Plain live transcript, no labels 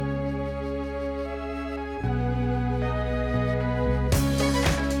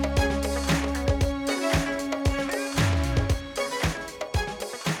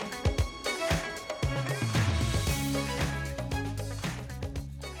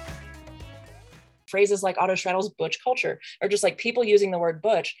phrases like autostraddle's butch culture, or just like people using the word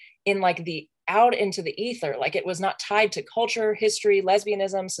butch in like the out into the ether. Like it was not tied to culture, history,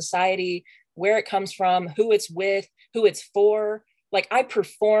 lesbianism, society, where it comes from, who it's with, who it's for. Like I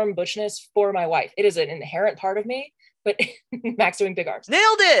perform butchness for my wife. It is an inherent part of me, but Max doing big arms.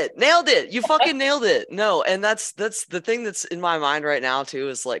 Nailed it. You fucking nailed it. No, and that's the thing that's in my mind right now too,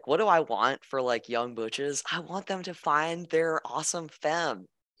 is like, what do I want for like young butches? I want them to find their awesome femme.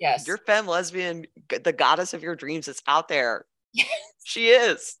 Yes. Your femme lesbian, the goddess of your dreams, is out there. Yes. She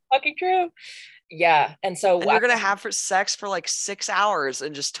is. Fucking true. Yeah. And so And you're gonna have sex for like 6 hours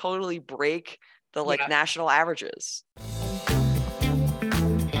and just totally break the like national averages.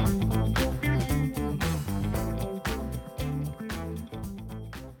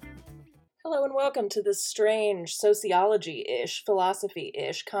 Hello and welcome to the strange sociology-ish,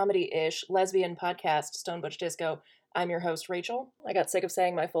 philosophy-ish, comedy-ish, lesbian podcast, Stone Butch Disco. I'm your host, Rachel. I got sick of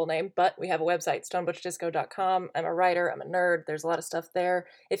saying my full name, but we have a website, stonebutchdisco.com. I'm a writer, I'm a nerd, there's a lot of stuff there.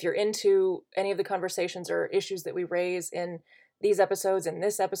 If you're into any of the conversations or issues that we raise in these episodes, in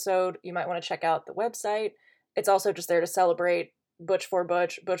this episode, you might want to check out the website. It's also just there to celebrate butch for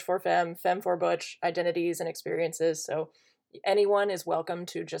butch, butch for femme, femme for butch, identities and experiences. So anyone is welcome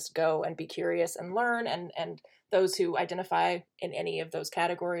to just go and be curious and learn, and those who identify in any of those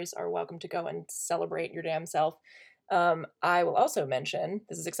categories are welcome to go and celebrate your damn self. I will also mention,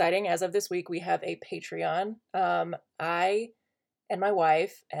 this is exciting, as of this week we have a Patreon. I and my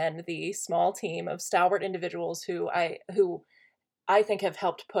wife and the small team of stalwart individuals who I think have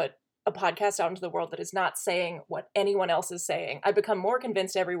helped put a podcast out into the world that is not saying what anyone else is saying. I've become more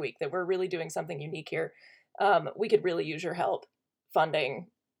convinced every week that we're really doing something unique here. We could really use your help funding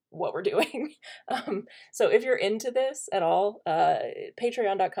what we're doing. So if you're into this at all,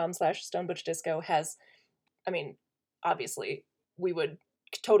 patreon.com/stonebutchdisco has, I mean, obviously we would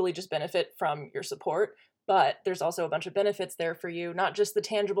totally just benefit from your support, but there's also a bunch of benefits there for you, not just the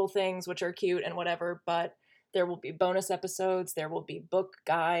tangible things, which are cute and whatever, but there will be bonus episodes, there will be book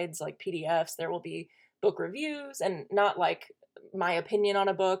guides like PDFs, there will be book reviews, and not like my opinion on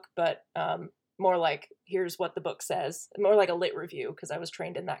a book, but more like, here's what the book says, more like a lit review, because I was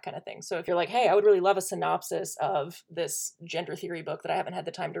trained in that kind of thing. So if you're like, hey, I would really love a synopsis of this gender theory book that I haven't had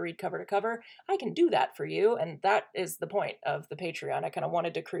the time to read cover to cover, I can do that for you. And that is the point of the Patreon. I kind of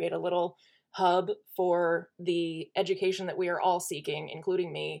wanted to create a little hub for the education that we are all seeking,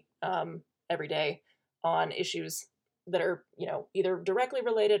 including me, every day on issues that are, either directly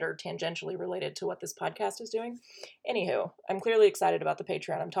related or tangentially related to what this podcast is doing. Anywho, I'm clearly excited about the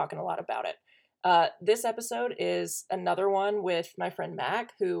Patreon. I'm talking a lot about it. This episode is another one with my friend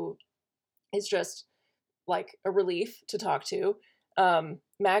Mac, who is just like a relief to talk to.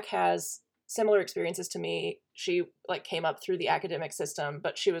 Mac has similar experiences to me. She like came up through the academic system,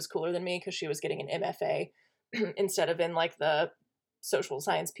 but she was cooler than me because she was getting an MFA instead of in like the social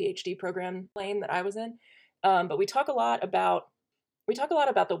science PhD program lane that I was in. But we talk a lot about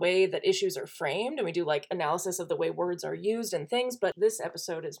the way that issues are framed, and we do like analysis of the way words are used and things, but this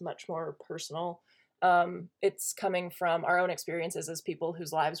episode is much more personal. It's coming from our own experiences as people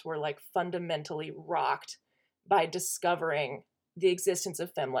whose lives were like fundamentally rocked by discovering the existence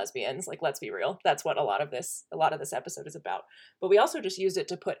of femme lesbians. Like, let's be real, that's what a lot of this episode is about. But we also just used it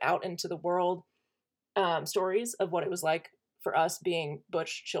to put out into the world stories of what it was like for us being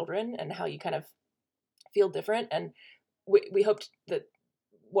butch children and how you kind of feel different. And we hoped that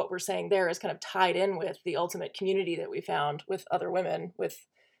what we're saying there is kind of tied in with the ultimate community that we found with other women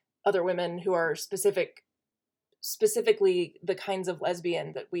who are specifically the kinds of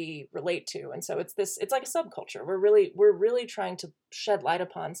lesbian that we relate to. And so it's like a subculture. We're really trying to shed light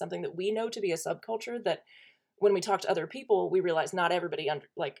upon something that we know to be a subculture that when we talk to other people, we realize not everybody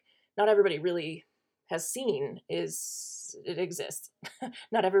really has seen it exists.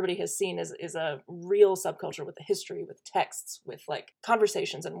 Not everybody has seen is a real subculture with a history, with texts, with like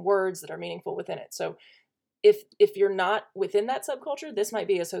conversations and words that are meaningful within it. So if you're not within that subculture, this might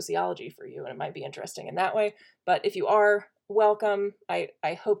be a sociology for you, and it might be interesting in that way. But if you are, welcome. I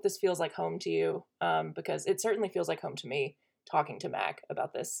hope this feels like home to you, because it certainly feels like home to me talking to Mac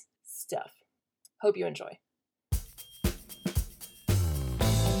about this stuff. Hope you enjoy.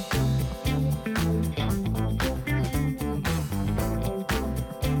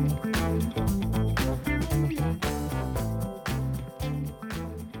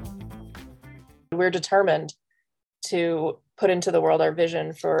 We're determined to put into the world our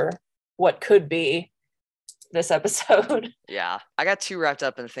vision for what could be this episode. Yeah, I got too wrapped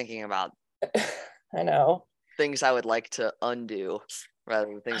up in thinking about I know things I would like to undo rather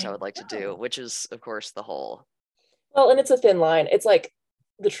than things I would like to do, which is of course the whole. Well, and it's a thin line. It's like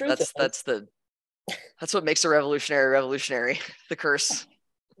the truth that's the That's what makes a revolutionary. The curse.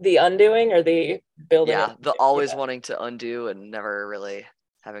 The undoing or the building Yeah, it? the always Yeah. wanting to undo and never really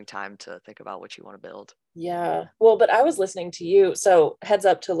having time to think about what you want to build. Yeah. Well, but I was listening to you. So, heads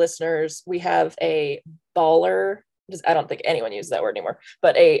up to listeners, we have a baller. I don't think anyone uses that word anymore,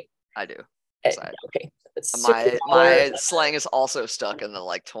 but I do. a 'Cause okay, it's super baller. my slang is also stuck in the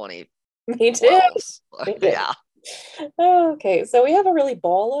like 2012s. Me too. Me too. Yeah. Okay, so we have a really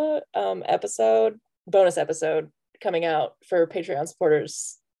baller episode, bonus episode coming out for Patreon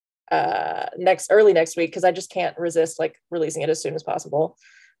supporters next early next week because I just can't resist like releasing it as soon as possible.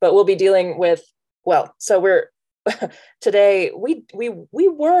 But we'll be dealing with so we're today we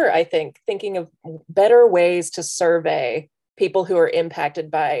were I think thinking of better ways to survey people who are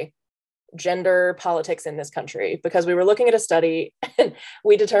impacted by gender politics in this country because we were looking at a study and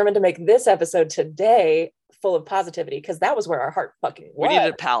we determined to make this episode today full of positivity because that was where our heart fucking We was.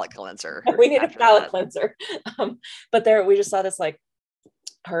 needed a palate cleanser We need a after palate that. cleanser. But there we just saw this like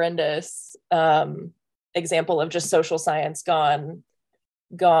horrendous example of just social science gone.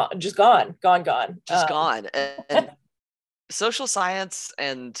 Just gone. And social science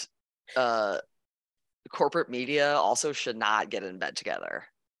and corporate media also should not get in bed together.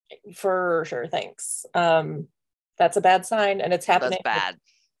 For sure, thanks. That's a bad sign, and it's That's happening. bad.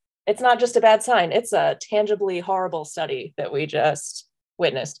 It's not just a bad sign; it's a tangibly horrible study that we just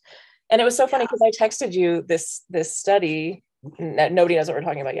witnessed. And it was so funny Yeah. because I texted you this study. Nobody knows what we're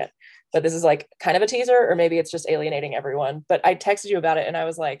talking about yet, but this is like kind of a teaser, or maybe it's just alienating everyone. But I texted you about it, and I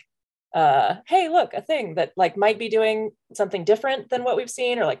was like, "Hey, look, a thing that like might be doing something different than what we've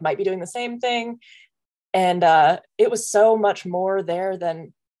seen, or like might be doing the same thing." And it was so much more there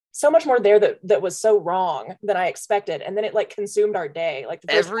that was so wrong than I expected, and then it like consumed our day, like the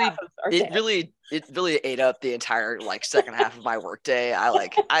first half of our day. It really ate up the entire like second half of my workday.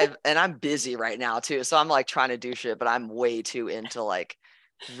 I'm busy right now too, so I'm like trying to do shit, but I'm way too into like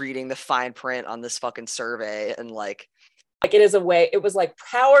reading the fine print on this fucking survey and like it was like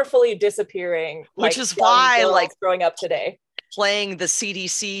powerfully disappearing, which like is young why girls like growing up today. playing the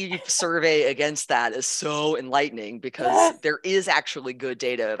CDC survey against that is so enlightening because Yes. there is actually good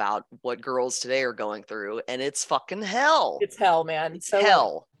data about what girls today are going through, and it's fucking hell. It's hell, man. It's So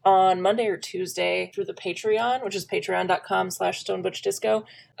hell. on Monday or Tuesday through the Patreon, which is patreon.com/stonebutchdisco,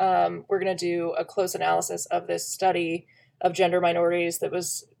 we're going to do a close analysis of this study of gender minorities that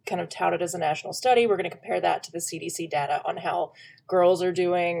was kind of touted as a national study. We're going to compare that to the CDC data on how girls are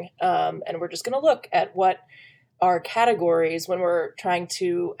doing. And we're just going to look at what are categories when we're trying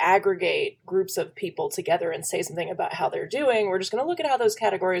to aggregate groups of people together and say something about how they're doing. We're just going to look at how those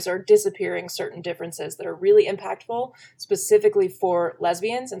categories are disappearing certain differences that are really impactful, specifically for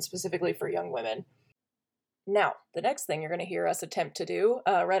lesbians and specifically for young women. Now, the next thing you're going to hear us attempt to do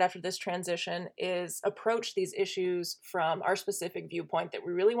right after this transition is approach these issues from our specific viewpoint that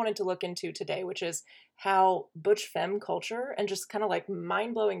we really wanted to look into today, which is how butch femme culture and just kind of like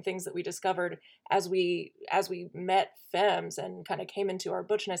mind-blowing things that we discovered as we met femmes and kind of came into our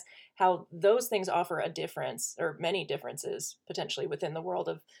butchness, how those things offer a difference or many differences potentially within the world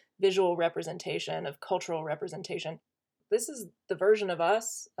of visual representation, of cultural representation. This is the version of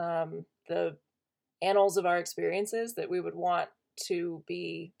us, the annals of our experiences that we would want to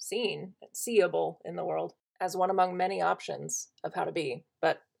be seen, seeable in the world as one among many options of how to be,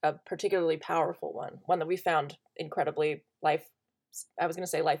 but a particularly powerful one that we found incredibly I was going to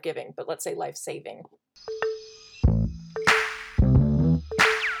say life-giving, but let's say life-saving.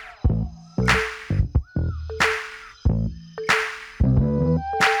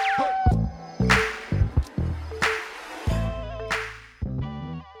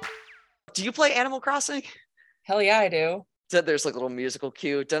 Do you play Animal Crossing? Hell yeah, I do. So there's like a little musical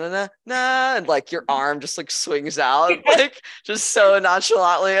cue, da-na-na-na, and like your arm just like swings out, like just so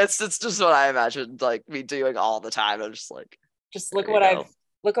nonchalantly. It's just what I imagined like me doing all the time. I'm just like, Just there you go.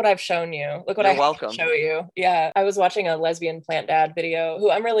 look what I've shown you. Look what You're I have welcome. to show you. Yeah, I was watching a lesbian plant dad video who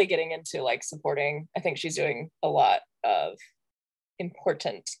I'm really getting into like supporting. I think she's doing a lot of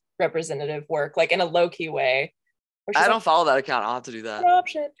important representative work, like in a low-key way. Where she's I like, don't follow that account. I'll have to do that. an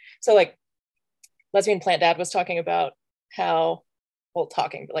option. So like lesbian plant dad was talking about how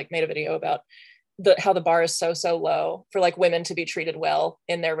like made a video about how the bar is so low for like women to be treated well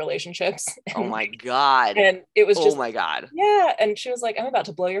in their relationships. Oh my God. And it was Oh just my God. yeah. And she was like, I'm about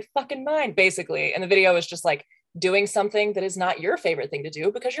to blow your fucking mind, basically. And the video was just like doing something that is not your favorite thing to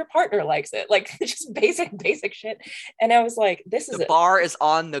do because your partner likes it. Like just basic shit. And I was like, this is The bar is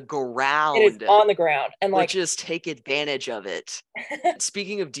on the ground. It is on the ground. And like just take advantage of it.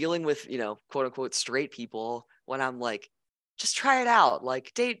 Speaking of dealing with, quote unquote straight people, when I'm like just try it out.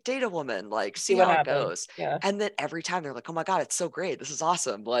 Like date a woman, like See see what how it happens. goes. Yeah. And then every time they're like, oh my God, it's so great. This is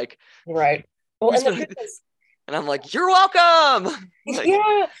awesome. Like, Right. Well, who's and the been truth like, is, and I'm like, you're welcome. Like yeah,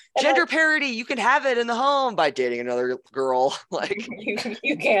 and like gender parity, you can have it in the home by dating another girl. Like,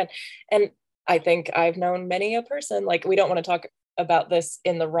 you can. And I think I've known many a person, like we don't want to talk about this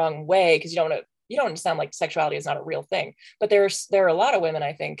in the wrong way because you don't want to sound like sexuality is not a real thing. But there are a lot of women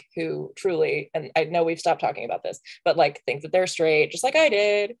I think who truly, and I know we've stopped talking about this, but like think that they're straight, just like I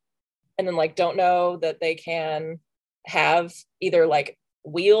did, and then like don't know that they can have either like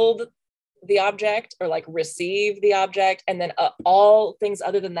wield the object or like receive the object, and then all things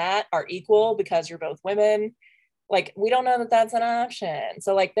other than that are equal because you're both women. Like we don't know that that's an option.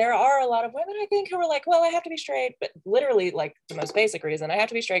 So like there are a lot of women I think who are like, well, I have to be straight, but literally like the most basic reason, I have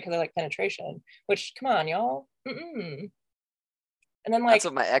to be straight because I like penetration. Which, come on, y'all. Mm-mm. And then that's like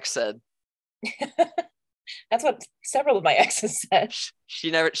what my ex said. that's what several of my exes said.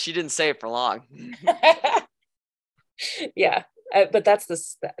 She didn't say it for long. Yeah. But that's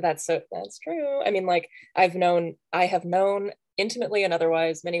true. I mean, like I have known intimately and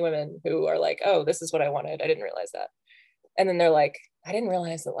otherwise many women who are like, oh, this is what I wanted. I didn't realize that. And then they're like, I didn't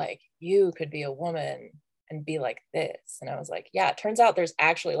realize that like you could be a woman and be like this. And I was like, yeah, it turns out there's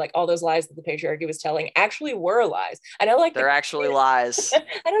actually like all those lies that the patriarchy was telling actually were lies. I know like They're actually I lies,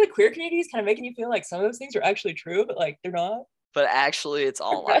 know the queer community is kind of making you feel like some of those things are actually true, but like they're not. but actually it's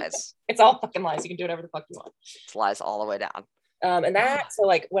all lies. It's all fucking lies. You can do whatever the fuck you want. It's lies all the way down. And that, so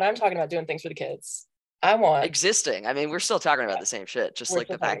like when I'm talking about doing things for the kids, I want, Existing. I mean, we're still talking about yeah, the same shit. Just we're like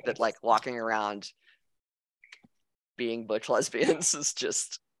still the talking fact about that this. like walking around being butch lesbians is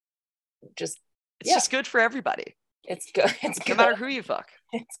just Just, it's yeah, just good for everybody. it's good. It's No good. matter who you fuck.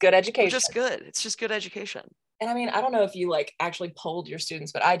 It's good We're education. just good. It's just good education. And I mean, I don't know if you like actually polled your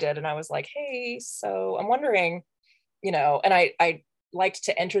students, but I did. And I was like, hey, so I'm wondering, and I liked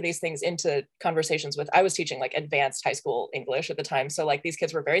to enter these things into conversations with, I was teaching like advanced high school English at the time. So like these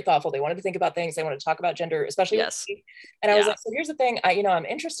kids were very thoughtful. They wanted to think about things. They wanted to talk about gender, especially with Yes. me. And I was Yeah. like, so here's the thing, I'm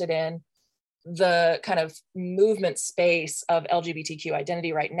interested in the kind of movement space of LGBTQ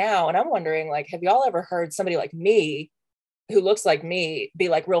identity right now. And I'm wondering, like, have y'all ever heard somebody like me who looks like me be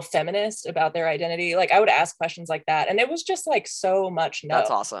like real feminist about their identity? Like I would ask questions like that. And it was just like so much no. That's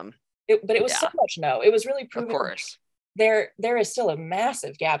awesome. But it was so Yeah. much no. It was really Of proving course. there is still a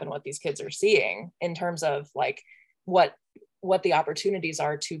massive gap in what these kids are seeing in terms of like what the opportunities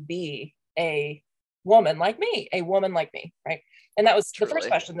are to be a woman like me, right? And that was the first Truly.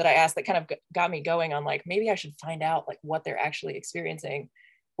 question that I asked that kind of got me going on like maybe I should find out like what they're actually experiencing.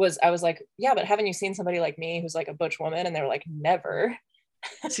 Was I was like, yeah, but haven't you seen somebody like me who's like a butch woman? And they were like, never.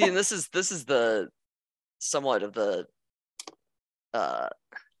 See, and this is the somewhat of the uh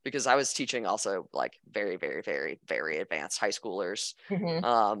because I was teaching also like very, very, very, very advanced high schoolers.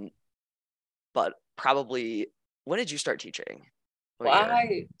 Mm-hmm. But probably when did you start teaching? What Well,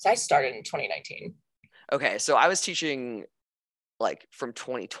 year? I started in 2019. Okay, so I was teaching like from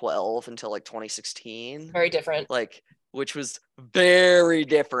 2012 until like 2016, Very different. like which was very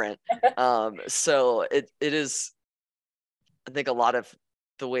different. So it is, I think a lot of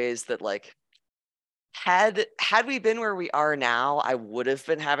the ways that like had we been where we are now, I would have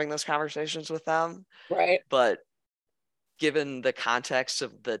been having those conversations with them. Right. But given the context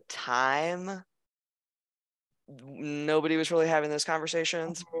of the time, nobody was really having those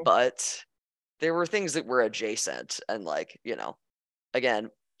conversations. Mm-hmm. But there were things that were adjacent, and like, again,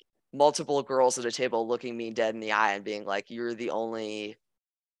 multiple girls at a table looking me dead in the eye and being like, you're the only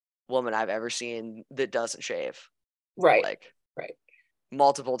woman I've ever seen that doesn't shave. Right. Like Right.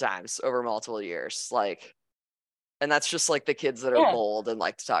 multiple times over multiple years. Like, and that's just like the kids that are Yeah. bold and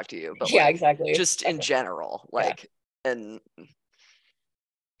like to talk to you, but Yeah, like exactly. just in general, Yeah. like, and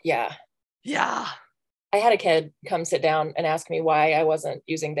Yeah. yeah. I had a kid come sit down and ask me why I wasn't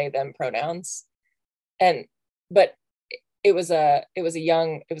using they them pronouns. And but it was a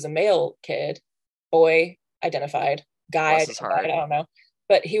male kid, boy identified, guy Bless his identified, heart. I don't know.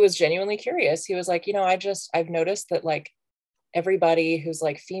 But he was genuinely curious. He was like, I've noticed that like everybody who's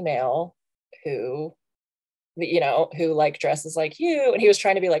like female who who like dresses like you, and he was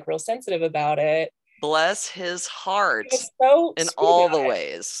trying to be like real sensitive about it. Bless his He heart was so in sweet all about the it.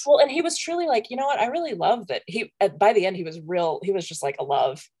 ways. Well, and he was truly like, you know what? I really love that by the end, he was just like a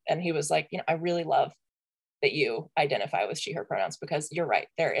love. And he was like, I really love that you identify with she, her pronouns, because you're right.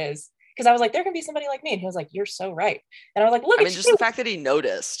 There is, because I was like, there can be somebody like me. And he was like, you're so right. And I was like, look I at mean, just you. the fact that he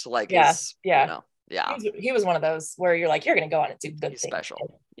noticed, like, Yeah. is, Yeah. yeah, He was one of those where you're like, you're going to go on and do good he's things.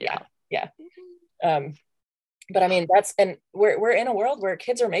 special. Yeah. Yeah. Yeah. Um, But I mean, and we're in a world where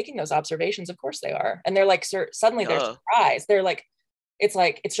kids are making those observations. Of course they are. And they're like, suddenly they're Yeah. surprised. They're like,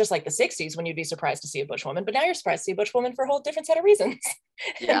 it's just like the 60s when you'd be surprised to see a bush woman, but now you're surprised to see a bush woman for a whole different set of reasons.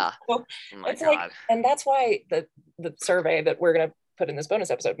 And Yeah. so Oh my it's like, God. and that's why the survey that we're going to put in this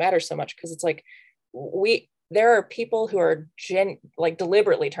bonus episode matters so much, because it's like, there are people who are like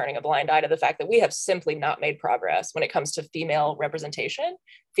deliberately turning a blind eye to the fact that we have simply not made progress when it comes to female representation,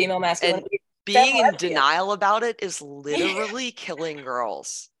 female And masculinity, femme being in lesbian. denial about it is literally killing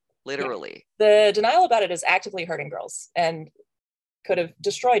girls. Yeah. Literally. The denial about it is actively hurting girls and could have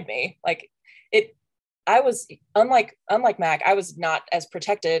destroyed me. Like it, I was unlike Mac. I was not as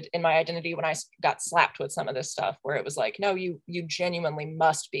protected in my identity when I got slapped with some of this stuff, where it was like, no, you genuinely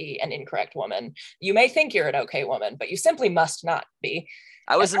must be an incorrect woman. You may think you're an okay woman, but you simply must not be.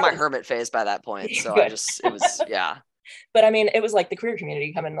 I And was in my hermit phase by that point. So good. it was, yeah. But I mean, it was like the queer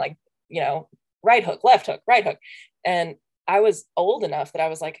community coming, like, right hook, left hook, right hook. And I was old enough that I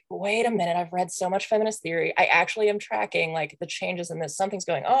was like, wait a minute, I've read so much feminist theory. I actually am tracking like the changes in this, something's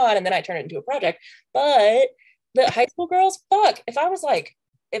going on. And then I turn it into a project. But the high school girls, fuck, if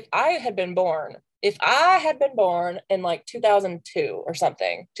I had been born in like 2002 or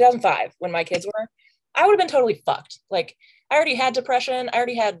something, 2005, when my kids were, I would have been totally fucked. Like, I already had depression, I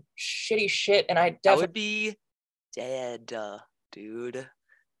already had shitty shit, and I I would definitely, be dead, dude.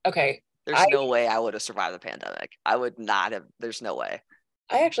 okay, There's no way I would have survived the pandemic. I would not have. There's no way.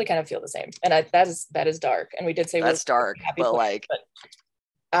 I actually kind of feel the same, and that is dark. And we did say we're That's dark, a happy but place, like, but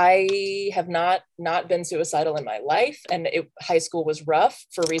I have not been suicidal in my life, and high school was rough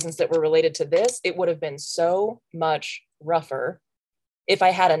for reasons that were related to this. It would have been so much rougher if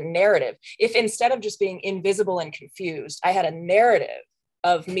I had a narrative. If instead of just being invisible and confused, I had a narrative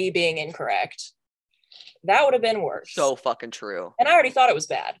of me being incorrect, that would have been worse. so fucking true. And I already thought it was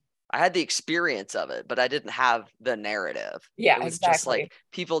bad. I had the experience of it, but I didn't have the narrative. Yeah, it was exactly. just like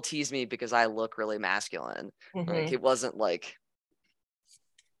people tease me because I look really masculine. Mm-hmm. Like it wasn't like,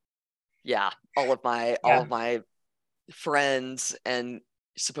 yeah, all of my friends and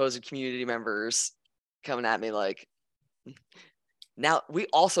supposed community members coming at me like, now we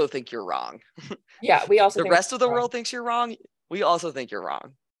also think you're wrong. Yeah, we also the think rest of the world thinks you're wrong. We also think you're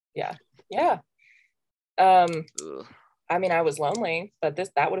wrong. Yeah. Yeah. Ugh. I mean, I was lonely, but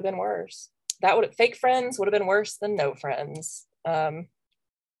that would have been worse. Fake friends would have been worse than no friends. In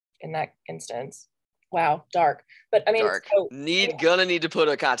that instance. Wow, dark. But I mean, dark. Gonna need to put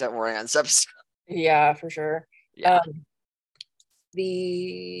a content warning on this episode. Yeah, for sure. Yeah.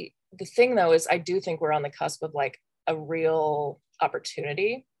 The thing though is I do think we're on the cusp of like a real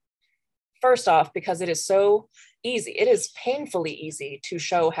opportunity. First off, because it is so easy, it is painfully easy to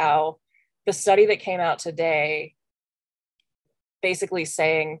show how the study that came out today basically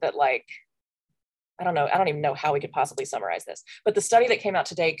saying that, like, I don't even know how we could possibly summarize this, but the study that came out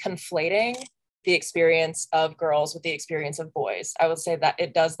today conflating the experience of girls with the experience of boys, I would say that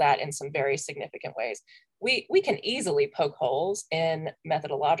it does that in some very significant ways. We can easily poke holes in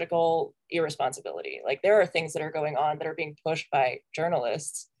methodological irresponsibility. Like, there are things that are going on that are being pushed by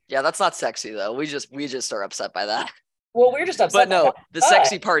journalists. Yeah, that's not sexy though. We just are upset by that. Well, we're just upset. But no, the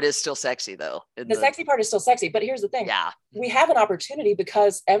sexy part is still sexy though. The sexy part is still sexy. But here's the thing. Yeah. We have an opportunity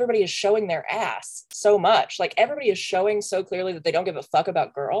because everybody is showing their ass so much. Like, everybody is showing so clearly that they don't give a fuck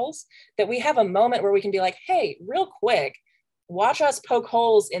about girls, that we have a moment where we can be like, hey, real quick, watch us poke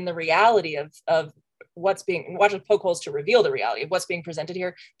holes in the reality of watch us poke holes to reveal the reality of what's being presented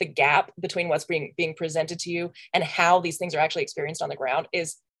here. The gap between what's being presented to you and how these things are actually experienced on the ground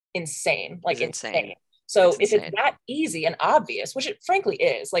is insane. Like, insane. So if it's that easy and obvious, which it frankly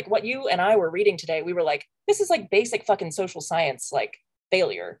is, like what you and I were reading today, we were like, this is like basic fucking social science, like,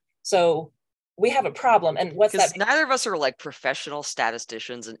 failure. So we have a problem. And what's that? Neither of us are like professional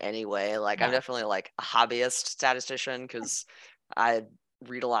statisticians in any way. Like, I'm definitely like a hobbyist statistician because I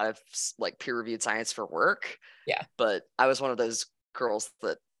read a lot of like peer-reviewed science for work. Yeah. But I was one of those girls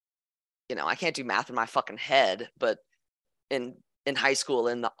that, I can't do math in my fucking head, but in high school,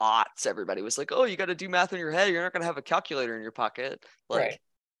 in the aughts, everybody was like, oh, you got to do math in your head. You're not going to have a calculator in your pocket. Like, right.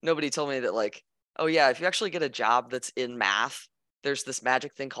 Nobody told me that, like, oh yeah, if you actually get a job that's in math, there's this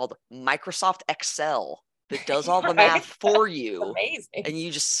magic thing called Microsoft Excel that does all the math for you. Amazing. And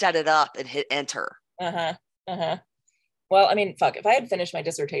you just set it up and hit enter. Well, I mean, fuck, if I had finished my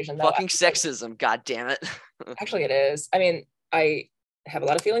dissertation, though, fucking sexism, god damn it. Actually, it is. I mean, I have a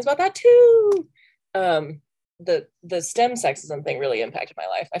lot of feelings about that too. The STEM sexism thing really impacted my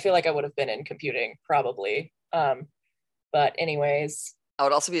life. I feel like I would have been in computing probably. But anyways. I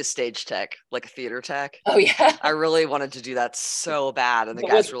would also be a stage tech, like a theater tech. Oh yeah. I really wanted to do that so bad. And the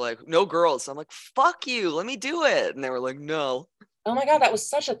But with guys were like, no girls. I'm like, fuck you, let me do it. And they were like, no. oh my god, that was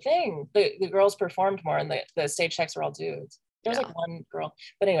such a thing. The girls performed more, and the stage checks were all dudes. There was Yeah. like one girl,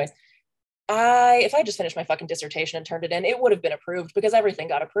 but anyways, I if I just finished my fucking dissertation and turned it in, it would have been approved because everything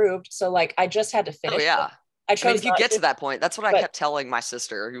got approved. So like I just had to Oh finish it. yeah. I I mean, chose if you not get to, to that point, that's what I but kept telling my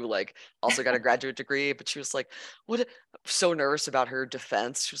sister, who like also got a graduate degree, but she was like, "What?" So nervous about her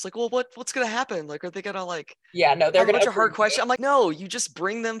defense. She was like, "Well, what's gonna happen? Like, are they gonna like yeah, no, they're have a gonna bunch of hard approve questions?" me. I'm like, "No, you just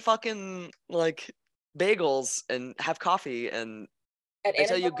bring them fucking like bagels and have coffee, and At they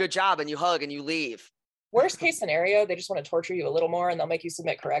tell you Annabelle, good job, and you hug and you leave." worst case scenario, they just want to torture you a little more and they'll make you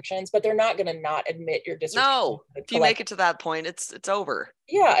submit corrections, but they're not gonna not admit your dissertation No, to if you make collect. it to that point, it's over.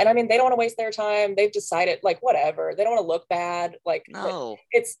 Yeah, and I mean they don't want to waste their time. They've decided like whatever. They don't want to look bad. Like No,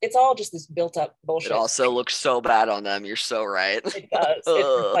 it's all just this built up it bullshit. also looks so bad on them. You're so right. It does. It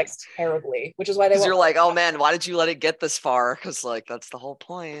reflects terribly, which is why they Because won't you're let like, oh man, why did you let it get this far? Because like that's the whole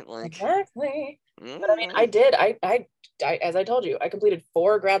point. it Like, exactly. But I mean, mm, I did. As I told you, I completed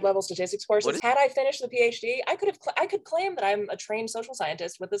 4 grad level statistics what courses. is Had I finished the PhD, I could claim that I'm a trained social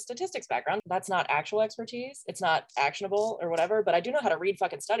scientist with a statistics background. That's not actual expertise. It's not actionable or whatever. But I do know how to read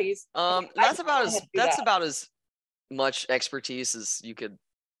fucking studies. I know how to do that's that. about as much expertise as you could.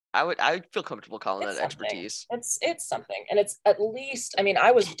 I would feel comfortable calling It's that something. expertise. It's something, and it's at least. I mean,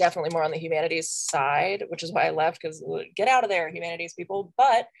 I was definitely more on the humanities side, which is why I left because get out of there, humanities people.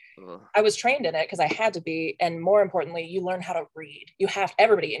 But Ugh. I was trained in it because I had to be, and more importantly, you learn how to read. You have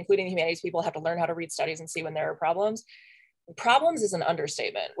everybody, including the humanities people, have to learn how to read studies and see when there are problems. Problems is an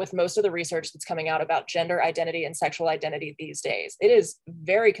understatement with most of the research that's coming out about gender identity and sexual identity these days. It is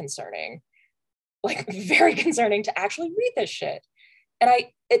very concerning, like very concerning to actually read this shit. And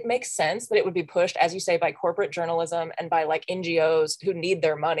it makes sense that it would be pushed, as you say, by corporate journalism and by like NGOs who need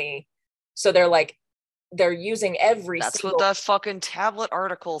their money. So they're using every That's what single that fucking tablet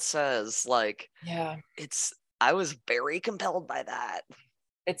article says. Like, yeah, it's. I was very compelled by that.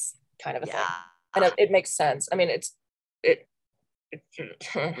 it's kind of a thing. Yeah. And it makes sense. I mean, it, it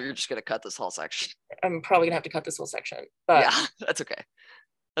We're just gonna cut this whole section. I'm probably gonna have to cut this whole section, but Yeah, that's okay.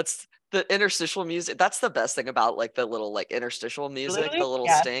 That's the interstitial music. That's the best thing about like the little like interstitial music, the little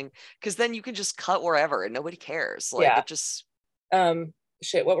yeah, sting, because then you can just cut wherever and nobody cares. Like yeah. it just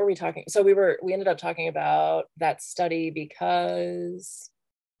Shit, what were we talking? So we ended up talking about that study because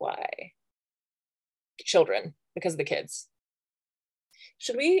why? Children, because of the kids.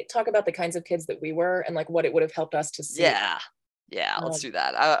 Should we talk about the kinds of kids that we were and like what it would have helped us to see? yeah. Yeah, let's Um, do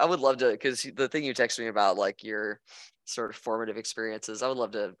that. I would love to because the thing you texted me about like your sort of formative experiences, I would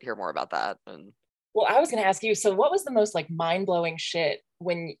love to hear more about that. And well, I was going to ask you. So, what was the most like mind blowing shit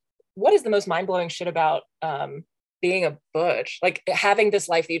when? What is the most mind blowing shit about being a butch? Like having this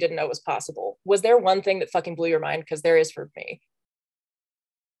life that you didn't know was possible. Was there one thing that fucking blew your mind? Because there is for me.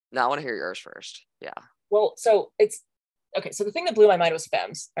 now I want to hear yours first. Yeah. Well, so it's okay. So the thing that blew my mind was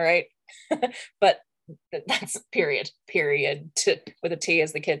Femmes. All right, but that's period with a T,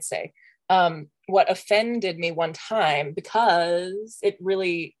 as the kids say. What offended me one time because it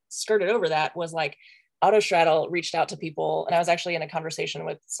really skirted over that was like Autostraddle reached out to people, and I was actually in a conversation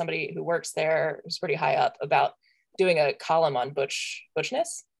with somebody who works there, who's pretty high up, about doing a column on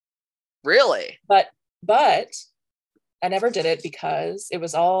butchness. Really? But I never did it because it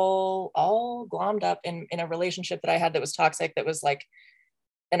was all glommed up in a relationship that I had that was toxic, that was like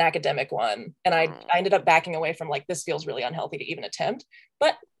an academic one. And I ended up backing away from like, this feels really unhealthy to even attempt.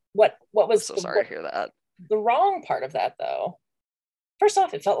 But what I'm was so sorry to hear that. the wrong part of that though? First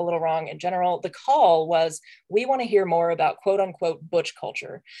off, it felt a little wrong in general. The call was, we want to hear more about quote unquote butch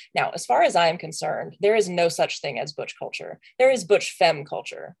culture. Now, as far as I am concerned, there is no such thing as butch culture. There is butch femme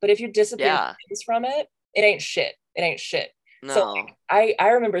culture. But if you disappear Yeah. things from it, it ain't shit. It ain't shit. So No. like, I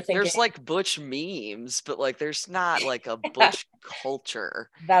remember thinking, There's like butch memes, but like there's not like a butch culture.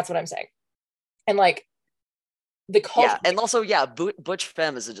 that's what I'm saying. And like the culture, Yeah, and also yeah, butch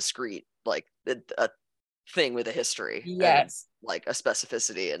femme is a discrete like a thing with a history and yes. like a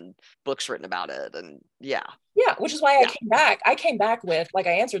specificity and books written about it and yeah. Yeah, which is why I Yeah. came back. I came back with like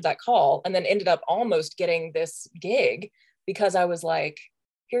I answered that call and then ended up almost getting this gig because I was like,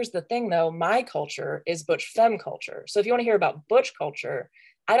 here's the thing though, my culture is butch femme culture. So if you want to hear about butch culture,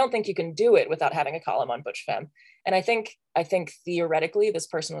 I don't think you can do it without having a column on butch femme. And I think theoretically this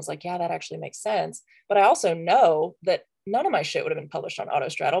person was like, yeah, that actually makes sense. But I also know that none of my shit would have been published on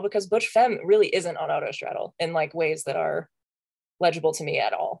Autostraddle because butch femme really isn't on Autostraddle in like ways that are legible to me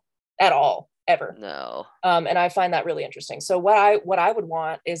at all, ever. No. And I find that really interesting. So what I would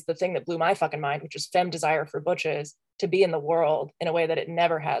want is the thing that blew my fucking mind, which is femme desire for butches to be in the world in a way that it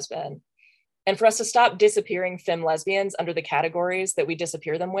never has been. And for us to stop disappearing femme lesbians under the categories that we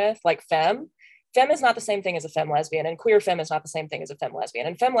disappear them with, like femme. Femme is not the same thing as a femme lesbian, and queer femme is not the same thing as a femme lesbian.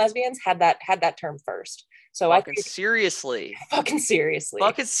 And femme lesbians had that term first. So I think seriously. Fucking seriously.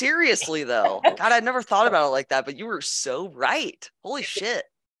 Fucking seriously though. God, I'd never thought about it like that, but you were so right. Holy shit.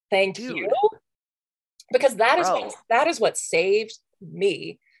 Thank Dude. you. Because that is what saved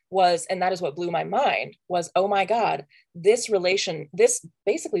me was, and that is what blew my mind was, oh my God, this feeling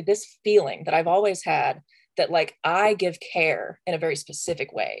that I've always had that like I give care in a very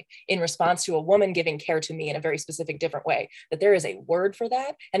specific way in response to a woman giving care to me in a very specific different way, that there is a word for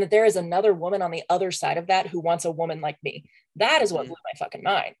that, and that there is another woman on the other side of that who wants a woman like me. That is what blew my fucking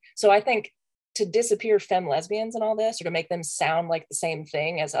mind. So I think to disappear femme lesbians and all this, or to make them sound like the same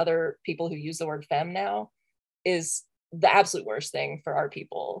thing as other people who use the word femme now, is the absolute worst thing for our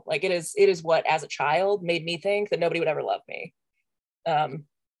people. Like it is what as a child made me think that nobody would ever love me.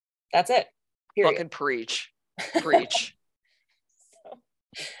 That's it. Period. Fucking preach. So,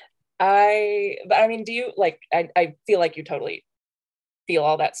 I mean, do you like, I feel like you totally feel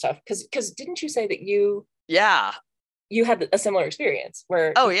all that stuff because didn't you say that you had a similar experience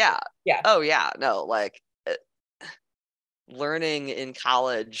where oh yeah no, like learning in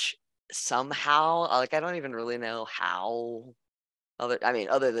college somehow, like I don't even really know how,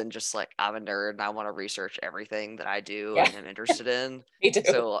 other than just like I'm a nerd and I want to research everything that I do and I'm interested in. Me too.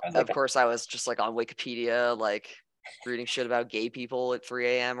 So of course I was just like on Wikipedia, like reading shit about gay people at 3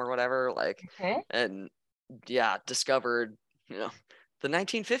 a.m. or whatever, like, and discovered, the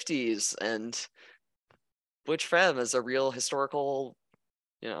 1950s and Butch Femme is a real historical,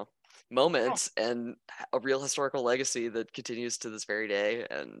 moment and a real historical legacy that continues to this very day.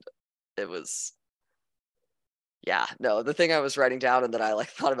 And it was, the thing I was writing down and that I like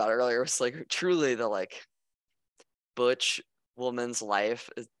thought about earlier was like truly the like Butch woman's life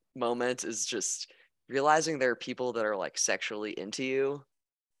moment is just realizing there are people that are like sexually into you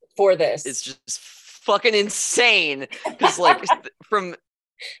for this. It's just fucking insane because like from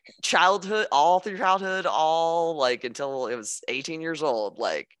childhood, all through childhood, all like until it was 18 years old,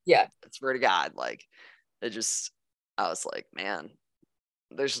 like I swear to God, like I was like, man,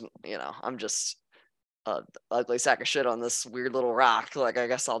 there's I'm just a ugly sack of shit on this weird little rock, like I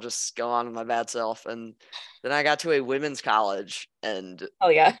guess I'll just go on with my bad self. And then I got to a women's college and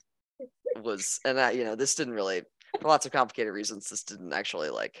this didn't really, for lots of complicated reasons, this didn't actually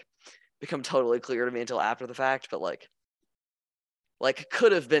like become totally clear to me until after the fact, but like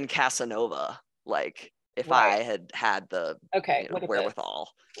could have been Casanova, like if I had the wherewithal.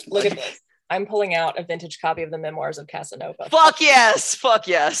 Look at this. I'm pulling out a vintage copy of the Memoirs of Casanova. Fuck yes.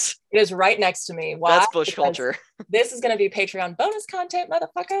 It is right next to me. Why? That's Bush culture. This is going to be Patreon bonus content,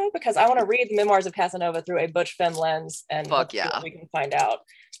 motherfucker, because I want to read the Memoirs of Casanova through a Butch Femme lens and see what we can find out.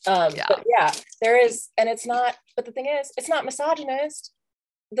 But there is, and it's not, but the thing is, it's not misogynist.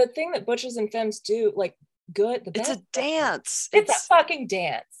 The thing that Butches and femmes do, like, it's a dance. It's a fucking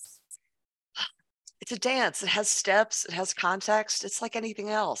dance. It's a dance. It has steps. It has context. It's like anything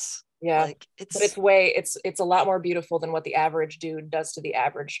else. Yeah, like it's a lot more beautiful than what the average dude does to the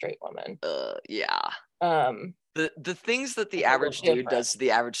average straight woman. The things that the average dude does to the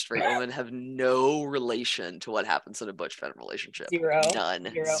average straight woman have no relation to what happens in a Butch Femme relationship.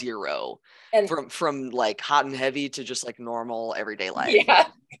 Zero. And from like hot and heavy to just like normal everyday life.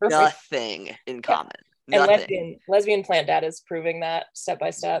 Nothing in common. And lesbian plant data is proving that step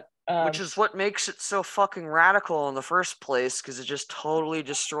by step. Which is what makes it so fucking radical in the first place, because it just totally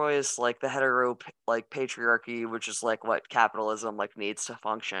destroys like the hetero like patriarchy, which is like what capitalism like needs to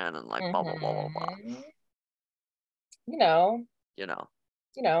function and like blah blah blah blah blah.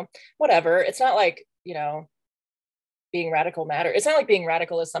 Whatever. It's not like being radical matter. It's not like being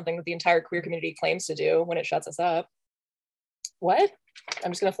radical is something that the entire queer community claims to do when it shuts us up. What?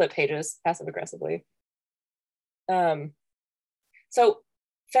 I'm just gonna flip pages passive aggressively. So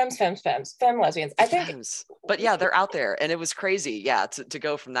femmes, femme lesbians. I think, but they're out there, and it was crazy. To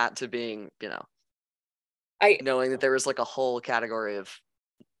go from that to being, knowing that there was like a whole category of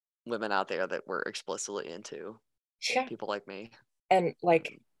women out there that were explicitly into people like me, and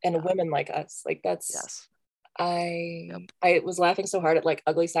women like us. Like that's I was laughing so hard at like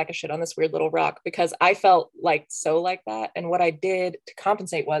ugly sack of shit on this weird little rock because I felt like so like that, and what I did to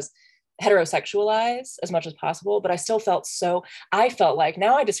compensate was heterosexualize as much as possible, but I still felt like,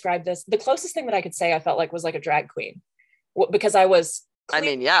 now I describe this, the closest thing that I could say I felt like was like a drag queen, because I was that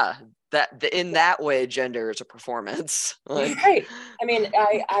in that way gender is a performance. Right. I mean,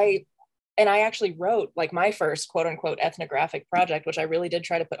 I and I actually wrote like my first quote unquote ethnographic project, which I really did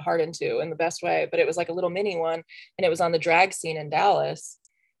try to put heart into in the best way, but it was like a little mini one, and it was on the drag scene in Dallas.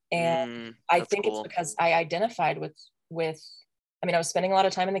 And I That's think it's cool. because I identified with I mean, I was spending a lot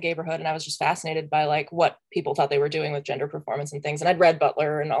of time in the neighborhood, and I was just fascinated by like what people thought they were doing with gender performance and things. And I'd read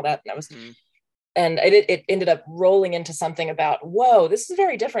Butler and all that, and I was and it ended up rolling into something about, whoa, this is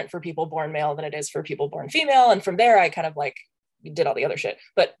very different for people born male than it is for people born female. And from there, I kind of like did all the other shit.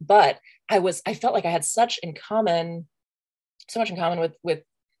 But I felt like I had so much in common with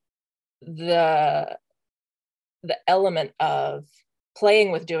the element of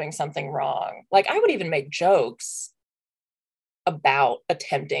playing with doing something wrong. Like I would even make jokes about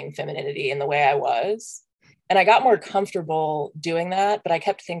attempting femininity in the way I was. And I got more comfortable doing that, but I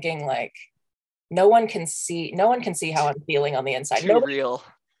kept thinking like, no one can see how I'm feeling on the inside. Too real.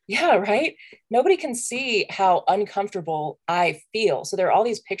 Yeah, right. Nobody can see how uncomfortable I feel. So there are all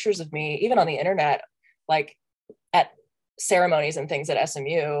these pictures of me, even on the internet, like at ceremonies and things at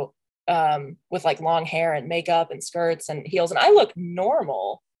SMU, with like long hair and makeup and skirts and heels, and I look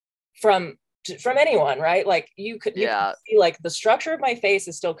normal from anyone, right? Like you could see like the structure of my face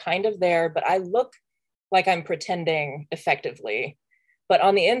is still kind of there, but I look like I'm pretending effectively. But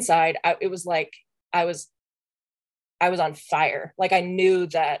on the inside, it was like I was on fire. Like I knew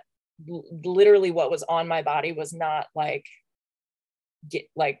that literally what was on my body was not like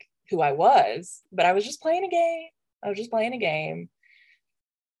who I was, but I was just playing a game.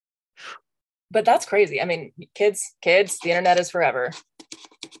 But that's crazy. I mean, kids, the internet is forever.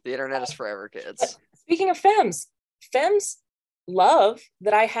 The internet is forever, kids. But speaking of femmes love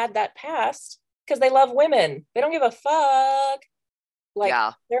that I had that past because they love women. They don't give a fuck. Like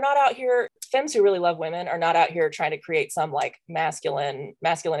they're not out here. Femmes who really love women are not out here trying to create some like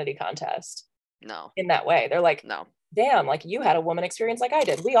masculinity contest. No. In that way, they're like, no. Damn, like you had a woman experience like I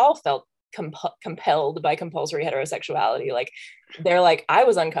did. We all felt compelled by compulsory heterosexuality. Like they're like, I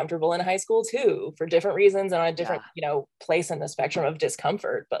was uncomfortable in high school too for different reasons and on a different place in the spectrum of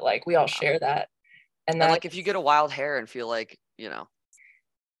discomfort, but like we all share that. And like if you get a wild hair and feel like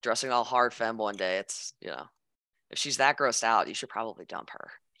dressing all hard femme one day, it's if she's that grossed out, you should probably dump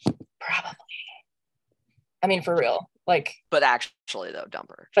her. Probably. I mean, for real. Like, but actually though, dump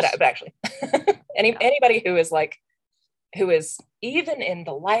her. But actually anybody who is even in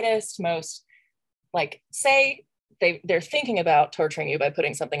the lightest, most like, say they're thinking about torturing you by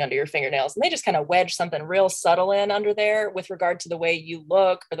putting something under your fingernails, and they just kind of wedge something real subtle in under there with regard to the way you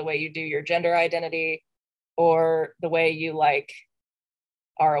look or the way you do your gender identity or the way you like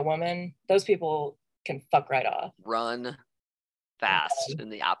are a woman. Those people can fuck right off. Run fast in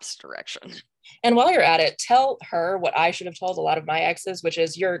the opposite direction. And while you're at it, tell her what I should have told a lot of my exes, which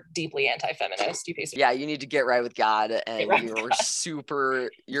is you're deeply anti-feminist. You piece of you need to get right with God, and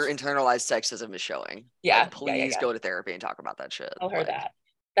your internalized sexism is showing. Yeah. Like, please go to therapy and talk about that shit. Tell her that.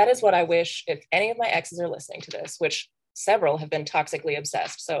 That is what I wish, if any of my exes are listening to this, which several have been toxically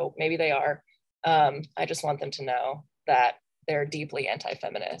obsessed, so maybe they are. I just want them to know that they're deeply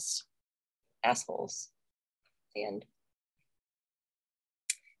anti-feminist assholes. The end.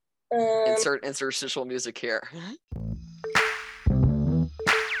 Insert interstitial music here.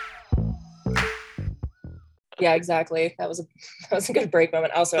 Yeah, exactly. That was a good break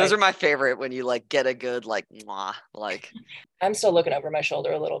moment. Also, those are my favorite when you like get a good like mwah, like. I'm still looking over my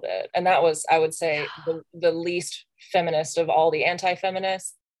shoulder a little bit, and that was, I would say, the least feminist of all the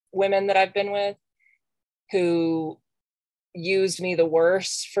anti-feminist women that I've been with, who used me the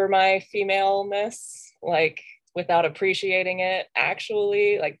worst for my femaleness, like without appreciating it.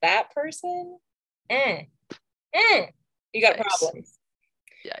 Actually, like that person, you got problems.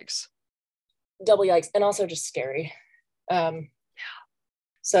 Yikes. Double yikes. And also just scary.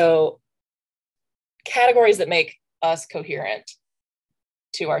 So categories that make us coherent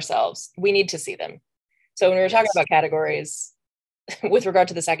to ourselves, we need to see them. So when we were talking about categories with regard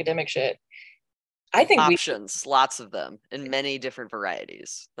to this academic shit, I think options, lots of them in many different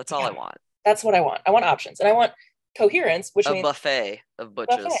varieties. That's all I want. That's what I want. I want options, and I want coherence, which means a buffet of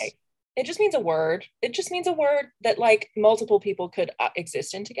butches. Buffet. It just means a word. It just means a word that like multiple people could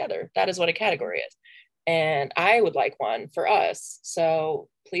exist in together. That is what a category is. And I would like one for us. So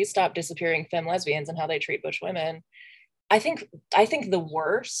please stop disappearing femme lesbians and how they treat butch women. I think the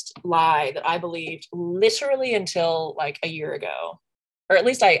worst lie that I believed literally until like a year ago, or at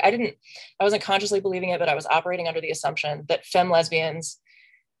least I wasn't consciously believing it, but I was operating under the assumption that femme lesbians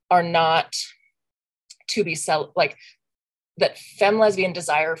are not to be that femme lesbian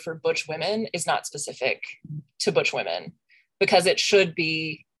desire for butch women is not specific to butch women, because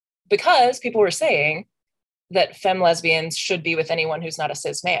people were saying that femme lesbians should be with anyone who's not a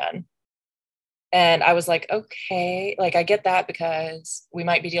cis man. And I was like, okay, like I get that because we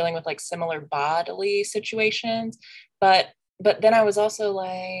might be dealing with like similar bodily situations, but then I was also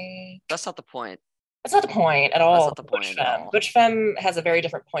like, That's not the point. that's not the point at That's all. not the point at all. Butch Femme has a very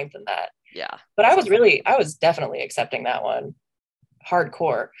different point than that. Yeah, But that's not the point. I was definitely accepting that one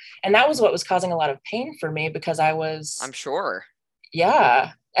hardcore. And that was what was causing a lot of pain for me because I I'm was, sure.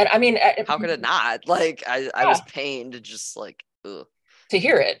 yeah. And I mean, How could it not? Like I was yeah, pained just like, ugh. to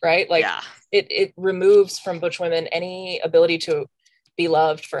hear it, right? Like Yeah. it removes from butch women any ability to be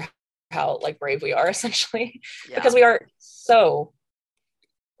loved for how like brave we are essentially Yeah. because we are so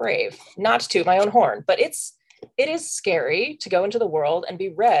brave. Not to toot my own horn, but it is scary to go into the world and be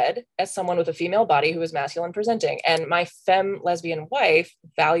read as someone with a female body who is masculine presenting. And my femme lesbian wife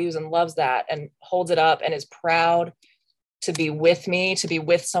values and loves that and holds it up and is proud to be with me, to be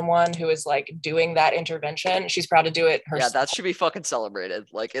with someone who is like doing that intervention. She's proud to do it Yeah, herself. that should be fucking celebrated.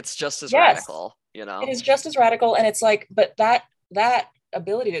 Like it's just as Yes, radical, you it know? is just as radical. And it's like, but that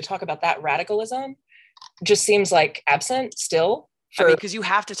ability to talk about that radicalism just seems like absent still I mean, for because you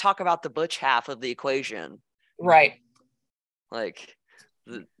have to talk about the butch half of the equation. right Like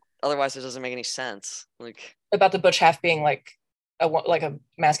the, otherwise it doesn't make any sense. Like about the butch half being like a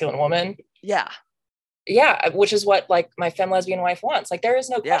masculine woman. yeah. Yeah, which is what like my femme lesbian wife wants. Like there is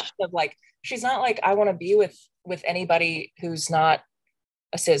no Yeah. question of like she's not like I want to be with anybody who's not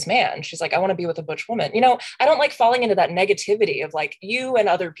a cis man. She's like I want to be with a butch woman. You know, I don't like falling into that negativity of like you and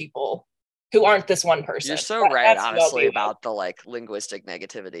other people who aren't this one You're person. so right, That's who I'll honestly, be with. about the like linguistic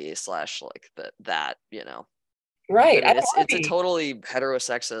negativity slash like that, you know. I Right. I mean, don't want to it's a be. totally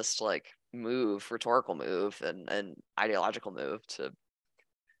heterosexist like move, rhetorical move, and ideological move to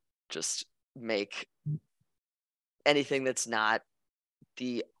just make anything that's not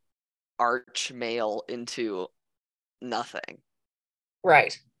the arch male into nothing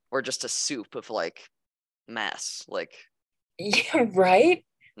Right. or just a soup of like mess. Like Yeah, right.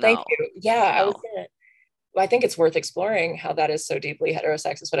 Thank no, you. Yeah, no, I think it's worth exploring how that is so deeply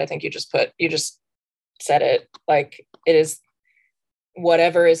heterosexist, but I think you just said it. Like it is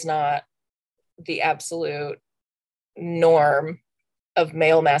whatever is not the absolute norm of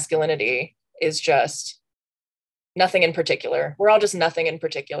male masculinity is just nothing in particular. We're all just nothing in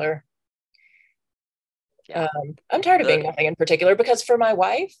particular. yeah. I'm tired of The being nothing in particular because for my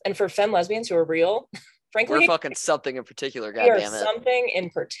wife and for femme lesbians who are real, we're frankly, fucking something in particular. we God are damn it. something in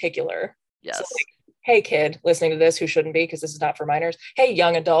particular. So, Yes. like, hey, kid listening to this who shouldn't be because this is not for minors. Hey,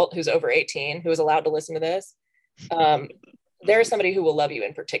 young adult who's over 18 who is allowed to listen to this. Um, there is somebody who will love you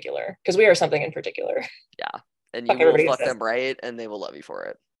in particular because we are something in particular. Yeah. And Fuck you will everybody who fuck says, them right, and they will love you for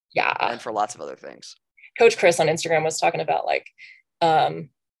it, yeah. and for lots of other things. Coach Chris on Instagram was talking about like um,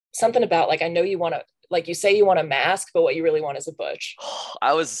 something about like I know you want to like you say you want a mask, but what you really want is a butch,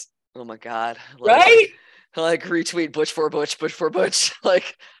 I was, oh my god, right? like retweet Butch for Butch, Butch for Butch,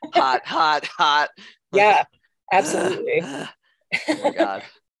 like hot, hot, hot, like, Yeah, absolutely. oh my god.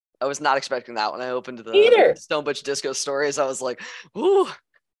 I was not expecting that when I opened the Either. Stone Butch Disco stories. I was like, ooh,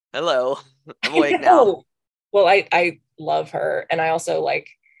 hello, I'm I awake now. know. Well, I love her, and I also like.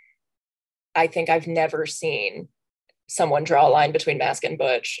 I think I've never seen someone draw a line between mask and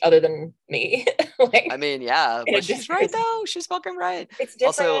butch other than me. I Like mean, yeah, in a but she's different, right though. She's fucking right. it's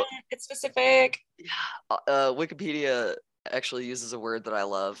different, Also, it's specific. yeah, Wikipedia actually uses a word that I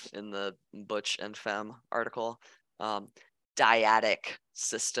love in the Butch and Femme article. Um, dyadic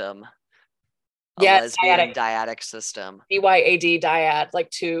system, a Yes, lesbian dyadic, dyadic system. DYAD, dyad, like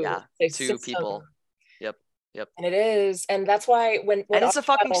two Yeah, a two system, people. Yep, yep. and it is, and that's why when And it's a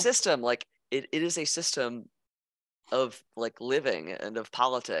fucking Aristotle, system. Like it is a system of like living and of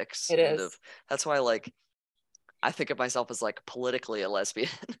politics it and of is that's why like I think of myself as like politically a lesbian,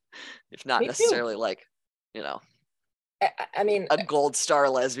 if not me too. necessarily like, you know, I mean, a gold star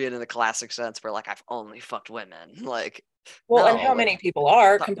lesbian in the classic sense where like I've only fucked women. Like, well, and no, how like many people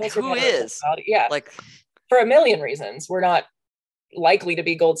are compulsive who is? heterosexuality? Yeah, Like, for a million reasons. We're not likely to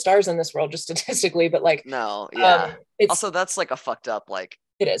be gold stars in this world just statistically, but like no, yeah. it's Also, that's like a fucked up, like,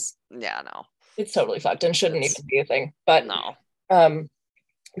 it is. yeah, no. It's totally fucked and shouldn't It's even be a thing. no. Um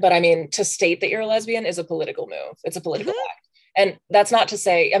but I mean to state that you're a lesbian is a political move. It's a political Mhm. act. And that's not to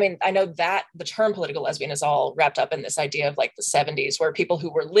say, I mean, I know that the term political lesbian is all wrapped up in this idea of like the 70s where people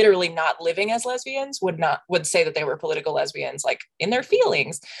who were literally not living as lesbians would say that they were political lesbians like in their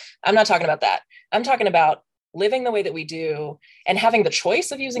feelings. I'm not talking about that. I'm talking about living the way that we do and having the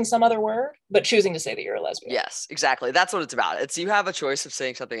choice of using some other word, but choosing to say that you're a lesbian. Yes, exactly. That's what it's about. It's you have a choice of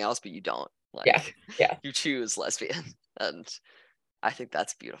saying something else, but you don't. Yeah. Like, Yeah. you choose lesbian. And I think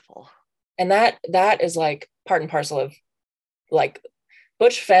that's beautiful. And that is like part and parcel of like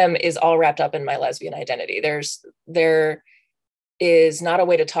butch femme is all wrapped up in my lesbian identity. There is not a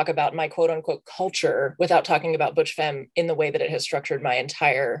way to talk about my quote unquote culture without talking about butch femme in the way that it has structured my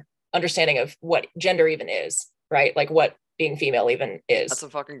entire understanding of what gender even is, right? Like what being female even That's is. a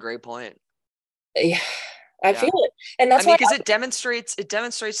fucking great point. Yeah, I Yeah. feel it. And that's I mean, why because it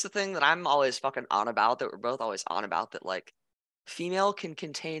demonstrates the thing that I'm always fucking on about, that we're both always on about, that like female can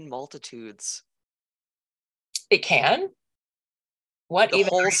contain multitudes. it can. What The even are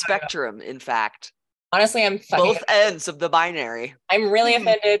whole you talking about? spectrum, in fact. Honestly, I'm fucking Both ends of the binary. I'm really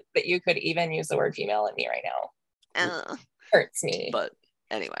offended that you could even use the word female in me right now. Uh, Hurts me. but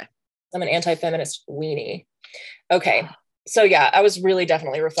anyway. I'm an anti-feminist weenie. Okay. So yeah, I was really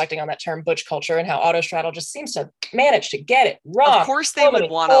definitely reflecting on that term butch culture and how Autostraddle just seems to manage to get it Of wrong. course they So would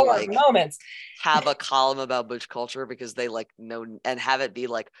many want to core like moments. have a column about butch culture because they like know, and have it be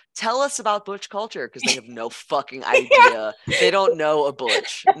like, tell us about butch culture, because they have no fucking Yeah, idea. They don't know a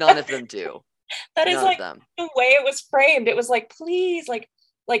butch. None of them do. that is None of like them. the way it was framed. It was like, please, like,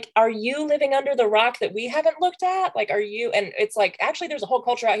 are you living under the rock that we haven't looked at? Like, are you? And it's like, actually, there's a whole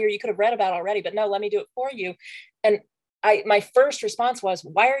culture out here you could have read about already, but no, let me do it for you. And my first response was,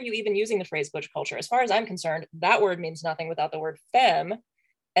 why are you even using the phrase butch culture? As far as I'm concerned, that word means nothing without the word femme,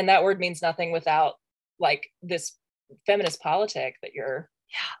 and that word means nothing without like this feminist politic that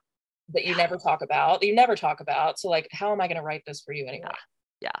you never talk about. So like, how am I going to write this for you anyway?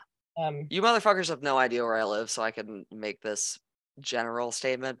 Yeah. You motherfuckers have no idea where I live, so I can make this general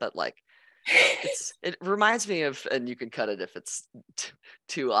statement, but like, it reminds me of, and you can cut it if it's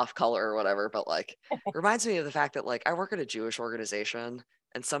too off color or whatever, but like, reminds me of the fact that like I work at a Jewish organization,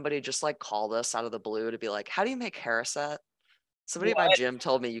 and somebody just like called us out of the blue to be like, how do you make hairset? Somebody at my What? gym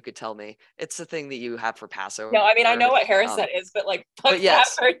told me you could tell me. It's the thing that you have for No, Passover. I mean, I know what Harris is, but like, fuck But that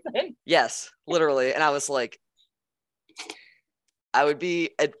yes, person. yes, literally. And I was like, I would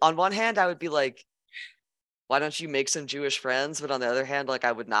be, on one hand, I would be like, why don't you make some Jewish friends? But on the other hand, like,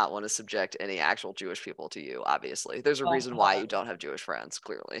 I would not want to subject any actual Jewish people to you, obviously. There's a Oh reason why God. you don't have Jewish friends,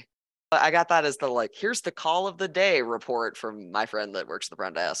 clearly. But I got that as the like, here's the call of the day report from my friend that works the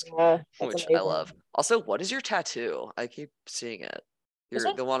front desk, Yeah, that's which I amazing. love. Also, what is your tattoo? I keep seeing it. This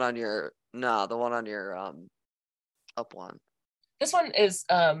You're one, the one on your, no, the one on your up one. this one is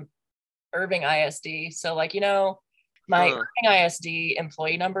Irving ISD. So like, my Huh. Irving ISD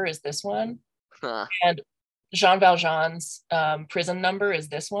employee number is this one, Huh. and Jean Valjean's prison number is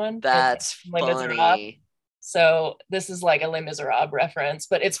this one from That's Les Miserables. funny. So this is like a Les Miserables reference,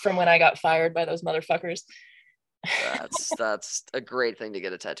 but it's from when I got fired by those motherfuckers. That's a great thing to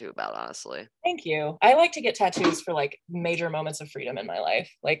get a tattoo about, honestly. Thank you. I like to get tattoos for like major moments of freedom in my life.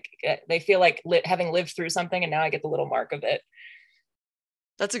 Like they feel like having lived through something, and now I get the little mark of it.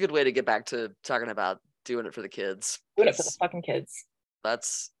 That's a good way to get back to talking about doing it for the kids, Doing it for the because fucking kids.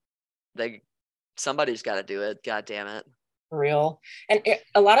 that's they somebody's got to do it. God damn it. For real. And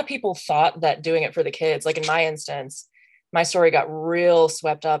a lot of people thought that doing it for the kids, like in my instance, my story got real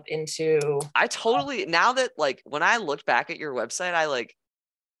swept up into. I totally, now that like when I looked back at your website, I like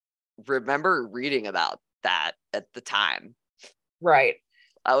remember reading about that at the time. Right.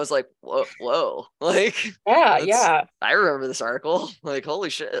 I was like, whoa, like Yeah, that's, yeah. I remember this article. Like, holy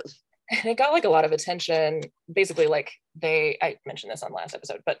shit. And it got like a lot of attention. Basically, like I mentioned this on last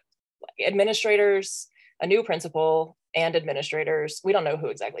episode, but administrators, a new principal, and administrators, we don't know who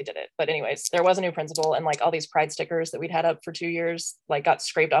exactly did it, but anyways, there was a new principal, and like all these pride stickers that we'd had up for 2 years like got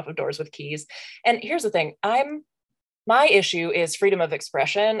scraped off of doors with keys. And here's the thing, my issue is freedom of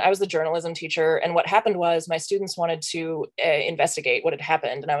expression. I was the journalism teacher, and what happened was my students wanted to investigate what had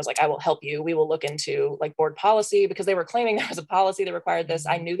happened, and I was like, I will help you. We will look into like board policy, because they were claiming there was a policy that required this.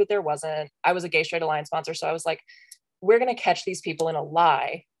 I knew that there wasn't. I was a Gay Straight Alliance sponsor, so I was like, we're going to catch these people in a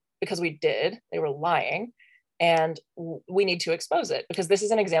lie, because we did. They were lying, and we need to expose it, because this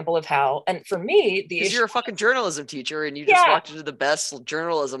is an example of how. And for me, the Because issue, you're a fucking journalism teacher and you just yeah, walked into the best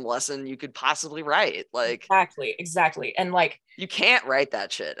journalism lesson you could possibly write. Like, exactly, and like, you can't write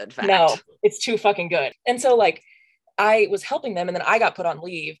that shit, in no, fact. it's too fucking good. And so like, I was helping them, and then I got put on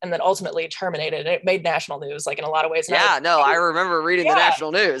leave, and then ultimately terminated. It made national news, like in a lot of ways. And Yeah, no, I remember reading the yeah.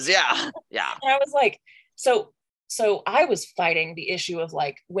 national news. Yeah. Yeah. And I was like, so I was fighting the issue of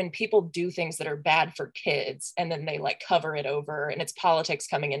like, when people do things that are bad for kids, and then they like cover it over, and it's politics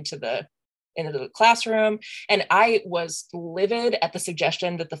coming into the classroom. And I was livid at the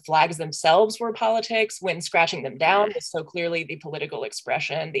suggestion that the flags themselves were politics, when scratching them down was so clearly the political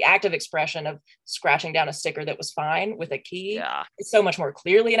expression. The active expression of scratching down a sticker that was fine with a key Yeah. is so much more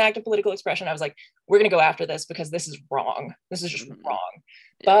clearly an act of political expression. I was like, we're going to go after this, because this is wrong. This is just wrong.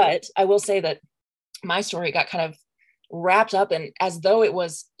 Yeah. But I will say that my story got kind of wrapped up in as though it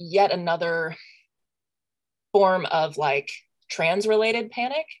was yet another form of like trans related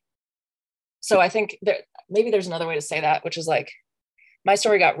panic. So I think maybe there's another way to say that, which is like my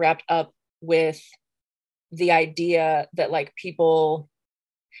story got wrapped up with the idea that like people,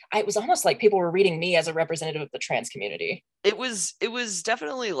 it was almost like people were reading me as a representative of the trans community. It was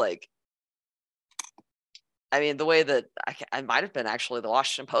definitely like, I mean, the way that I might have been actually the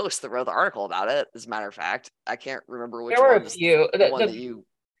Washington Post that wrote the article about it, as a matter of fact. I can't remember which There were one a is few. the one that you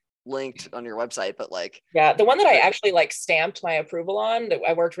linked on your website, but like, Yeah, the one that I but, actually like stamped my approval on that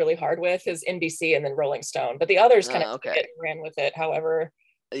I worked really hard with is NBC and then Rolling Stone. But the others kind of took it okay. and ran with it. However,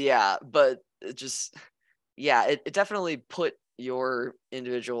 Yeah, but it just, yeah, it definitely put your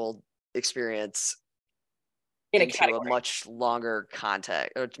individual experience in a into a category. much longer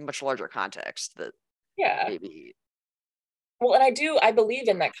context, or much larger context that Yeah. maybe. Well, and I believe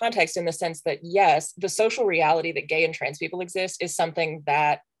in that context in the sense that yes, the social reality that gay and trans people exist is something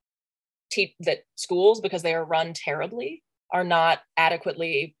that that schools, because they are run terribly, are not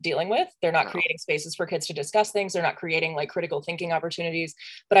adequately dealing with. They're not No. creating spaces for kids to discuss things. They're not creating like critical thinking opportunities.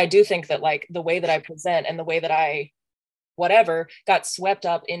 But I do think that like the way that I present and the way that I whatever got swept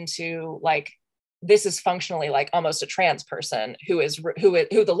up into like this is functionally like almost a trans person who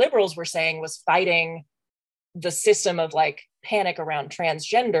the liberals were saying was fighting the system of like panic around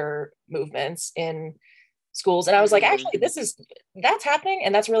transgender movements in schools. And I was like, Mm-hmm. actually, that's happening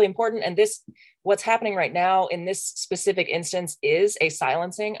and that's really important. And what's happening right now in this specific instance is a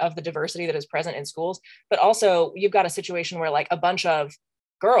silencing of the diversity that is present in schools. But also you've got a situation where like a bunch of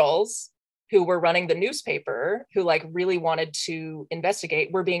girls who were running the newspaper who like really wanted to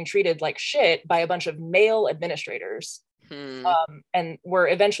investigate were being treated like shit by a bunch of male administrators. Hmm. And were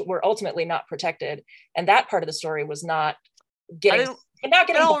ultimately not protected. And that part of the story was not I getting didn't. not I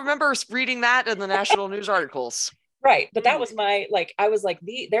getting don't remember reading that in the national news articles. right. But that Hmm. was my like I was like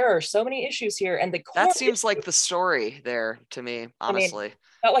there are so many issues here, and the That core seems issue, like the story there to me, I mean, honestly.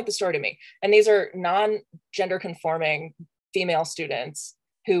 felt like the story to me. And these are non-gender conforming female students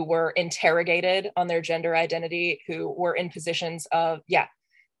who were interrogated on their gender identity, who were in positions of yeah,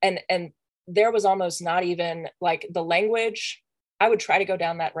 and there was almost not even like the language. I would try to go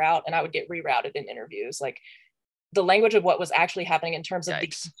down that route and I would get rerouted in interviews. Like the language of what was actually happening in terms of the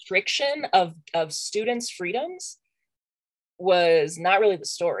Yikes. constriction of students' freedoms was not really the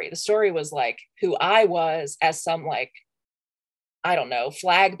story. The story was like who I was as some like I don't know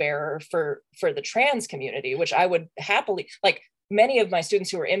flag bearer for the trans community, which I would happily like. Many of my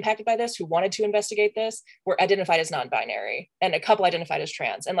students who were impacted by this, who wanted to investigate this, were identified as non-binary, and a couple identified as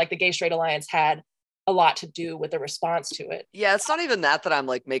trans. And like the Gay Straight Alliance had a lot to do with the response to it. Yeah, it's not even that I'm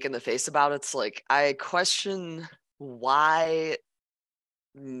like making the face about. It's like I question why,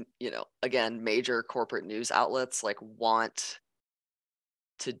 again, major corporate news outlets like want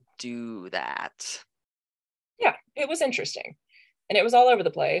to do that. Yeah, it was interesting. And it was all over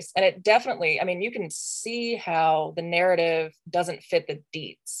the place. And it definitely, I mean, you can see how the narrative doesn't fit the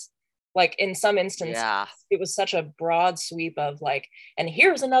deets. Like in some instances, Yeah. it was such a broad sweep of like, and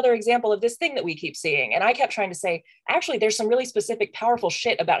here's another example of this thing that we keep seeing. And I kept trying to say, actually, there's some really specific, powerful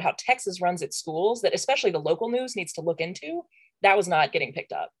shit about how Texas runs its schools that especially the local news needs to look into. That was not getting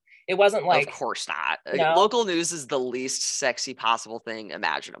picked up. It wasn't Of like, course not. no, Local news is the least sexy possible thing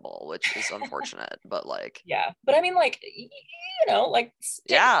imaginable, which is unfortunate, but like, yeah. But I mean, like, like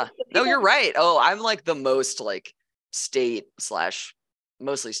yeah. No, people, you're right. Oh, I'm like the most like state slash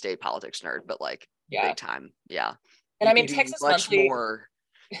mostly state politics nerd, but like yeah. big time. Yeah. And You I can mean, do Texas much Monthly, more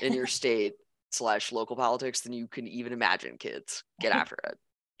in your state slash local politics than you can even imagine, kids. Get after it.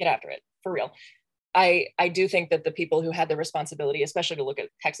 get after it for real. I do think that the people who had the responsibility, especially to look at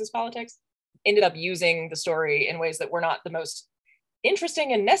Texas politics, ended up using the story in ways that were not the most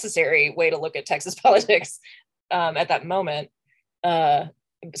interesting and necessary way to look at Texas politics at that moment. Uh,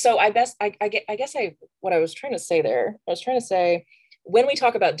 so I guess what I was trying to say there, I was trying to say when we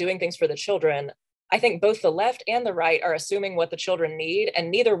talk about doing things for the children, I think both the left and the right are assuming what the children need,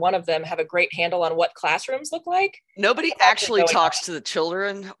 and neither one of them have a great handle on what classrooms look like. Nobody What's actually actually going on. talks to the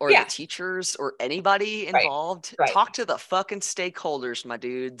children or the Yeah, teachers or anybody right, involved. right. Talk to the fucking stakeholders, my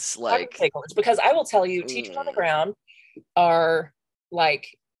dudes. Talk to Like, stakeholders because I will tell you, teachers on the mm, ground are like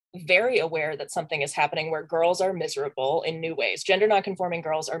very aware that something is happening where girls are miserable in new ways. Gender nonconforming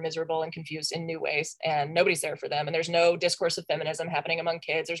girls are miserable and confused in new ways, and nobody's there for them. And there's no discourse of feminism happening among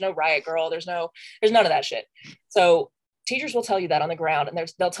kids. There's no riot girl. There's none of that shit. So teachers will tell you that on the ground,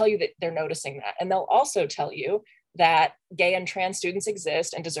 and they'll tell you that they're noticing that, and they'll also tell you that gay and trans students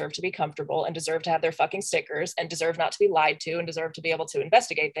exist and deserve to be comfortable and deserve to have their fucking stickers and deserve not to be lied to and deserve to be able to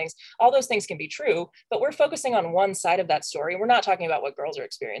investigate things. All those things can be true, but we're focusing on one side of that story. We're not talking about what girls are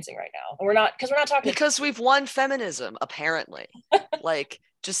experiencing right now. And we're not talking because we've won feminism, apparently. Like,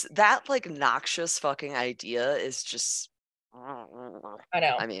 just that like noxious fucking idea is just I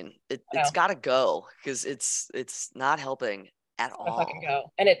know. I mean, it's got to go because it's not helping at To all. fucking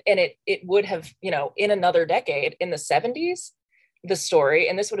go. And it would have, you know, in another decade, in the 70s, the story,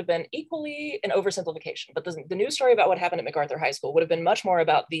 and this would have been equally an oversimplification, but the news story about what happened at MacArthur High School would have been much more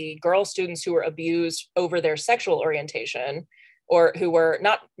about the girl students who were abused over their sexual orientation, or who were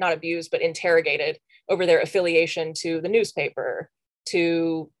not abused but interrogated over their affiliation to the newspaper,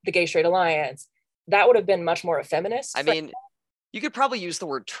 to the Gay Straight Alliance. That would have been much more a feminist. I mean, you could probably use the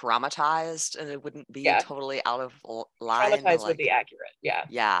word traumatized and it wouldn't be totally out of line. Traumatized would be accurate. Yeah.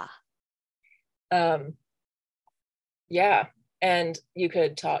 Yeah. Yeah. And you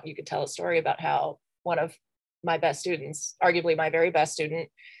could tell a story about how one of my best students, arguably my very best student,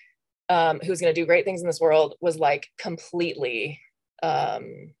 who's going to do great things in this world, was like completely, I'll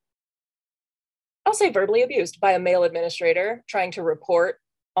say verbally abused by a male administrator trying to report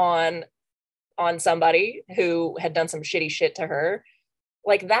on somebody who had done some shitty shit to her.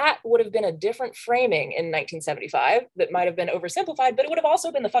 Like, that would have been a different framing in 1975 that might have been oversimplified, but it would have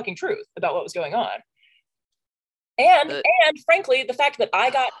also been the fucking truth about what was going on. And frankly, the fact that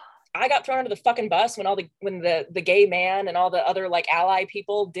I got thrown under the fucking bus when the gay man and all the other like ally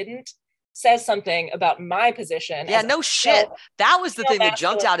people didn't, says something about my position. Yeah, no shit. That was the thing that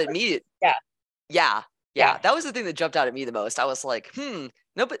jumped out at me. Yeah. That was the thing that jumped out at me the most. I was like,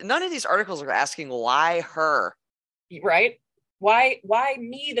 no, but none of these articles are asking why her. Right? Why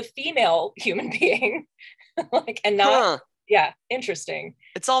me, the female human being? Like, and not, interesting.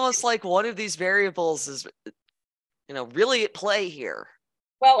 It's almost like one of these variables is, you know, really at play here.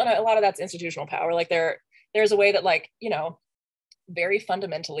 Well, and a lot of that's institutional power. Like there's a way that, like, you know, very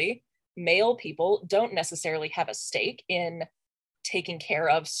fundamentally, male people don't necessarily have a stake in taking care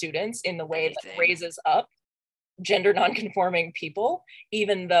of students in the way that raises up gender nonconforming people,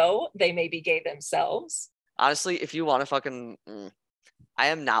 even though they may be gay themselves. Honestly, if you want to fucking, I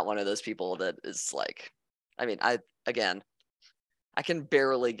am not one of those people that is like, I mean, I can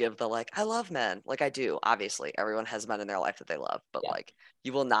barely give the like, I love men. Like, I do. Obviously, everyone has men in their life that they love, but like,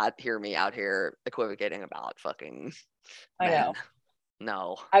 you will not hear me out here equivocating about fucking men. I know.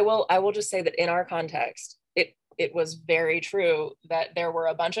 No. I will just say that in our context, it was very true that there were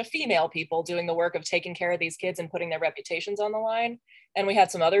a bunch of female people doing the work of taking care of these kids and putting their reputations on the line. And we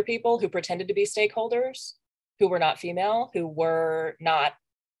had some other people who pretended to be stakeholders, who were not female, who were not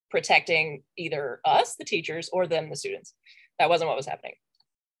protecting either us, the teachers, or them, the students. That wasn't what was happening.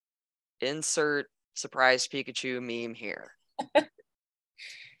 Insert surprise Pikachu meme here.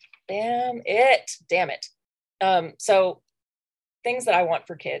 Damn it. So things that I want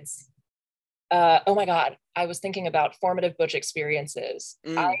for kids. Oh my God, I was thinking about formative butch experiences.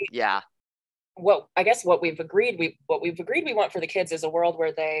 What we've agreed we want for the kids is a world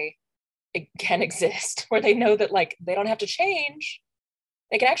where they can exist, where they know that like they don't have to change.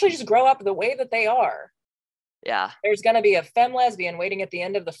 They can actually just grow up the way that they are. Yeah. There's gonna be a femme lesbian waiting at the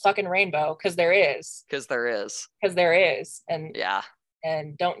end of the fucking rainbow, because there is. And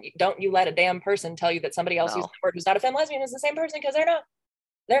and don't you let a damn person tell you that somebody else who's not a femme lesbian is the same person, because they're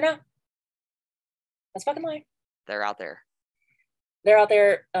not. That's fucking lie. They're out there.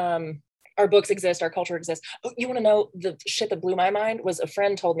 Our books exist, our culture exists. Oh, you want to know the shit that blew my mind? Was a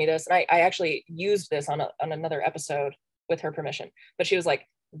friend told me this, and I actually used this on another episode with her permission. But she was like,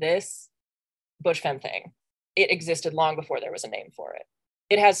 this butch femme thing, it existed long before there was a name for it.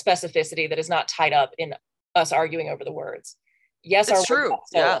 It has specificity that is not tied up in us arguing over the words. Yes, it's true.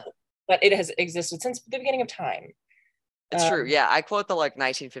 But it has existed since the beginning of time. It's true. Yeah, I quote the like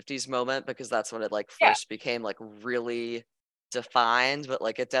 1950s moment because that's when it like first became like really defined, but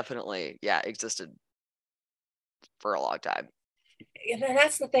like it definitely existed for a long time. And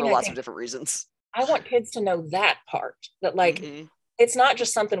that's the thing. For lots of different reasons. I want kids to know that part, that like it's not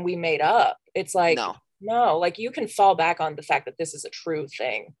just something we made up. It's like no, like you can fall back on the fact that this is a true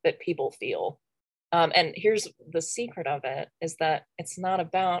thing that people feel. And here's the secret of it, is that it's not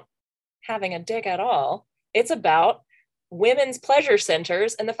about having a dick at all. It's about women's pleasure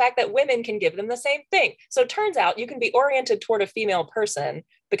centers and the fact that women can give them the same thing. So it turns out you can be oriented toward a female person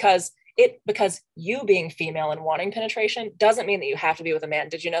because you being female and wanting penetration doesn't mean that you have to be with a man.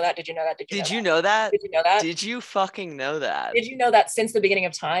 Did you know that? Did you know that? Did you know that? Did you know that? Did you fucking know that? Did you know that since the beginning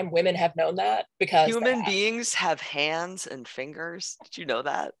of time, women have known that? Because human beings have hands and fingers. Did you know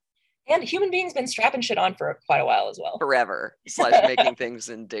that? And human beings been strapping shit on for quite a while as well. Forever / making things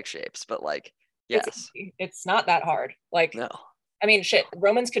in dick shapes, but like, yes. It's not that hard. Like, No. I mean, shit,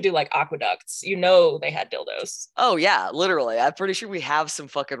 Romans could do like aqueducts. You know, they had dildos. Oh yeah, literally. I'm pretty sure we have some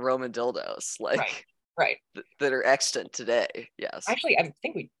fucking Roman dildos, Right. like, Right. that are extant today. Yes. Actually, I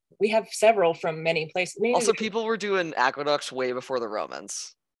think we have several from many places. Also, people were doing aqueducts way before the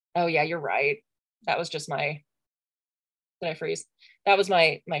Romans. Oh yeah, you're right. That was just my, did I freeze? That was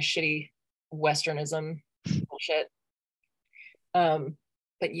my shitty Westernism bullshit.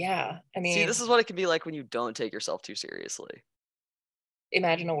 But yeah, I See, mean, this is what it can be like when you don't take yourself too seriously.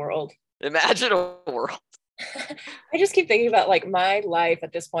 imagine a world. Imagine a world. I just keep thinking about like my life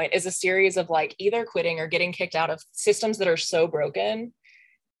at this point is a series of like either quitting or getting kicked out of systems that are so broken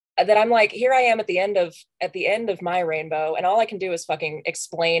that I'm like, here I am at the end of my rainbow, and all I can do is fucking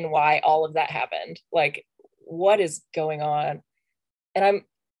explain why all of that happened. Like, what is going on? And I'm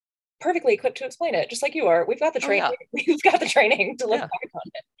perfectly equipped to explain it, just like you are. We've got the training. Oh, yeah. We've got the training to look back on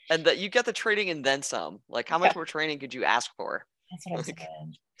it. And that you get the training and then some. Like, how much more training could you ask for? That's what I'm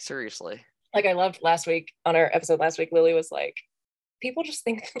saying. Seriously. Like, I loved last week on our episode last week, Lily was like, people just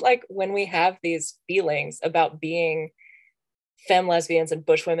think like when we have these feelings about being femme lesbians and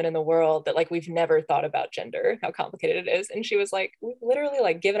bush women in the world that like we've never thought about gender, how complicated it is. And she was like, we've literally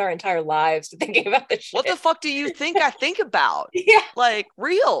like given our entire lives to thinking about this shit. What the fuck do you think I think about? Yeah. Like,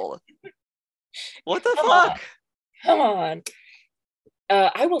 real. What the Come fuck? On. Come on.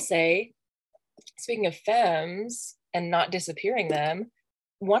 I will say, speaking of femmes and not disappearing them,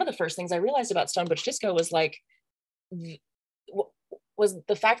 one of the first things I realized about Stone Butch Disco was like, was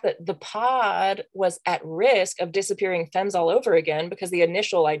the fact that the pod was at risk of disappearing femmes all over again, because the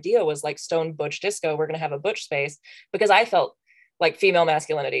initial idea was like Stone Butch Disco, we're going to have a butch space, because I felt like female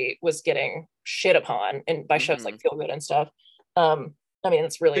masculinity was getting shit upon and by shows like Feel Good and stuff. I mean,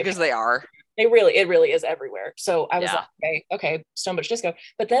 it's really because they are. It really is everywhere. So I was like, okay, Stone Butch Disco.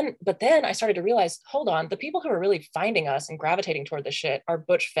 But then I started to realize, hold on, the people who are really finding us and gravitating toward this shit are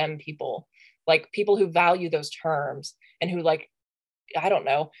butch femme people, like people who value those terms and who like, I don't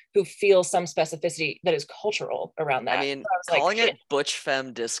know, who feel some specificity that is cultural around that. I mean, so calling it butch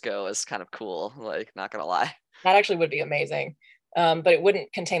femme disco is kind of cool. Like, not gonna lie. That actually would be amazing. But it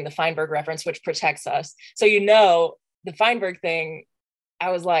wouldn't contain the Feinberg reference, which protects us. So, you know, the Feinberg thing,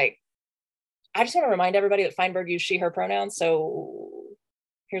 I was like, I just want to remind everybody that Feinberg used she, her pronouns. So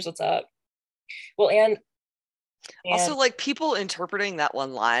here's what's up. Well, and also like people interpreting that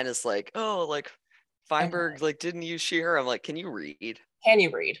one line as like, oh, like Feinberg like didn't use she, her. I'm like, can you read? Can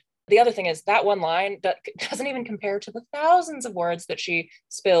you read? The other thing is that one line that doesn't even compare to the thousands of words that she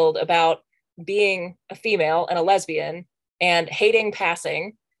spilled about being a female and a lesbian and hating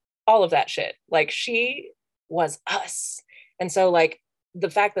passing, all of that shit. Like, she was us. And so like the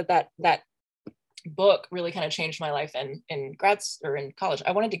fact that book really kind of changed my life in grads or in college,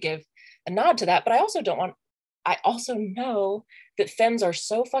 I wanted to give a nod to that. But I also know that femmes are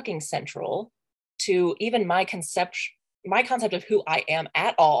so fucking central to even my concept of who I am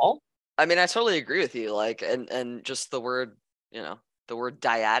at all. I mean, I totally agree with you. Like, and just the word, you know, the word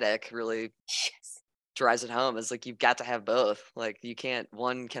dyadic really drives it home. It's like, you've got to have both. Like,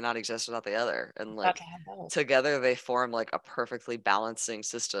 one cannot exist without the other. And like together they form like a perfectly balancing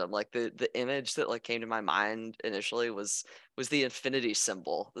system. Like the image that like came to my mind initially was the infinity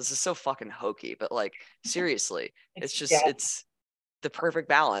symbol. This is so fucking hokey, but like seriously, it's just it's the perfect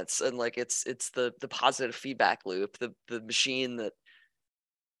balance, and like it's the positive feedback loop, the machine that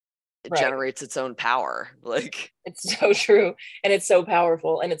generates its own power. Like, it's so true, and it's so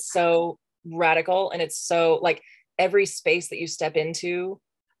powerful, and it's so radical, and it's so like every space that you step into,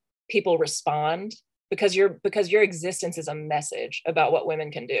 people respond because your existence is a message about what women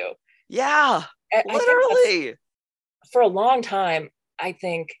can do. Yeah, literally. For a long time, I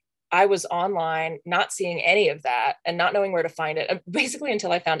think I was online not seeing any of that and not knowing where to find it, basically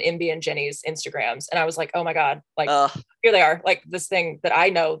until I found Imby and Jenny's Instagrams, and I was like, oh my god, like here they are, like this thing that I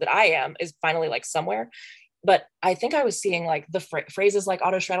know that I am is finally like somewhere. But I think I was seeing like the phrases like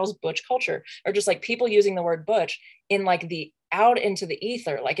Otto Straddle's butch culture, or just like people using the word butch in like the out into the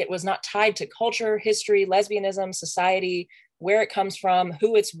ether, like it was not tied to culture, history, lesbianism, society, where it comes from,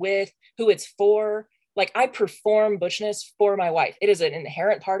 who it's with, who it's for. Like, I perform butchness for my wife. It is an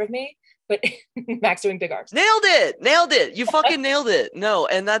inherent part of me, but Max doing big arms. Nailed it. You fucking nailed it. No,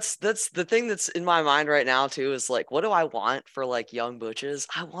 and that's the thing that's in my mind right now too, is like, what do I want for like young butches?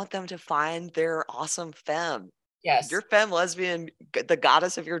 I want them to find their awesome femme. Yes. Your femme lesbian, the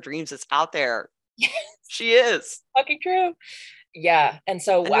goddess of your dreams, is out there. Yes. She is. Fucking true. Yeah. And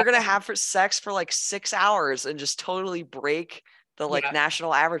so you're going to have sex for like 6 hours and just totally break the like Yeah.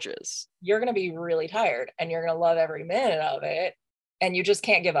 national averages. You're going to be really tired and you're going to love every minute of it. And you just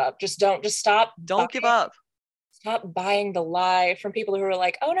can't give up. Just Don't give up. stop buying the lie from people who are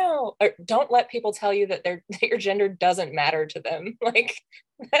like, oh no, or don't let people tell you that that your gender doesn't matter to them. Like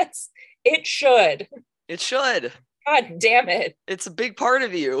it should. It should. God damn it. It's a big part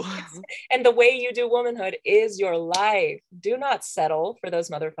of you. And the way you do womanhood is your life. Do not settle for those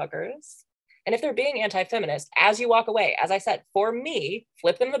motherfuckers. And if they're being anti-feminist, as you walk away, as I said, for me,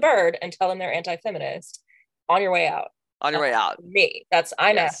 flip them the bird and tell them they're anti-feminist on your way out. On your way out. Me.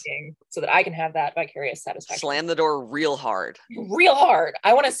 I'm Yes. asking so that I can have that vicarious satisfaction. Slam the door real hard. Real hard.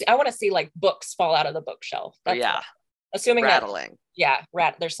 I want to see like books fall out of the bookshelf. That's yeah. Assuming rattling.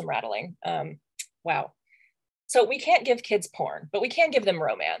 There's some rattling. Wow. So we can't give kids porn, but we can give them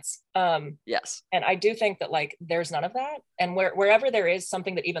romance. Yes. And I do think that like there's none of that. And wherever there is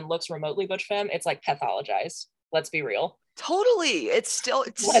something that even looks remotely butch femme, it's like pathologized. Let's be real. Totally. It's so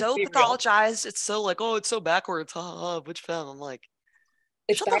pathologized. Real. It's so like, oh, it's so backwards. Butch femme. I'm like,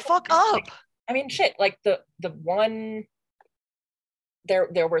 shut the fuck up. Like, I mean, shit. Like the one.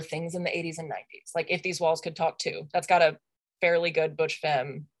 There were things in the 80s and 90s. Like If These Walls Could Talk Too. That's got a fairly good butch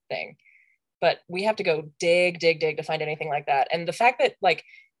femme thing. But we have to go dig to find anything like that. And the fact that like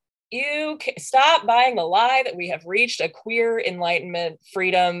you stop buying the lie that we have reached a queer enlightenment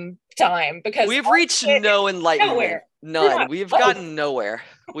freedom time, because we've reached no enlightenment. Nowhere. None. We have gotten nowhere.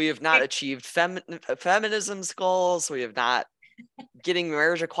 We have not achieved feminism's goals. We have not. Getting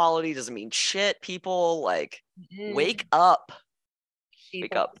marriage equality doesn't mean shit. People like wake up.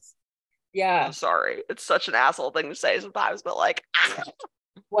 Wake up. Yeah. I'm sorry. It's such an asshole thing to say sometimes, but like.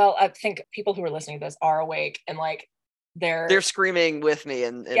 Well, I think people who are listening to this are awake and like they're screering with me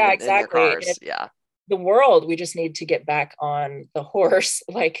in exactly. in their cars. Yeah. The world, we just need to get back on the horse.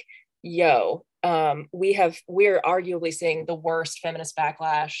 Like, yo, we're arguably seeing the worst feminist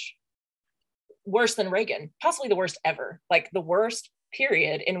backlash, worse than Reagan, possibly the worst ever, like the worst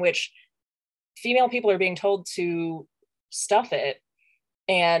period in which female people are being told to stuff it.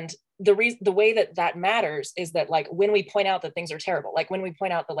 And the way that matters is that like when we point out that things are terrible, like when we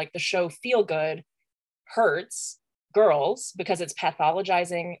point out that like the show Feel Good hurts girls because it's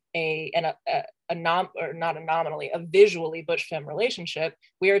pathologizing a visually butch femme relationship,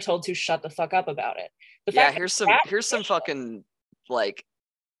 we are told to shut the fuck up about it. Here's some fucking like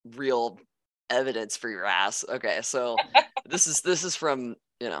real evidence for your ass. Okay, so this is from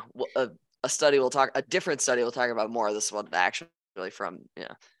a study a different study we'll talk about more. This one actually from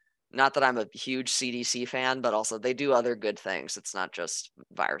not that I'm a huge CDC fan, but also they do other good things. It's not just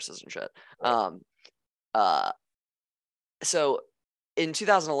viruses and shit. So in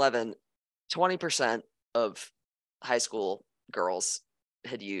 2011, 20% of high school girls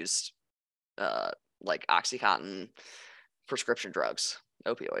had used like Oxycontin, prescription drugs,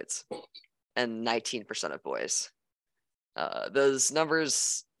 opioids, and 19% of boys. Those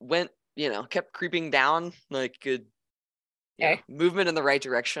numbers kept creeping down, like good movement in the right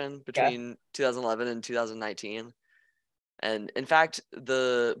direction between 2011 and 2019. And in fact,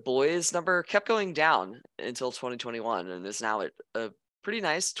 the boys number kept going down until 2021 and is now at a pretty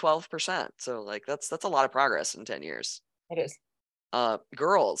nice 12%. So like that's a lot of progress in 10 years. It is.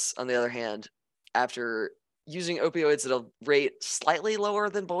 Girls, on the other hand, after using opioids at a rate slightly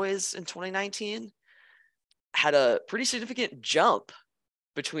lower than boys in 2019, had a pretty significant jump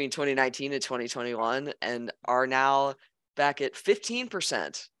between 2019 and 2021 and are now back at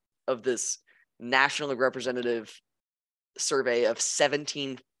 15% of this nationally representative survey of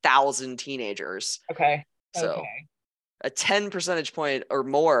 17,000 teenagers. Okay. So a 10 percentage point or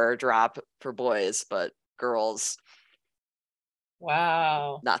more drop for boys, but girls,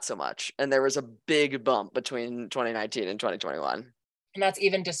 wow, not so much. And there was a big bump between 2019 and 2021. And that's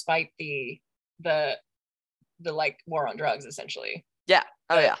even despite the like war on drugs, essentially. Yeah.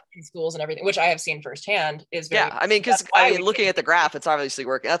 Oh yeah. In schools and everything, which I have seen firsthand, is very. Yeah. I mean, because looking at the graph, it's obviously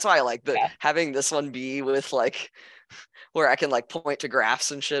working. That's why I like having this one be with like where I can like point to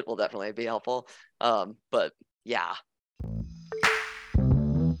graphs and shit will definitely be helpful. But yeah.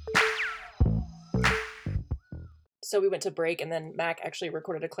 So we went to break, and then Mac actually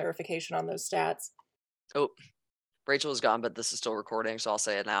recorded a clarification on those stats. Oh, Rachel is gone, but this is still recording, so I'll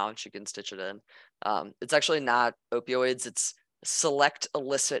say it now and she can stitch it in. It's actually not opioids. It's select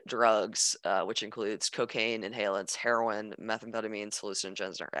illicit drugs, which includes cocaine, inhalants, heroin, methamphetamines,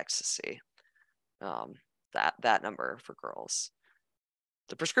 hallucinogens, or ecstasy. That number for girls.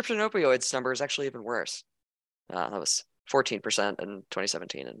 The prescription opioids number is actually even worse. That was 14% in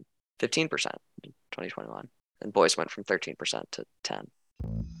 2017 and 15% in 2021. And boys went from 13% to 10%.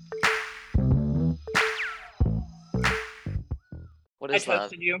 What I is that?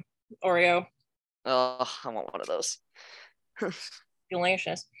 toasted you. Oreo. Oh, I want one of those.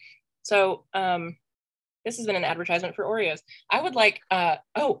 Delicious. So, this has been an advertisement for Oreos. I would like, I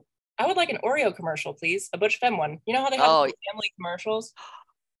would like an Oreo commercial, please. A Butch Femme one. You know how they have Oh, family commercials?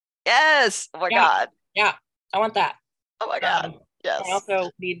 yes. Oh my Yeah, God. yeah. I want that. Oh my God. Um, I Yes. also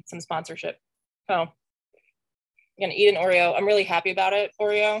need some sponsorship. So I'm gonna eat an Oreo. I'm really happy about it,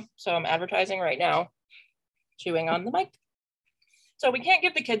 Oreo. So I'm advertising right now, chewing on the mic. So we can't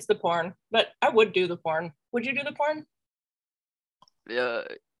give the kids the porn, but I would do the porn. Would you do the porn? Yeah,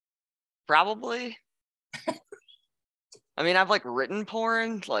 probably. I mean, I've like written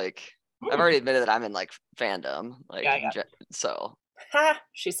porn. Like, I've Hmm. already admitted that I'm in like fandom. Yeah, Like, yeah. so Ha!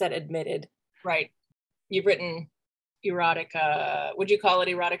 She said admitted. Right. You've written erotica. Would you call it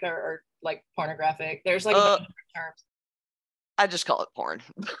erotica or like pornographic? There's like a bunch uh, of different terms I just call it porn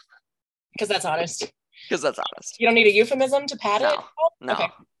because that's honest. because that's honest. You don't need a euphemism to pad it. No, Oh, no, okay.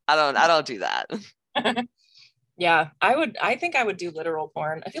 I don't do that. Yeah, I would. I think I would do literal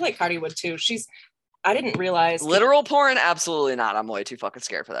porn. I feel like Cardi would too. She's. I didn't realize because Literal porn, absolutely not. I'm way too fucking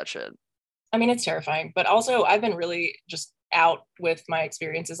scared for that shit. I mean it's terrifying, but also I've been really just out with my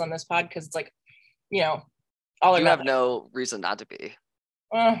experiences on this pod because it's like, you know, all or You have nothing. no reason not to be.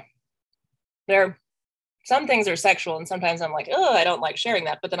 Uh, there, some things are sexual, and sometimes I'm like, oh, I don't like sharing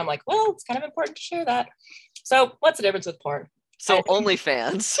that. But then I'm like, well, it's kind of important to share that. So what's the difference with porn? So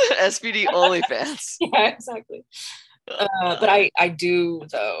OnlyFans, SPD OnlyFans. Yeah, exactly. But I do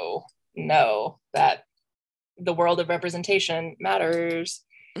though know that the world of representation matters,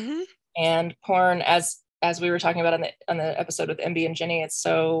 Mhm. and porn, as we were talking about on the episode with MB and Jenny, it's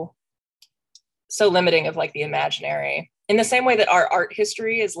so limiting of like the imaginary in the same way that our art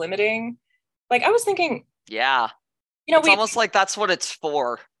history is limiting. Like I was thinking, Yeah, you know, it's we almost like that's what it's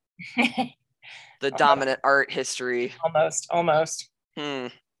for. The dominant art history. almost. Hmm.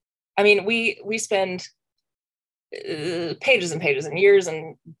 I mean, we spend pages and pages and years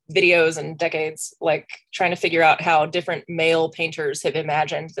and videos and decades like trying to figure out how different male painters have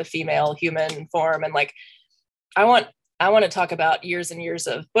imagined the female human form, and like i want I want to talk about years and years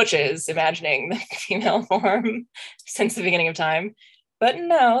of butches imagining the female form since the beginning of time, but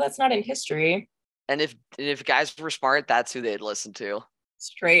no, that's not in history. And if guys were smart, that's who they'd listen to.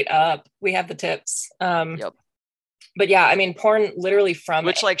 Straight up, we have the tips. Yep. But yeah, I mean porn literally from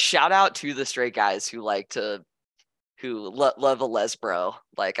Which like shout out to the straight guys who like to love a lesbro.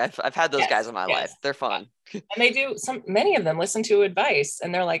 Like I've had those guys yes, in my life. yes. They're fun. And they do, some many of them listen to advice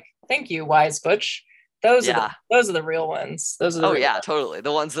and they're like, thank you, wise butch. Yeah. Those are the real ones. Those are the Oh real yeah, ones. totally.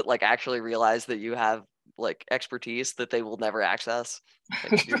 The ones that like actually realize that you have like expertise that they will never access.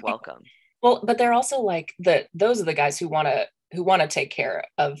 Like you're welcome. Well, but they're also like those are the guys who want to take care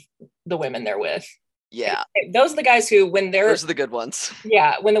of the women they're with. Yeah. Those are the guys who when they're Those are the good ones.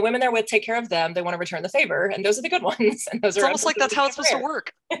 yeah, when the women they're with take care of them, they want to return the favor, and those are the good ones. And those It's are almost like that's unfortunately how kind it's of supposed to rare.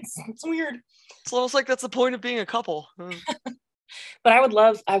 work. It's weird. It's almost like that's the point of being a couple. But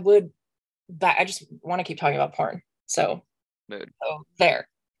I just want to keep talking about porn. Mood. So there.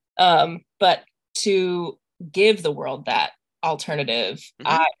 But to give the world that alternative,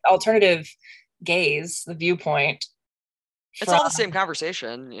 Mm-hmm. alternative gaze, the viewpoint It's from all the same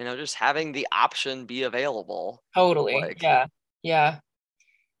conversation, you know, just having the option be available. totally, Like, yeah, yeah.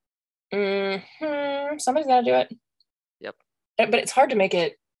 Somebody's got to do it. yep. But it's hard to make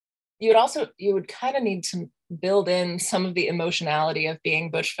it. You would kind of need to build in some of the emotionality of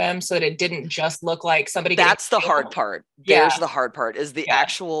being butch femme so that it didn't just look like somebody getting That's the hard killed. part. Yeah, There's the hard part is the yeah.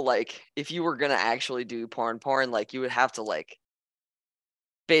 actual like if you were gonna actually do porn, like you would have to like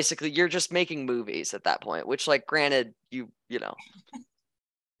basically you're just making movies at that point, which like granted you know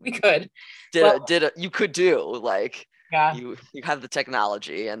We could. Well, you could do like yeah. you have the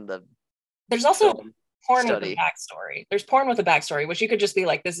technology and the There's also film porn with a study. backstory. There's porn with a backstory, which you could just be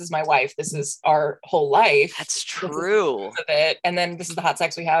like, this is my wife. This is our whole life. That's This is true. of it. And then this is the hot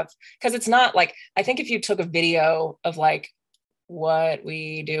sex we have. Because it's not like, I think if you took a video of like what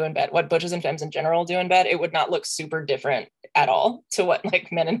we do in bed, what butches and femmes in general do in bed, it would not look super different at all to what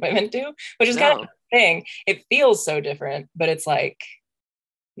like men and women do, which is kind of No, the thing. It feels so different, but it's like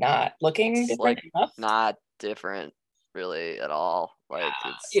not looking it's different like enough. not different really at all. Like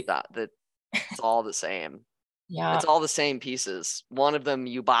it's It, not that it's all the same. yeah, It's all the same pieces. One of them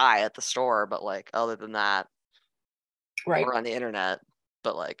you buy at the store, but like other than that, right. or on the internet,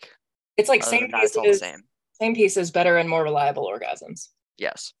 but like It's like other than that, it's all the same. same pieces, better and more reliable orgasms.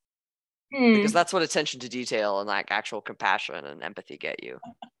 Yes, because Hmm. that's what attention to detail and like actual compassion and empathy get you.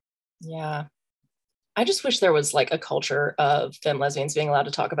 Yeah. I just wish there was like a culture of femme lesbians being allowed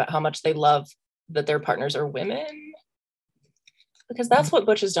to talk about how much they love that their partners are women. because that's what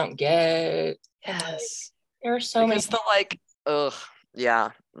butches don't get. And like, Yes. there are so many, Because the like, ugh,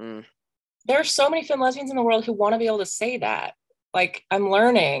 yeah. there are so many femme lesbians in the world who want to be able to say that. Like, I'm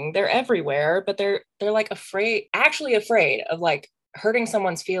learning, they're everywhere, but they're like afraid, actually afraid of like hurting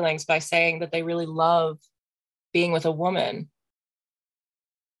someone's feelings by saying that they really love being with a woman.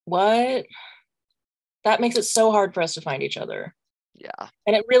 What? That makes it so hard for us to find each other. Yeah.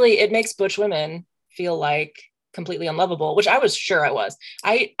 And it makes butch women feel like completely unlovable, which I was sure I was.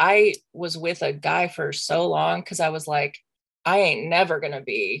 I was with a guy for so long because I was like, I ain't never gonna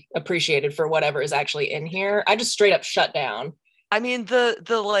be appreciated for whatever is actually in here. I just straight up shut down. I mean, the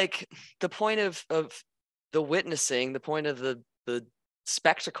point of the witnessing, the point of the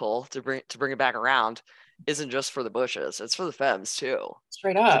spectacle, to bring it back around, isn't just for the bushes, it's for the femmes too.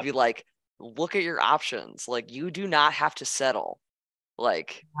 Straight To up. be like, look at your options. Like, you do not have to settle.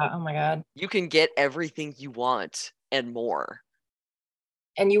 Like, Oh my God. you can get everything you want and more.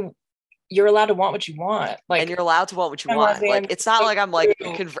 And you're allowed to want what you want. And Like you're allowed to want what you femme want. Like, lesbians, it's not so like I'm like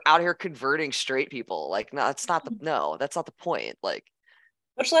true. out here converting straight people. Like, no, that's not the point. Like,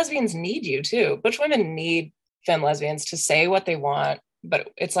 Butch lesbians need you too. Butch women need femme lesbians to say what they want,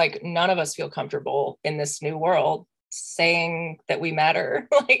 but it's like none of us feel comfortable in this new world saying that we matter.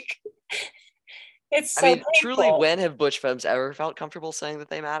 Like it's I so mean, truly, painful. when have butch femmes ever felt comfortable saying that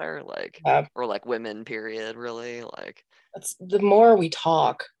they matter? Like, Yeah, or like women, period, really? Like, that's the more we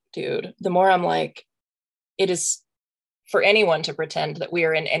talk, dude, the more I'm like, it is for anyone to pretend that we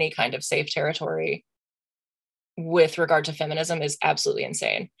are in any kind of safe territory with regard to feminism is absolutely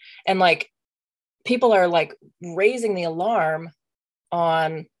insane. And like people are like raising the alarm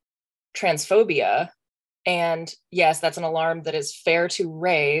on transphobia. And yes, that's an alarm that is fair to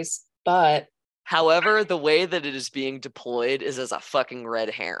raise, but however, the way that it is being deployed is as a fucking red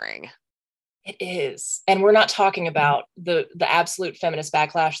herring. it is. And we're not talking about the absolute feminist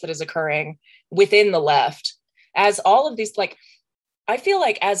backlash that is occurring within the left. As all of these like I feel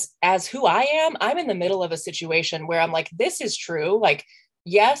like as who I am, I'm in the middle of a situation where I'm like this is true. Like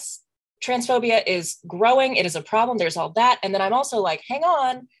yes, transphobia is growing, it is a problem, there's all that. And then I'm also like hang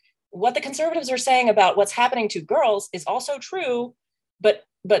on, what the conservatives are saying about what's happening to girls is also true, but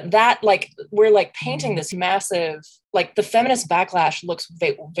that like we're like painting this massive like the feminist backlash looks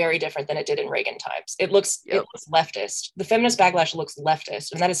very different than it did in Reagan times. It Yep. looks leftist. The feminist backlash looks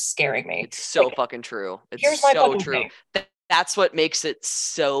leftist, and that is scaring me. It's Like, so fucking true. It's here's my so fucking true. thing. That's what makes it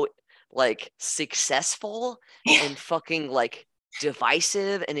so like successful Yeah, and fucking like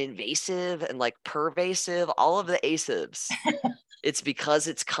divisive and invasive and like pervasive, all of the ASIVs. It's because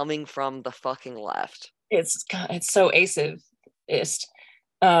it's coming from the fucking left. it's so acivist,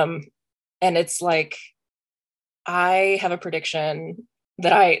 um, and it's like I have a prediction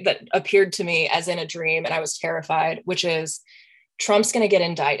that appeared to me as in a dream, and I was terrified, which is Trump's going to get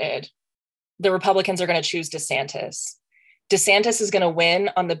indicted. The Republicans are going to choose DeSantis. DeSantis is going to win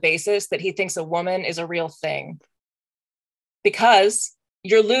on the basis that he thinks a woman is a real thing because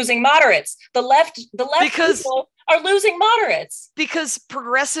you're losing moderates. The left Because people are losing moderates.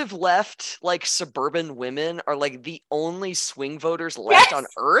 progressive left, like suburban women, are like the only swing voters left on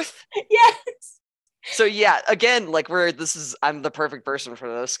Yes, earth. yes. So yeah, again, like I'm the perfect person for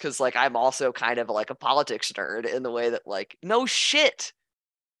this because like I'm also kind of like a politics nerd in the way that like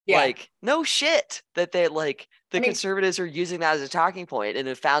Yeah. no shit that they like I the mean, conservatives are using that as a talking point and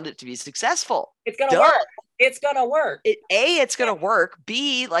have found it to be successful. it's going to Duh. work. It's going to work. It's gonna work.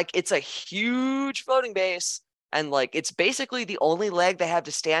 B, like it's a huge voting base, and like it's basically the only leg they have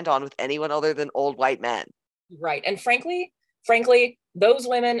to stand on with anyone other than old white men. Right. And frankly, those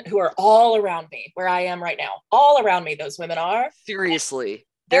women who are all around me, where I am right now, all around me, those women are. Seriously,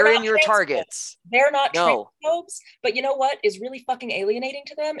 They're they're not in your transphobes. targets. They're not No, transphobes. But you know what is really fucking alienating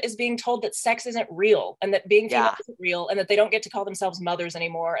to them is being told that sex isn't real and that being female yeah, isn't real and that they don't get to call themselves mothers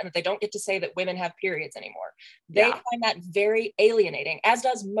anymore and that they don't get to say that women have periods anymore. They yeah. find that very alienating, as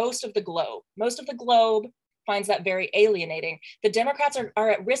does most of the globe. Most of the globe finds that very alienating. The Democrats are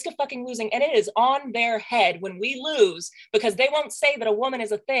at risk of fucking losing, and it is on their head when we lose because they won't say that a woman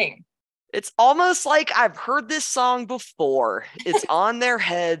is a thing. It's almost like I've heard this song before. It's on their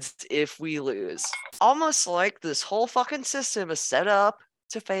heads if we lose. Almost like this whole fucking system is set up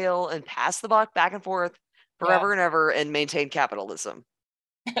to fail and pass the buck back and forth Yeah. forever and ever and maintain capitalism.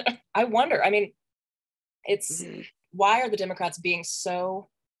 I wonder. I mean, it's Mhm. why are the Democrats being so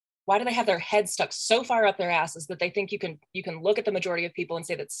why do they have their heads stuck so far up their asses that they think you can look at the majority of people and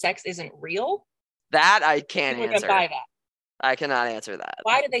say that sex isn't real? That I can't People are gonna answer. buy that. I cannot answer that.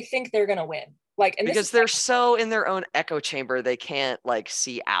 Why do they think they're gonna win? Like, and this Because is like they're so in their own echo chamber, they can't like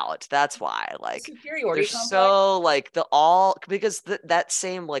see out. That's why, the like, they're superiority complex. so like the all because that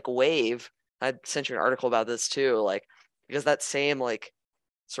same like wave. I sent you an article about this too. Like, because that same like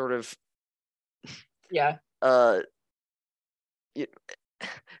sort of Yeah. uh, you,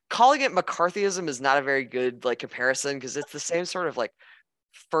 calling it McCarthyism is not a very good like comparison because it's the same sort of like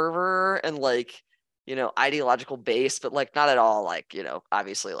fervor and like ideological base, but like not at all like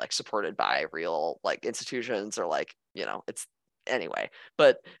obviously like supported by real like institutions or like it's anyway.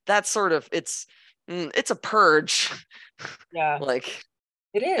 But that's sort of it's a purge, Yeah. like,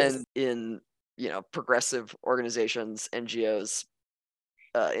 It is. and in progressive organizations, NGOs,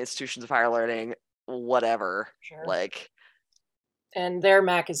 institutions of higher learning, whatever, Sure. like. And there,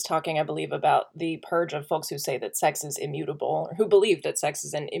 Mac is talking, I believe, about the purge of folks who say that sex is immutable, or who believe that sex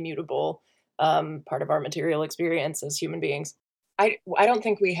is an immutable part of our material experience as human beings. I don't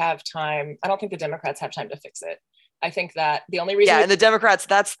think we have time. I don't think the Democrats have time to fix it. I think that the only reason Yeah, we, and the Democrats,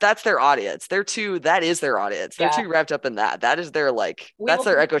 that's their audience. That is their audience. They're yeah, too wrapped up in that. That is their like we that's will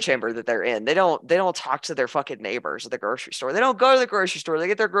their echo continue. chamber that they're in. They don't talk to their fucking neighbors at the grocery store. They don't go to the grocery store. They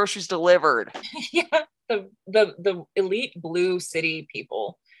get their groceries delivered. Yeah, the elite blue city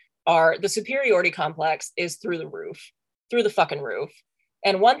people are the superiority complex is through the fucking roof.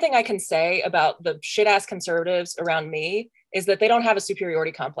 And one thing I can say about the shit ass conservatives around me is that they don't have a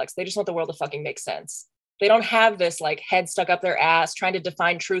superiority complex. They just want the world to fucking make sense. They don't have this like head stuck up their ass trying to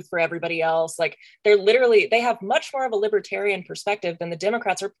define truth for everybody else. Like they have much more of a libertarian perspective than the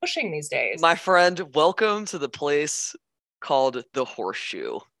Democrats are pushing these days. My friend, welcome to the place called the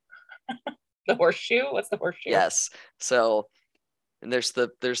Horseshoe. The horseshoe? What's the horseshoe? Yes. So, and there's the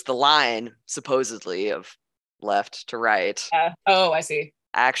line supposedly of left to right. Oh, I see.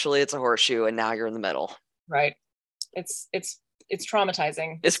 Actually, it's a horseshoe, and now you're in the middle. Right. It's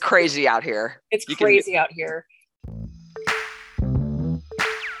traumatizing. It's crazy out here. It's You can crazy out here.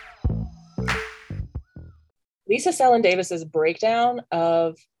 Lisa Sellen Davis's breakdown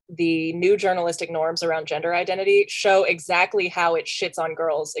of the new journalistic norms around gender identity show exactly how it shits on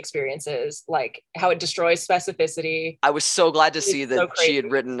girls' experiences, like how it destroys specificity. I was so glad to see It's so that she had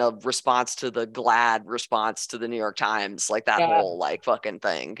crazy. written a response to the GLAAD response to the New York Times, like that Yeah, whole like fucking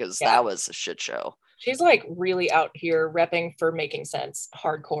thing, because yeah. that was a shit show. She's like really out here repping for making sense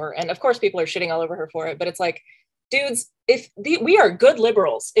hardcore. And of course, people are shitting all over her for it. But it's like, dudes, we are good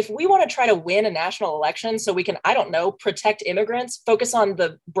liberals, if we want to try to win a national election so we can, I don't know, protect immigrants, focus on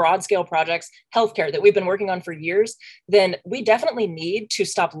the broad scale projects, healthcare that we've been working on for years, then we definitely need to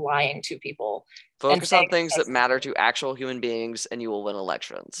stop lying to people and Focus saying on things that that's matter to actual human beings, and you will win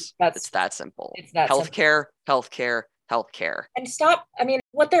elections. It's that's that simple. it's that simple. Healthcare, healthcare, healthcare. And stop. I mean,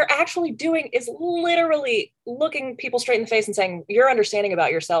 what they're actually doing is literally looking people straight in the face and saying your understanding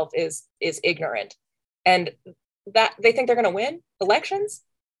about yourself is ignorant, and that they think they're going to win elections,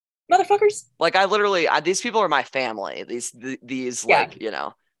 motherfuckers. Like these people are my family. These Yeah, like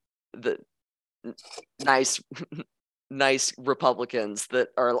the nice nice Republicans that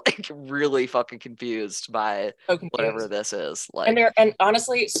are like really fucking confused by so whatever confused. this is. And Like, they're and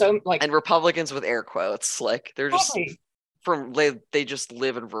honestly, so like and Republicans with air quotes, like they're just exactly, they just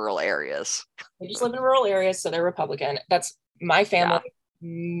live in rural areas. they just live in rural areas, so they're Republican. That's my family. Yeah.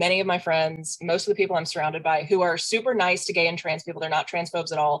 Many of my friends, most of the people I'm surrounded by, who are super nice to gay and trans people, they're not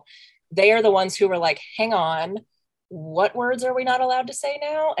transphobes at all. They are the ones who were like, "Hang on, what words are we not allowed to say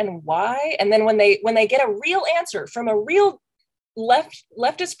now, and why?" And then when they get a real answer from a real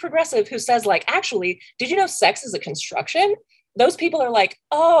leftist progressive who says like, "Actually, did you know sex is a construction?" Those people are like,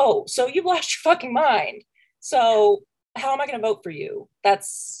 "Oh, so you've lost your fucking mind. So how am I going to vote for you?"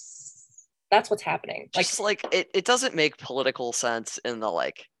 That's what's happening. Like, Just like it doesn't make political sense in the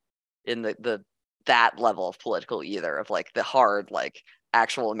like in the that level of political either, of like the hard like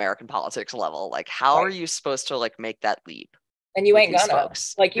actual American politics level. Like, how are right. you supposed to like make that leap And you with ain't these gonna.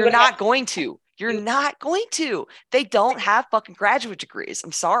 folks? Like, you You're would have not going to. You're you not going to. They don't have fucking graduate degrees.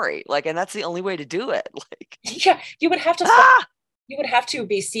 I'm sorry. Like, and that's the only way to do it. Like, yeah, ah, you would have to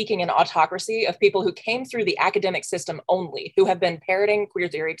be seeking an autocracy of people who came through the academic system only, who have been parroting queer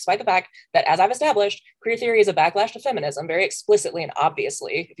theory, despite the fact that, as I've established, queer theory is a backlash to feminism, very explicitly and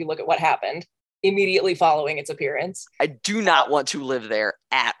obviously, if you look at what happened immediately following its appearance. I do not want to live there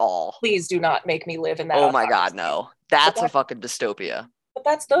at all. Please do not make me live in that Oh my God, autocracy. no. But That's a that, fucking dystopia.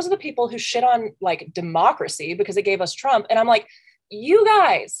 but those are the people who shit on like democracy because it gave us Trump. And I'm like, you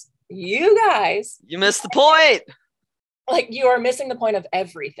guys, You missed the point. like you are missing the point of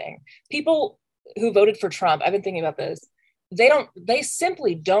everything. People who voted for Trump, I've been thinking about this. they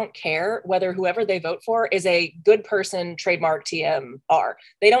simply don't care whether whoever they vote for is a good person, trademark TMR.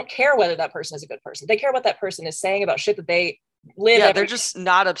 They don't care whether that person is a good person. They care what that person is saying about shit that they live. Yeah, they're just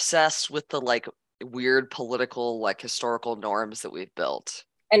not obsessed with the like weird political, like historical norms that we've built.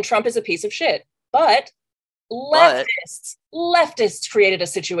 And Trump is a piece of shit. But leftists created a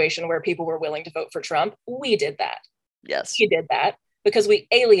situation where people were willing to vote for Trump. We did that. Yes. We did that because we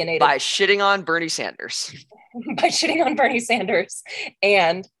alienated by shitting on Bernie Sanders. By shitting on Bernie Sanders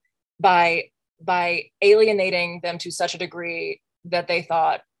and by alienating them to such a degree that they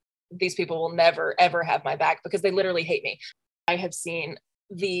thought these people will never ever have my back because they literally hate me. I have seen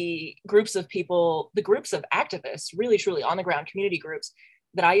the groups of people, the groups of activists, really truly on the ground community groups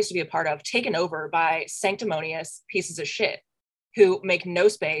that I used to be a part of, taken over by sanctimonious pieces of shit who make no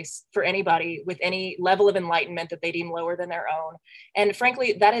space for anybody with any level of enlightenment that they deem lower than their own. And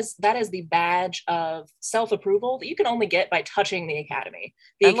frankly, that is the badge of self-approval that you can only get by touching the academy.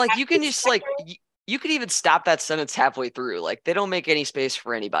 And like you can just like you could even stop that sentence halfway through. Like they don't make any space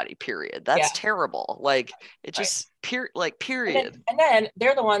for anybody, period. That's terrible. Like it just period. And then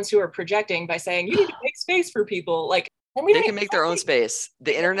they're the ones who are projecting by saying you need to make space for people. Like they can make their own space.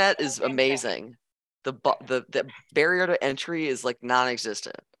 The internet is amazing. The barrier to entry is like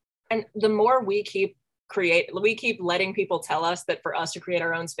non-existent. And the more we keep letting people tell us that for us to create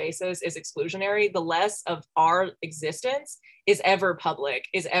our own spaces is exclusionary, the less of our existence is ever public,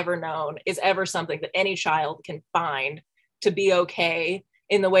 is ever known, is ever something that any child can find to be okay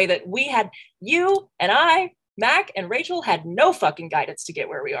in the way that we had. You and I, Mac and Rachel, had no fucking guidance to get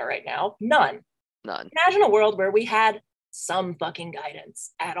where we are right now. None. Imagine a world where we had some fucking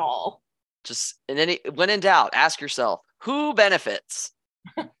guidance at all. Just when in doubt, ask yourself, who benefits?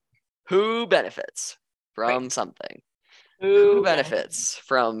 Who benefits from something? Who benefits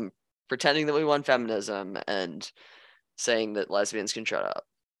from pretending that we want feminism and saying that lesbians can shut up?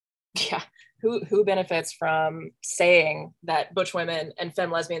 Yeah. Who benefits from saying that butch women and femme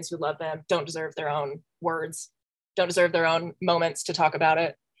lesbians who love them don't deserve their own words, don't deserve their own moments to talk about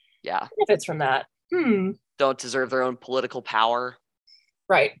it? Yeah. Who benefits from that? Don't deserve their own political power.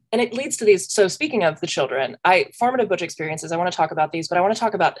 Right. And it leads to these. So speaking of the children, formative butch experiences, I want to talk about these, but I want to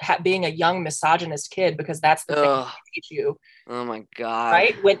talk about being a young misogynist kid, because that's the thing they teach you. Oh my God.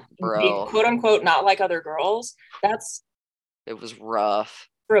 Right? When being quote unquote not like other girls, it was rough.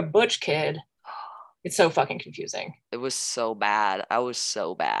 For a butch kid, it's so fucking confusing. It was so bad. I was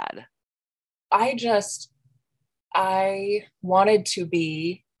so bad. I wanted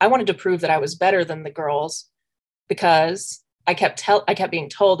to prove that I was better than the girls because I kept being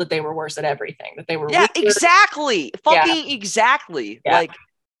told that they were worse at everything, that they were weaker. Exactly. Exactly. Yeah. Like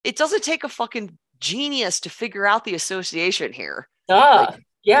it doesn't take a fucking genius to figure out the association here. Like,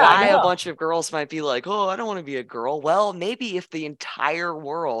 why a bunch of girls might be like, oh, I don't want to be a girl. Well, maybe if the entire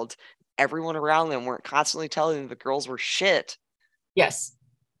world, everyone around them weren't constantly telling them the girls were shit. Yes.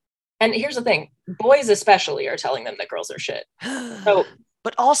 And here's the thing, boys especially are telling them that girls are shit. So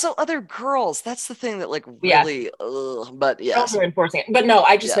but also other girls. That's the thing that like really, but yes. Girls are enforcing it. But no,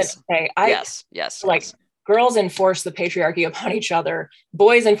 I just meant to say, yes. Girls enforce the patriarchy upon each other.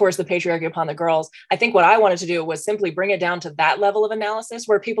 Boys enforce the patriarchy upon the girls. I think what I wanted to do was simply bring it down to that level of analysis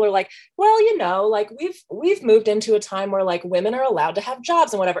where people are like, well, like we've moved into a time where like women are allowed to have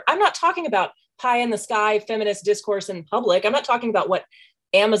jobs and whatever. I'm not talking about pie in the sky feminist discourse in public. I'm not talking about what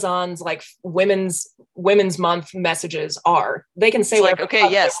Amazon's like women's month messages are. They can say like, okay,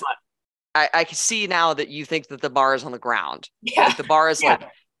 yes, I can see now that you think that the bar is on the ground. Yeah, like the bar is like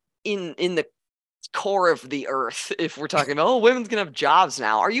in the core of the earth. If we're talking about women's gonna have jobs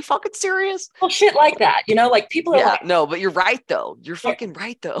now, are you fucking serious? Well, shit like that, like people are like, no, but you're right though. You're fucking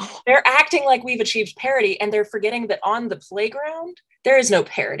right though. They're acting like we've achieved parity, and they're forgetting that on the playground there is no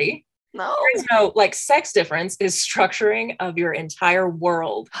parity. No, there's no like sex difference is structuring of your entire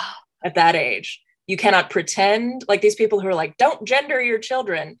world at that age. You cannot pretend like these people who are like, don't gender your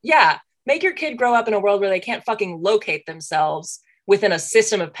children. Yeah, make your kid grow up in a world where they can't fucking locate themselves within a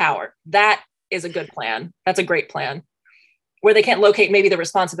system of power. That is a good plan. That's a great plan. Where they can't locate maybe the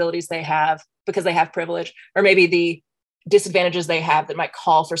responsibilities they have because they have privilege, or maybe the disadvantages they have that might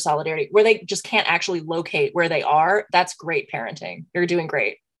call for solidarity, where they just can't actually locate where they are. That's great parenting. You're doing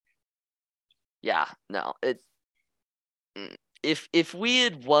great. Yeah, no, if we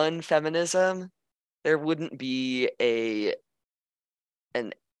had won feminism, there wouldn't be an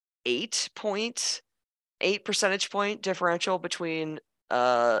 8 percentage point differential between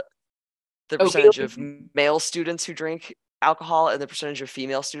the percentage of male students who drink alcohol and the percentage of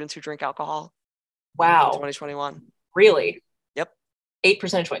female students who drink alcohol. Wow. In 2021. Really? Yep. 8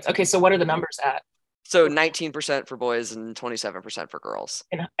 percentage points. Okay, so what are the numbers at? So 19% for boys and 27% for girls.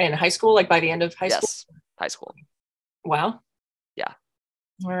 In high school, like by the end of high school? Yes, high school. Wow. Yeah.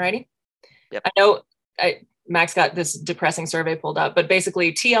 Alrighty. Yep. I know Max got this depressing survey pulled up, but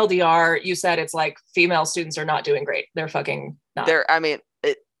basically TLDR, you said it's like female students are not doing great. They're fucking not. I mean,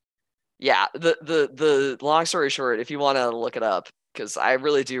 yeah, the long story short, if you want to look it up, because I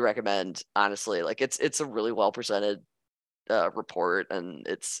really do recommend, honestly, like it's a really well presented report, and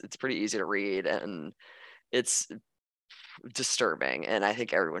it's pretty easy to read, and it's disturbing, and I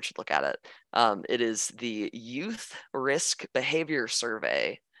think everyone should look at it. It is the Youth Risk Behavior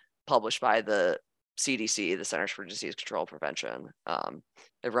Survey published by the CDC, the Centers for Disease Control and Prevention.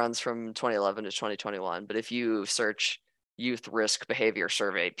 It runs from 2011 to 2021, but if you search Youth Risk Behavior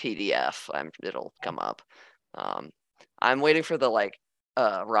Survey PDF, it'll come up. I'm waiting for the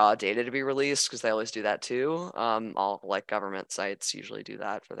raw data to be released, because they always do that too. All like government sites usually do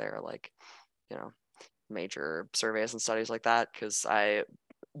that for their major surveys and studies like that, because I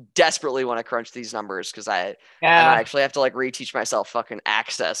desperately want to crunch these numbers, because I might actually have to reteach myself fucking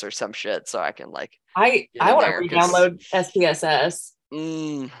Access or some shit so I can I want to re-download SPSS.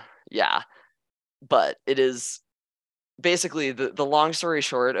 Yeah, but it is basically the long story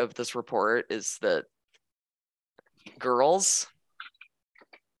short of this report is that girls,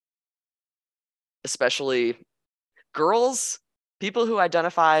 especially girls, people who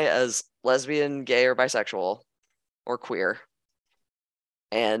identify as lesbian, gay, or bisexual, or queer,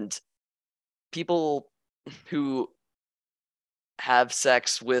 and people who have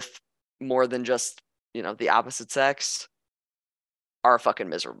sex with more than just, the opposite sex, are fucking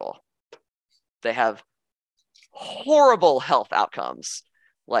miserable. They have horrible health outcomes,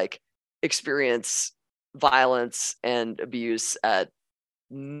 like experience violence and abuse at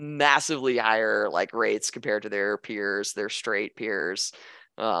massively higher rates compared to their peers, their straight peers.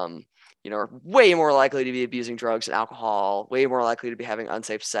 Are way more likely to be abusing drugs and alcohol, way more likely to be having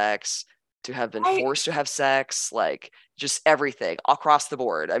unsafe sex, to have been forced to have sex, just everything across the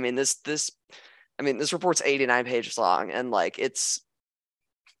board. I mean, this report's 89 pages long, and it's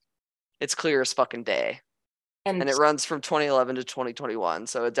clear as fucking day. And it runs from 2011 to 2021,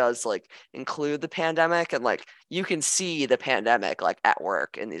 so it does include the pandemic, and you can see the pandemic at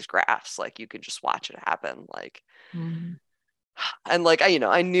work in these graphs. You can just watch it happen. And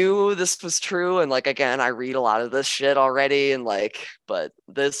I knew this was true, and again, I read a lot of this shit already, and but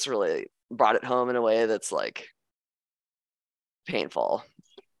this really brought it home in a way that's painful.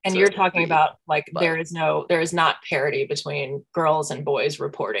 And you're talking about there is not parity between girls and boys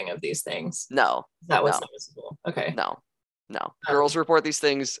reporting of these things. No, that was noticeable. Okay. No. Girls report these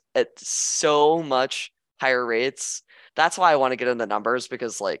things at so much higher rates. That's why I want to get in the numbers,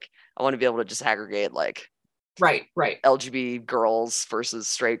 because I want to be able to disaggregate right LGBT girls versus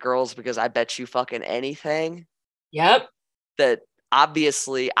straight girls, because I bet you fucking anything. Yep. That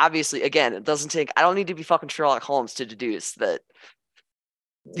obviously, again, it doesn't take, I don't need to be fucking Sherlock Holmes to deduce that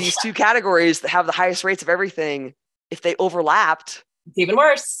these two categories that have the highest rates of everything, if they overlapped, it's even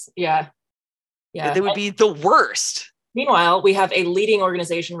worse. Yeah. They would be the worst. Meanwhile, we have a leading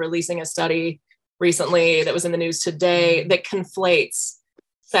organization releasing a study recently that was in the news today that conflates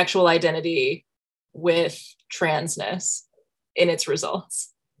sexual identity with transness in its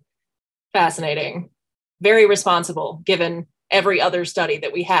results. Fascinating. Very responsible, given every other study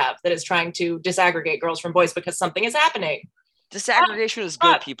that we have that is trying to disaggregate girls from boys because something is happening. Disaggregation is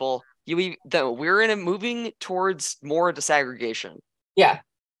good, people. We're moving towards more disaggregation. Yeah.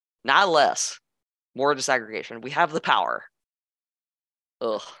 Not less. More disaggregation. We have the power.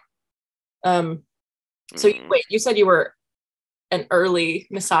 Ugh. So wait, you said you were an early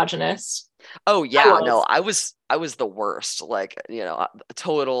misogynist. Oh yeah, no, I was the worst.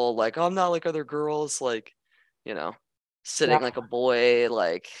 Total I'm not like other girls, sitting like a boy,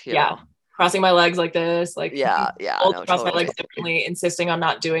 crossing my legs like this, no, cross my legs differently, insisting on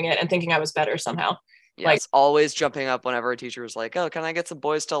not doing it and thinking I was better somehow. Yes, always jumping up whenever a teacher was like, "Oh, can I get some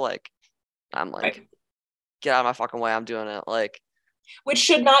boys to I'm get out of my fucking way, I'm doing it." Which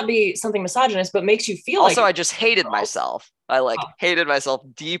should not be something misogynist, but makes you feel also, I just hated myself. I hated myself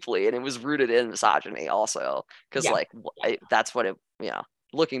deeply, and it was rooted in misogyny also, because that's what it,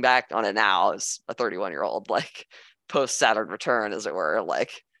 looking back on it now as a 31-year-old, post Saturn return, as it were,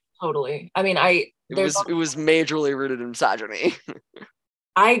 totally. I mean, it was majorly rooted in misogyny.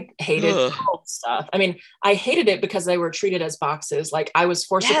 I hated stuff. I mean, I hated it because they were treated as boxes. I was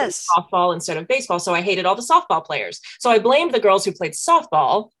forced to play softball instead of baseball, so I hated all the softball players. So I blamed the girls who played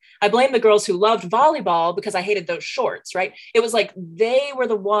softball. I blamed the girls who loved volleyball because I hated those shorts, right? It was they were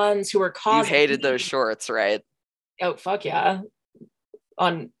the ones who were causing. You hated those shorts, right? Oh, fuck yeah.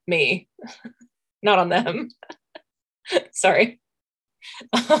 On me. not on them. Sorry.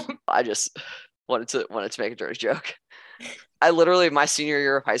 I just wanted to make a dirty joke. I literally, my senior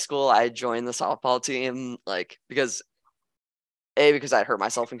year of high school, I joined the softball team, like, because I'd hurt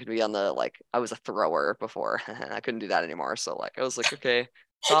myself and could be on the, like, I was a thrower before and I couldn't do that anymore. So like, I was like, okay,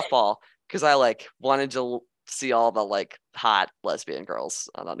 softball, because I like wanted to see all the like hot lesbian girls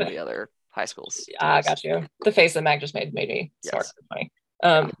on the other high schools I teams. got you. The face that Mac just made me snort. Yes. Funny.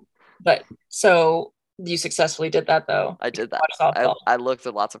 Yeah, But so you successfully did that though. I You did that. watched softball, I looked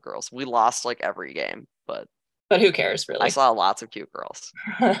at lots of girls. We lost like every game, but but who cares I really? saw lots of cute girls.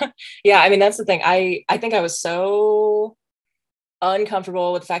 Yeah, I mean that's the thing. I think I was so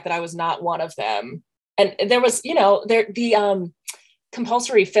uncomfortable with the fact that I was not one of them. And there was, there the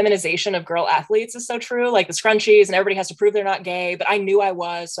compulsory feminization of girl athletes is so true. Like the scrunchies and everybody has to prove they're not gay, but I knew I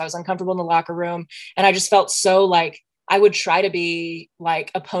was, so I was uncomfortable in the locker room. And I just felt so like I would try to be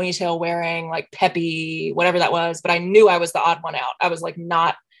like a ponytail wearing, like peppy, whatever that was, but I knew I was the odd one out. I was like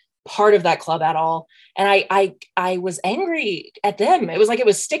not part of that club at all. And I was angry at them. It was like it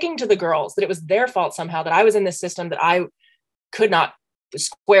was sticking to the girls, that it was their fault somehow that I was in this system that I could not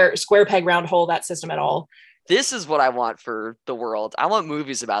square peg round hole that system at all. This is what I want for the world. I want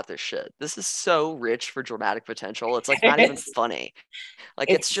movies about this shit. This is so rich for dramatic potential. It's like not even funny. Like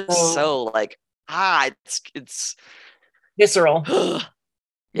it's just so like it's visceral. yeah,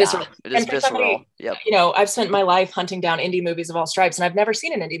 it is And for visceral. somebody, Yep. I've spent my life hunting down indie movies of all stripes, and I've never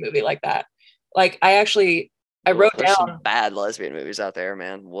seen an indie movie like that. Like I Woof. wrote There's some down, bad lesbian movies out there,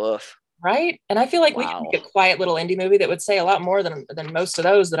 man. Woof. right, and I feel like we can Wow. make a quiet little indie movie that would say a lot more than most of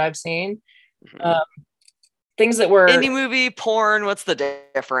those that I've seen. Mm-hmm. Um, things that were Indie movie, porn. What's the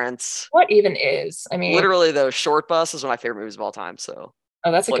difference? what even is? I mean, Literally, though, Short Bus is one of my favorite movies of all time. So,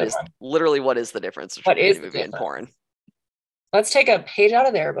 oh, that's a good one. what is the difference What between an is indie the movie and difference? porn? Let's take a page out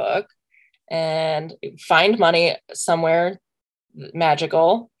of their book and find money somewhere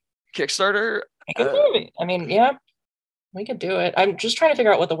magical. Kickstarter. Make a movie. I mean, yeah, we could do it. I'm just trying to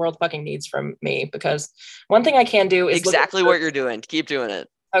figure out what the world fucking needs from me, because one thing I can do is Exactly what you're doing. Keep doing it.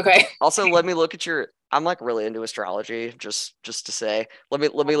 Okay. Also, let me look at your. I'm like really into astrology. Just to say, let me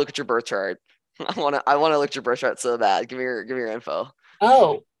look at your birth chart. I wanna look at your birth chart so bad. Give me your info.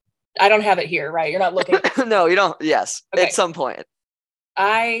 Oh, I don't have it here, right? You're not looking. No, you don't. Yes, Okay. at some point.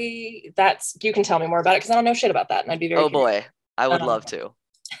 You can tell me more about it because I don't know shit about that, and I'd be very. Oh curious. boy, I would love to.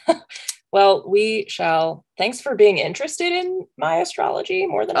 Well, we shall. Thanks for being interested in my astrology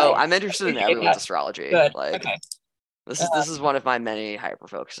more than I. I'm interested in everyone's astrology. Good. Like, okay. This is one of my many hyper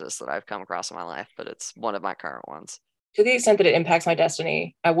focuses that I've come across in my life, but it's one of my current ones. To the extent that it impacts my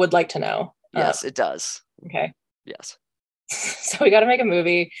destiny, I would like to know. Yes, it does. Okay. Yes. So we got to make a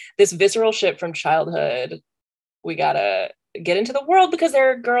movie. This visceral shit from childhood. We got to get into the world because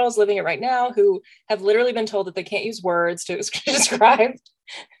there are girls living it right now who have literally been told that they can't use words to describe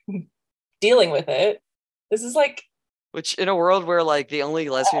dealing with it. This is like, which in a world where like the only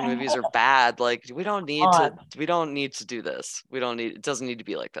lesbian movies are bad, like we don't need to do this. It doesn't need to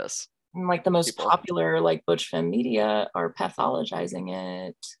be like this. Like the most popular like butch femme media are pathologizing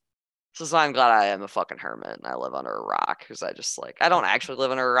it. So I'm glad I am a fucking hermit and I live under a rock, because I just like, I don't actually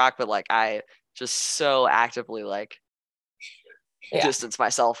live under a rock, but like I just so actively like distance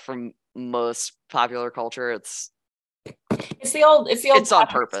myself from most popular culture. It's on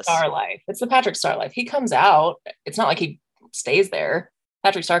purpose. Star life. It's the Patrick Star life. He comes out. It's not like he stays there.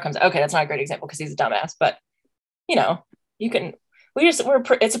 Patrick Star comes out. Okay, that's not a great example because he's a dumbass, but you can.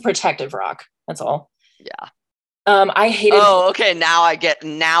 It's a protective rock. That's all. Yeah. I hated. Oh, okay. Now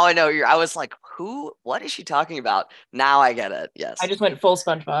I know I was like, what is she talking about? Now I get it. Yes. I just went full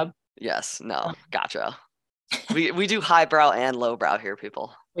SpongeBob. Yes. No. Gotcha. we do highbrow and lowbrow here,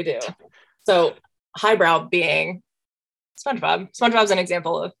 people. We do. So highbrow being SpongeBob. SpongeBob's an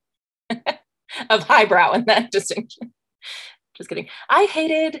example of of highbrow in that distinction. Just kidding. I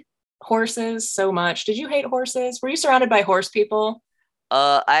hated horses so much. Did you hate horses? Were you surrounded by horse people?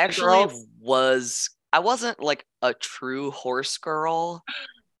 I actually was. I wasn't like a true horse girl,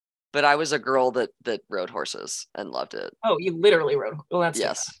 but I was a girl that rode horses and loved it. Oh, you literally rode. Well, that's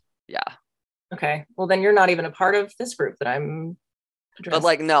yes. Different. Yeah. Okay. Well, then you're not even a part of this group that I'm addressing. But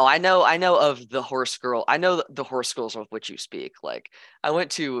like, no, I know of the horse girl. I know the horse girls of which you speak. Like, I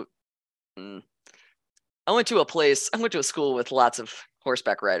went to a school with lots of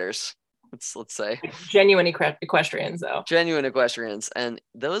horseback riders. Let's say genuine equestrians, though. Genuine equestrians, and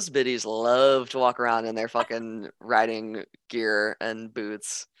those biddies love to walk around in their fucking riding gear and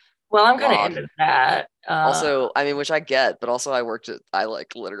boots. Well, I'm kind of log. into that. Also, I mean, which I get, but also I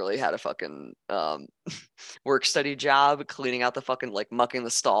like literally had a fucking work study job cleaning out the fucking like mucking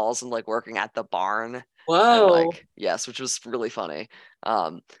the stalls and like working at the barn and Whoa. like yes, which was really funny.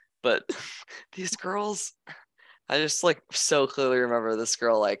 Um, but these girls, I just like so clearly remember this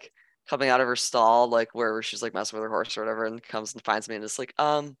girl like coming out of her stall, like wherever she's like messing with her horse or whatever, and comes and finds me and it's like,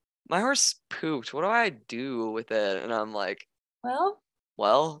 my horse pooped. What do I do with it? And I'm like, Well,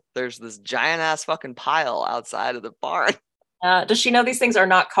 well, there's this giant ass fucking pile outside of the barn. does she know these things are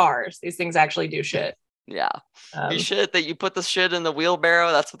not cars? These things actually do shit. Yeah. You Um, shit that you put the shit in the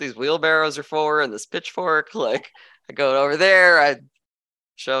wheelbarrow. That's what these wheelbarrows are for. And this pitchfork, like I go over there, I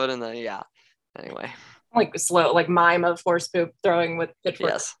shove it in the yeah. Anyway. like slow, like mime of horse poop throwing with pitchfork.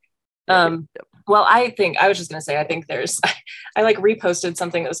 Yes. Yep. Um, well, I was just gonna say, I think there's, I like reposted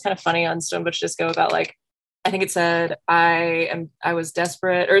something that was kind of funny on Stone Butch Disco about like, I think it said I was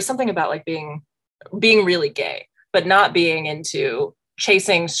desperate or something about like being really gay, but not being into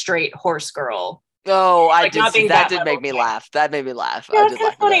chasing straight horse girl. Oh, I Like did not see being that that did level make of me gay. laugh. That made me laugh. Yeah, I it's did kind of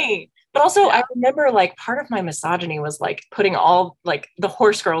laugh at that. funny. But also, Yeah. I remember like part of my misogyny was like putting all like the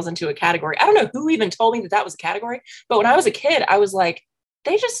horse girls into a category. I don't know who even told me that that was a category, but when I was a kid, I was like,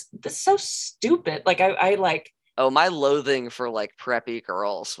 this is so stupid. Like I like, Oh, my loathing for like preppy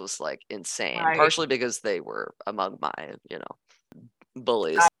girls was like insane. right. Partially because they were among my,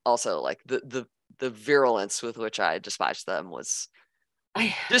 bullies. I, Also, like the virulence with which I despised them was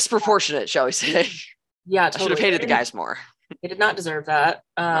I disproportionate, shall we say. yeah, I should have totally. hated the guys more. They did not deserve that.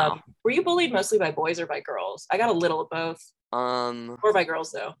 No. Were you bullied mostly by boys or by girls? I got a little of both, Um, or by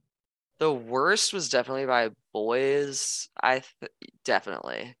girls though. the worst was definitely by boys.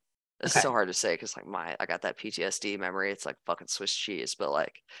 Definitely. It's Okay. so hard to say because like I got that PTSD memory. It's like fucking Swiss cheese, but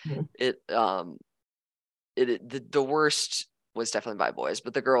like Mhm. the worst was definitely by boys,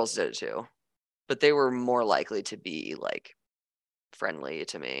 but the girls did it too. But they were more likely to be like friendly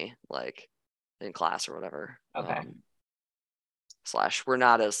to me, like in class or whatever. Okay. Slash, we're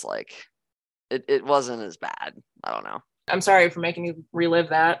not as like it wasn't as bad. I don't know. I'm sorry for making you relive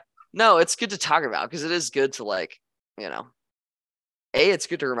that. No, it's good to talk about because it is good to like, you know, it's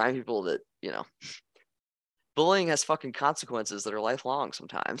good to remind people that, bullying has fucking consequences that are lifelong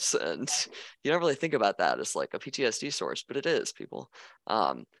sometimes. And you don't really think about that as like a PTSD source, but it is, people.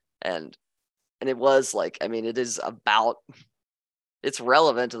 Um, and it was like, I mean, it's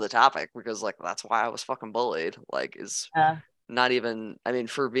relevant to the topic because like that's why I was fucking bullied. Like is Uh, not even, I mean,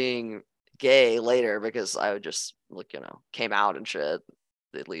 for being gay later because I would just like, came out and shit,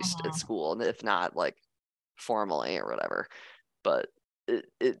 at least at mhm. school, and if not like formally or whatever. But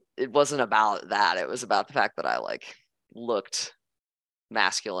it wasn't about that. It was about the fact that I like looked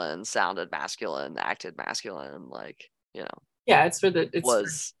masculine, sounded masculine, acted masculine, like, Yeah, it's for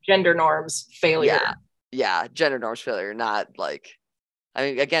was gender norms failure. yeah, gender norms failure, not like I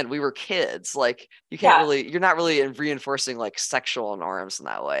mean, again, we were kids. Like, Yeah. you're not really reinforcing like sexual norms in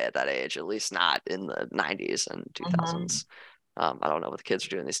that way at that age, at least not in the 90s and Mhm. 2000s. I don't know what the kids are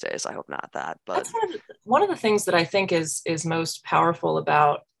doing these days. I hope not that, but That's one of the things that I think is most powerful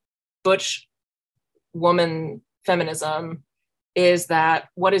about butch woman feminism is that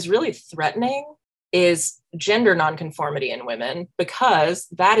what is really threatening is gender nonconformity in women because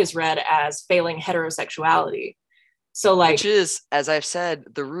that is read as failing heterosexuality. So which like is, as I've said,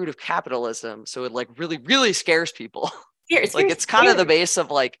 the root of capitalism. So it like really, really scares people. it's Like very it's kind of the scary. base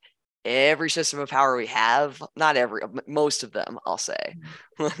of like every system of power we have. Not every, most of them, I'll say.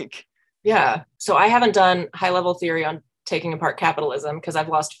 Like, Yeah. So I haven't done high level theory on taking apart capitalism because I've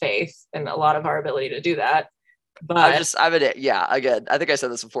lost faith in a lot of our ability to do that. But yeah, again, I think I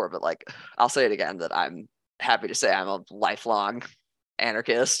said this before, but like, I'll say it again that I'm happy to say I'm a lifelong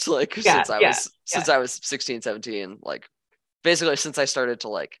anarchist. Like yeah, yeah, yeah. since I was 16, 17, like basically since I started to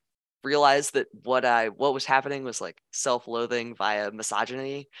like realize that what was happening was like self-loathing via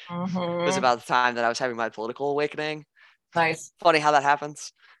misogyny was Mm-hmm. about the time that I was having my political awakening. Nice. Funny how that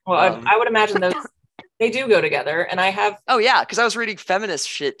happens. Well, Um, I would imagine those they do go together. And I have, oh yeah, because I was reading feminist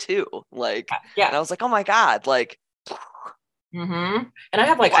shit too. Like, and yeah. I was like, oh my God, like, Mm-hmm. And I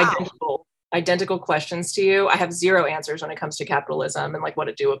have like wow. identical questions to you. I have zero answers when it comes to capitalism and like what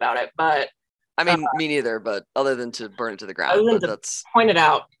to do about it. But I uh, mean, me neither, but other than to burn it to the other ground, than but to that's point it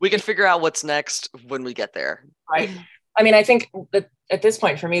out, we can figure out what's next when we get there. right? I mean, I think that at this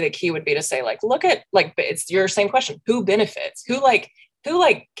point for me, the key would be to say, like, look at like it's your same question: who benefits? Who like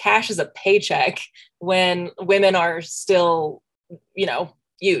cashes a paycheck when women are still,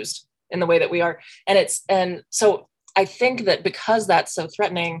 used in the way that we are? And so I think that because that's so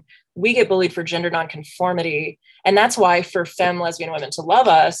threatening, we get bullied for gender nonconformity. And that's why for femme lesbian women to love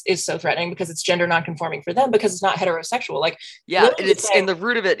us is so threatening, because it's gender nonconforming for them, because it's not heterosexual. Like Yeah, Lily and was it's saying, and the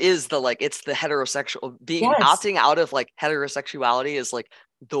root of it is the like it's the heterosexual being yes, opting out of like heterosexuality is like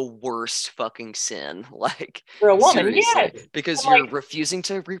the worst fucking sin. Like for a woman, seriously, yes. because I'm you're like, refusing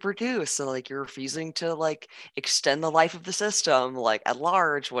to reproduce, so like you're refusing to like extend the life of the system, like at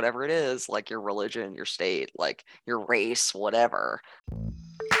large, whatever it is, like your religion, your state, like your race, whatever.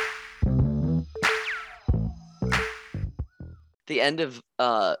 The end of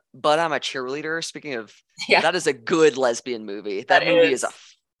But I'm a Cheerleader, speaking of, yeah, that is a good lesbian movie. that That movie is a is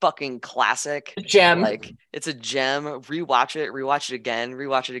fucking classic. a gem. Like it's a gem. Rewatch it again,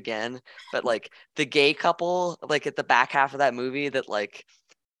 rewatch it again. But like the gay couple like at the back half of that movie that like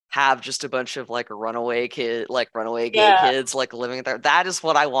have just a bunch of like runaway gay Yeah, kids like living there, that is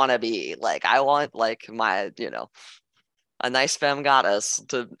what I want to be. Like I want like my, a nice femme goddess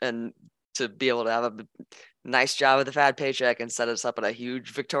to be able to have a nice job with a fat paycheck and set us up in a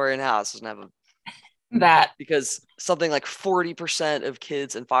huge Victorian house and have a, that, because something like 40% of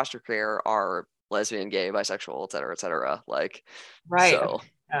kids in foster care are lesbian, gay, bisexual, et cetera, et cetera. Like, right. so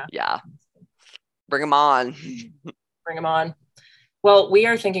Yeah, yeah, bring them on. bring them on. Well, we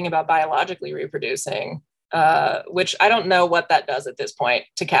are thinking about biologically reproducing, which I don't know what that does at this point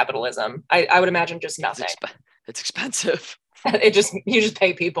to capitalism. I would imagine just It's nothing. it's expensive. It just you just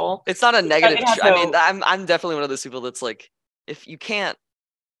pay people. It's not a negative. It has I mean, no I'm definitely one of those people that's like, if you can't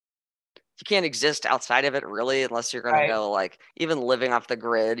exist outside of it really, unless you're gonna right. go like even living off the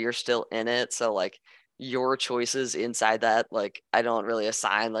grid, you're still in it. So like your choices inside that, like I don't really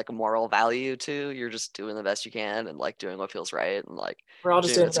assign like a moral value to. You're just doing the best you can and like doing what feels right and like We're all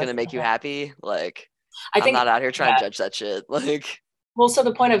just doing doing the what's best gonna we make you can. happy. Like I I'm think not out here trying yeah. to judge that shit. Like Well, so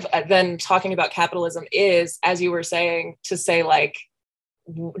the point of then talking about capitalism is, as you were saying, to say like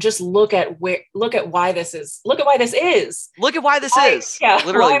just look at why this is look at why this why is. yeah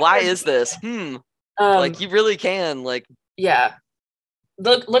Literally, why why we're is doing this? this. Like Um, you really can like yeah,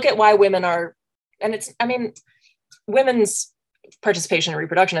 look at why women are, and it's I mean women's participation in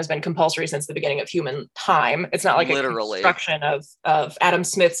reproduction has been compulsory since the beginning of human time. It's not like a literally construction of Adam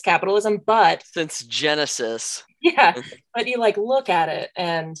Smith's capitalism, but since Genesis. yeah, but you like look at it,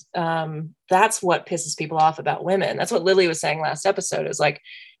 and that's what pisses people off about women. That's what Lily was saying last episode. Is like,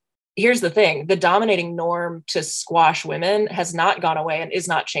 here's the thing: the dominating norm to squash women has not gone away and is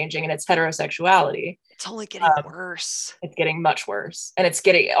not changing, and it's heterosexuality. It's only getting Um, worse. it's getting much worse, and it's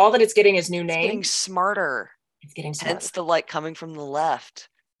getting all that it's getting is new It's getting names. smarter. It's getting smarter. Hence the light coming from the left.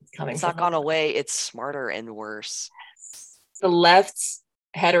 It's coming It's from not the gone away. It's smarter and worse. left's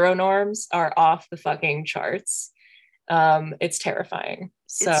heteronorms are off the fucking charts. It's terrifying.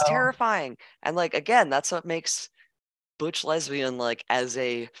 So It's terrifying. And like again, that's what makes butch lesbian like as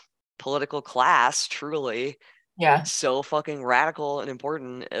a political class truly yeah. so fucking radical and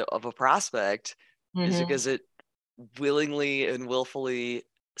important of a prospect is Mm-hmm. because it willingly and willfully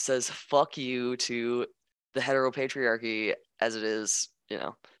says fuck you to the heteropatriarchy as it is, the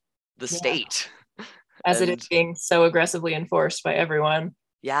Yeah. state. As it is And being so aggressively enforced by everyone,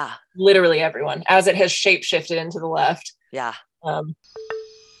 yeah, literally everyone, as it has shape shifted into the left. yeah. Um,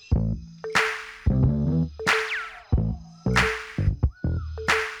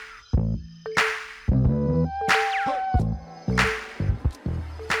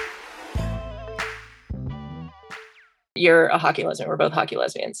 you're a hockey lesbian. We're both hockey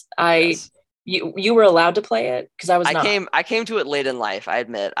lesbians. Yes. You were allowed to play it because I was not. I came to it late in life, I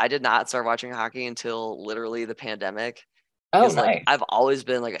admit. I did not start watching hockey until literally the pandemic. Oh, Because like nice. I've always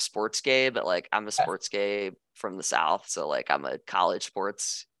been like a sports gay, but like I'm a Yes. sports gay from the South. So like I'm a college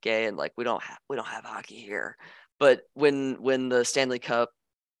sports gay and like we don't have hockey here. But when the Stanley Cup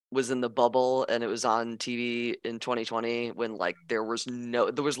was in the bubble and it was on TV in 2020 when like there was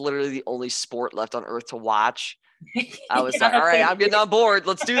literally the only sport left on earth to watch. I was Yeah, like, all that's right, so I'm getting on board.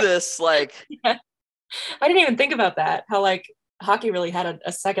 Let's do this. Like yeah. I didn't even think about that. How like hockey really had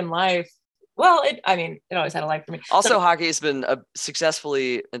a second life. Well, I mean, it always had a life for me. So also hockey has been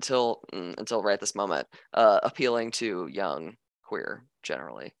successfully until right this moment appealing to young queer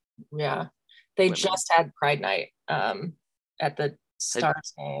generally yeah, they women. just had Pride Night at the Have,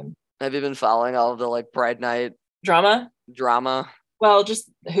 Stars game. have you been following all of the like Pride Night Drama. drama? Well,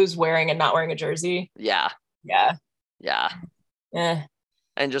 just who's wearing and not wearing a jersey. Yeah, Yeah. yeah. Eh.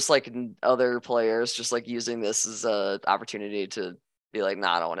 And just like other players just like using this as a opportunity to be like,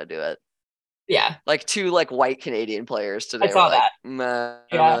 nah, I don't want to do it. Yeah. Like two like white Canadian players I today were saw like, that. nah,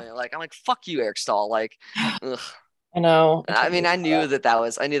 I don't Yeah. really like. I'm like, fuck you, Eric Stahl. Like, ugh. I know. I I mean, totally saw that.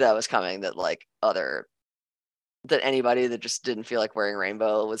 I knew that was coming. That like other that anybody that just didn't feel like wearing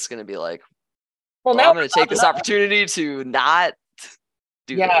rainbow was going to be like, Well, well, now I'm going to take this opportunity to not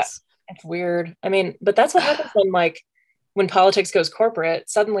do yeah, this. it's weird. I mean, but that's what happens when politics goes corporate.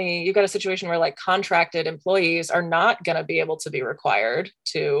 Suddenly you've got a situation where like contracted employees are not going to be able to be required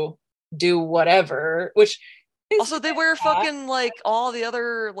to do whatever, which is Also, they wear fucking like all the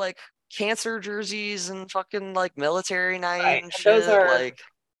other like cancer jerseys and fucking like military night right. and And those shit. are Like,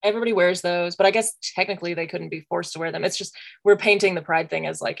 everybody wears those, but I guess technically they couldn't be forced to wear them. It's just we're painting the pride thing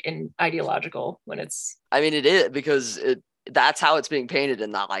as like in ideological when it's I mean, it is because that's how it's being painted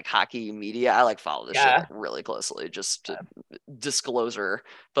in that like hockey media. I like follow this shit yeah. like really closely, just to disclosure.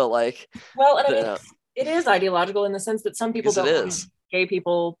 But like, Well, and I mean, the it is ideological in the sense that some people because it don't believe is, gay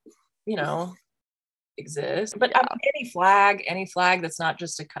people, you know, exist. But I yeah. mean, any flag that's not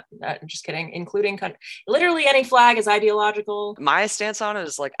just just kidding, including literally any flag is ideological. My stance on it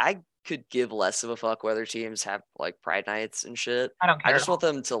is like I could give less of a fuck whether teams have like pride nights and shit. I don't I care at just want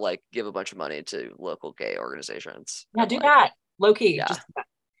all. them to like give a bunch of money to local gay organizations Yeah, and do like, that low key, yeah, just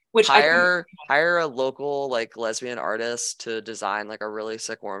which I couldn't. hire a local like lesbian artist to design like a really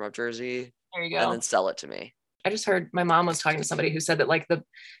sick warm up jersey There you and go. then sell it to me. I just heard my mom was talking to somebody who said that like the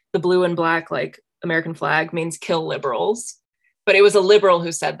blue and black like American flag means kill liberals. But it was a liberal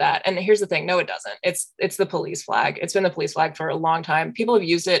who said that. And here's the thing, no, it doesn't. It's the police flag. It's been the police flag for a long time. People have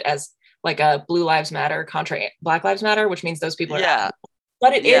used it as like a Blue Lives Matter contra Black Lives Matter, which means those people are Yeah,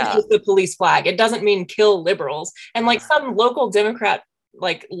 but it is yeah. just the police flag. It doesn't mean kill liberals. And like some local Democrat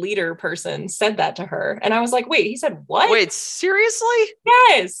like leader person said that to her. And I was like, wait, he said what? Wait, seriously?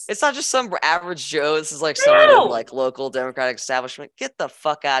 Yes. It's not just some average Joe. This is like someone in No. like local Democratic establishment. Get the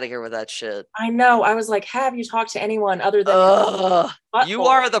fuck out of here with that shit. I know. I was like, have you talked to anyone other than your Ugh, you butthole?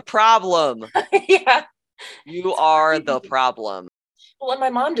 are the problem. Yeah. You are the problem. Well, and my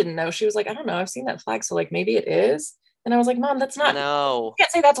mom didn't know. She was like, I don't know. I've seen that flag. So like maybe it is. And I was like, Mom, that's not, you No.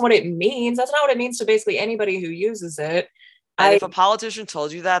 can't say that's what it means. That's not what it means to basically anybody who uses it. And I, if a politician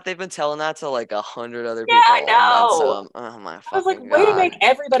told you that, they've been telling that to like 100 other yeah, I people and then know. some. Oh my I was like, fucking way to make God.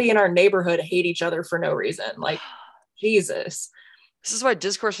 everybody in our neighborhood hate each other for no reason. Like, Jesus. This is why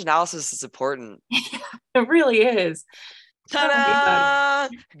discourse analysis is important. It really is. Oh my God.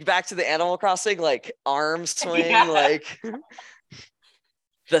 Ta-da! Back to the Animal Crossing, like arm swing, Yeah. like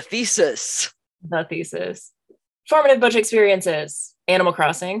the thesis. The thesis. Formative butch experiences. Animal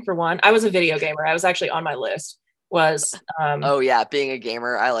Crossing, for one. I was a video gamer. I was actually on my list. Was Oh yeah, being a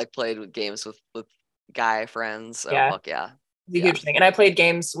gamer, I like played with games with guy friends. Oh yeah, fuck yeah. the Yeah. huge thing. And I played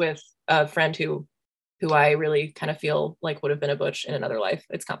games with a friend who I really kind of feel like would have been a butch in another life.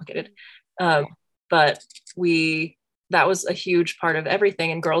 It's complicated. Um, but that was a huge part of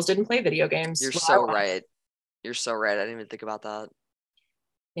everything. And girls didn't play video games. You're so right. You're so right. I didn't even think about that.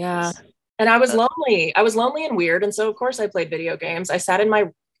 Yeah. And I was That lonely. I was lonely and weird. And so of course I played video games. I sat in my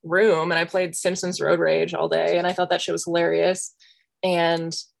room and I played Simpsons Road Rage all day. And I thought that shit was hilarious.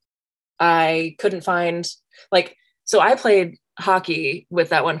 And I couldn't find like, so I played hockey with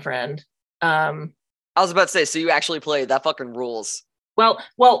that one friend. I was about to say, so you actually played. That fucking rules.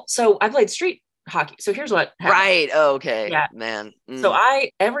 Well, so I played street hockey. So here's what happened. Right. Oh, okay. Yeah. Man. So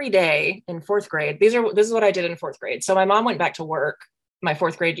I every day in fourth grade, this is what I did in fourth grade. So my mom went back to work my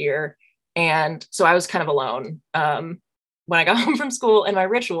fourth grade year. And so I was kind of alone when I got home from school. And my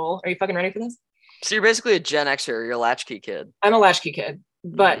ritual, are you fucking ready for this? So you're basically a Gen Xer. You're a latchkey kid. I'm a latchkey kid.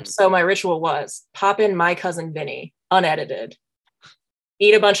 But so my ritual was pop in My Cousin Vinny, unedited,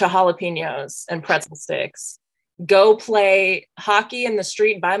 eat a bunch of jalapenos and pretzel sticks, go play hockey in the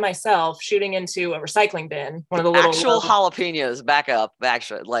street by myself, shooting into a recycling bin, one of the little actual jalapenos. Back up.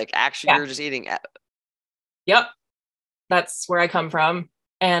 Actually, yeah. You're just eating. Yep. That's where I come from.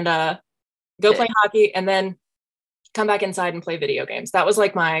 And go play hockey and then come back inside and play video games. That was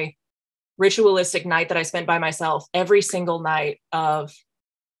like my ritualistic night that I spent by myself every single night of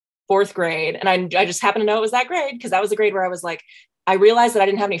fourth grade. And I just happened to know it was that grade because that was the grade where I was like, I realized that I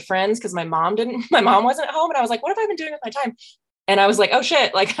didn't have any friends because my mom wasn't at home. And I was like, what have I been doing with my time? And I was like, oh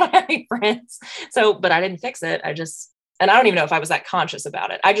shit, like I don't have any friends. So, but I didn't fix it. And I don't even know if I was that conscious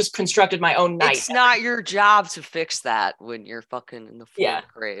about it. I just constructed my own night. It's not your job to fix that when you're fucking in the fourth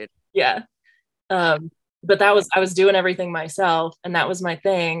grade. Yeah. But I was doing everything myself and that was my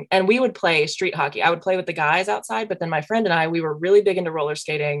thing. And we would play street hockey. I would play with the guys outside, but then my friend and I, we were really big into roller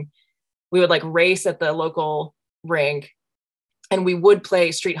skating. We would like race at the local rink and we would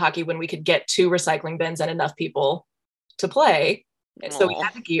play street hockey when we could get 2 recycling bins and enough people to play. So we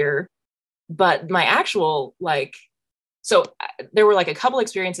had the gear, but my actual there were like a couple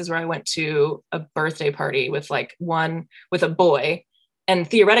experiences where I went to a birthday party with a boy And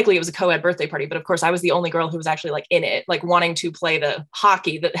theoretically it was a co-ed birthday party, but of course I was the only girl who was actually like in it, like wanting to play the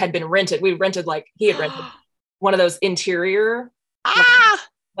hockey that had been rented. We rented, like he had rented one of those interior like, Ah,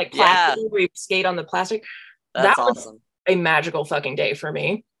 like plastic yeah, where you skate on the plastic. That that's was awesome. a magical fucking day for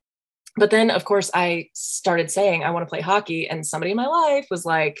me. But then of course I started saying I want to play hockey, and somebody in my life who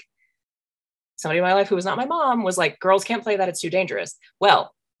was not my mom was like, girls can't play that, it's too dangerous.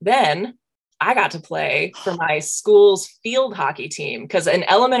 Well, then I got to play for my school's field hockey team, because in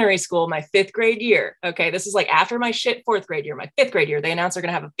elementary school, my 5th grade year, okay, this is like after my shit 4th grade year, my 5th grade year, they announced they're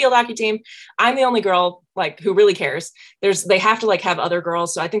going to have a field hockey team. I'm the only girl like who really cares. They have to like have other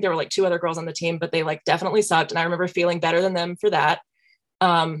girls. So I think there were like 2 other girls on the team, but they like definitely sucked. And I remember feeling better than them for that.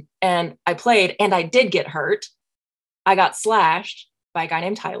 And I played and I did get hurt. I got slashed by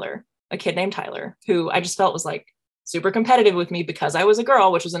a kid named Tyler, who I just felt was like super competitive with me because I was a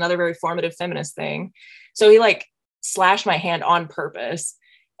girl, which was another very formative feminist thing. So he like slashed my hand on purpose.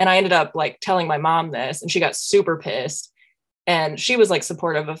 And I ended up like telling my mom this, and she got super pissed. And she was like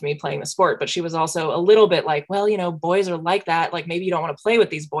supportive of me playing the sport, but she was also a little bit like, well, boys are like that. Like maybe you don't want to play with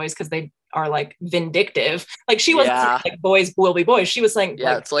these boys because they are like vindictive. Like she wasn't saying Yeah. like boys will be boys. She was saying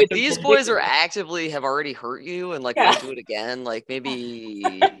Yeah, like it's like boys these are boys vindictive. are actively have already hurt you and like Yeah, won't do it again. Like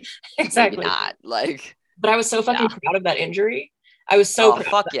maybe exactly. not. Like, But I was so yeah. fucking proud of that injury. I was so Oh, proud of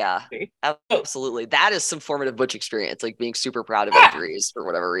fuck that yeah. injury. So Absolutely. That is some formative butch experience, like being super proud of yeah, injuries for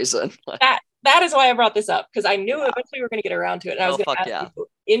whatever reason. Like, that is why I brought this up, because I knew yeah. eventually we were going to get around to it, and I was Oh, going to fuck ask yeah. you,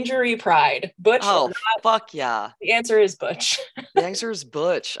 injury pride, butch or Oh, not? fuck yeah. The answer is butch. The answer is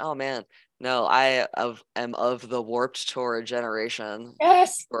butch. Oh man. No, am of the warped tour generation, of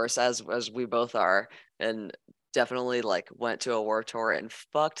Yes. course, as we both are, and definitely like went to a warped tour and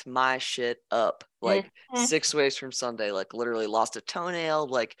fucked my shit up. Like Mm-hmm. 6 weeks from Sunday, like literally lost a toenail,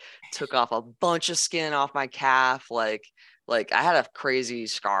 like took off a bunch of skin off my calf, like I had a crazy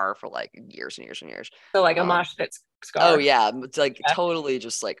scar for like years and years and years. So like a Um, mosh pit oh scar. yeah, it's like Yeah. totally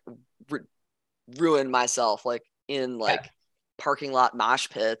just like ruined myself like in Yeah. like parking lot mosh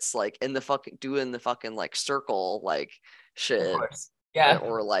pits, like in the fucking doing the fucking like circle like Of shit, course. Yeah.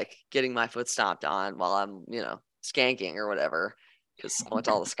 or like getting my foot stomped on while I'm skanking or whatever, because I went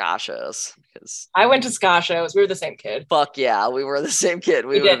to all the ska shows. Because I went to ska shows. We were the same kid. fuck yeah, we were the same kid.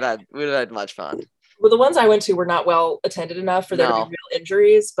 We did. We would have had much fun. Well, the ones I went to were not well attended enough for there to be No, real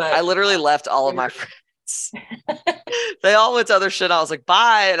injuries, I but literally left all of my friends. They all went to other shit. I was like,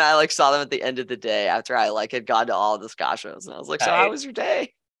 bye. And I like saw them at the end of the day after I like had gone to all the ska shows. And I was like, so how nice. was your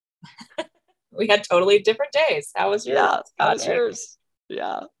day? We had totally different days. How was your Yeah, how ska was day? yours?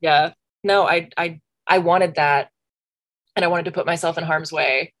 Yeah. Yeah. No, I wanted that, and I wanted to put myself in harm's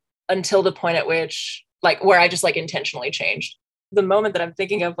way until the point at which like where I just like intentionally changed. The moment that I'm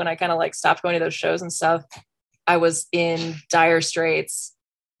thinking of when I kind of like stopped going to those shows and stuff, I was in dire straits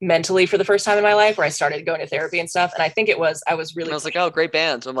mentally for the first time in my life, where I started going to therapy and stuff. And I think I was And really I was like, oh, great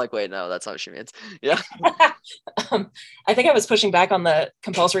band. So I'm like, wait, no, that's not what she means. Yeah. I think I was pushing back on the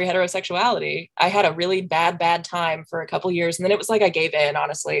compulsory heterosexuality. I had a really bad time for a couple years. And then it was like I gave in,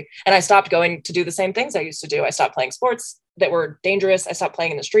 honestly. And I stopped going to do the same things I used to do. I stopped playing sports that were dangerous. I stopped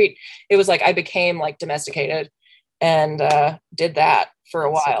playing in the street. It was like I became like domesticated, and did that for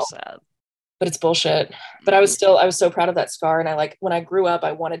a That's so while. sad. But it's bullshit. But I was so proud of that scar. And I like, when I grew up,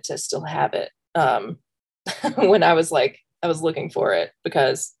 I wanted to still have it. When I was looking for it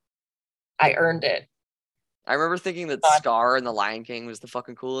because I earned it. I remember thinking that Scar in The Lion King was the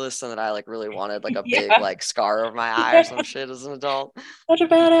fucking coolest, and that I like really wanted like a big Yeah. like scar over my eye or some shit as an adult. Such a I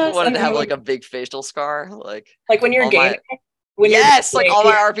badass. wanted And to have then like a big facial scar. Like when you're all my gaming, when you're yes, like gaming, all my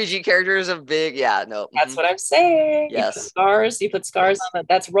yeah, RPG characters have big, yeah, no. that's what I'm saying. Yes. You put scars Yes. on it.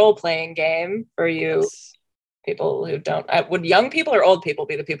 That's role playing game for you Yes. people who don't. Would young people or old people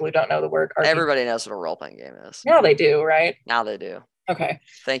be the people who don't know the word RPG? Everybody knows what a role playing game is. Now they do, right? Now they do. Okay.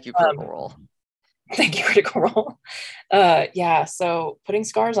 Thank you, Critical Role. Thank you, Critical Role. Yeah. So putting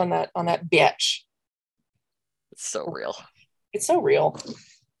scars on that bitch. It's so real. It's so real.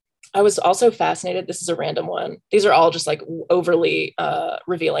 I was also fascinated. This is a random one. These are all just like overly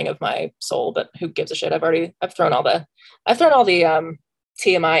revealing of my soul, but who gives a shit? I've thrown all the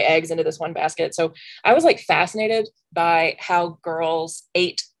TMI eggs into this one basket. So I was like fascinated by how girls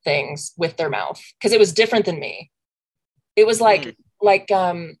ate things with their mouth, because it was different than me. It was like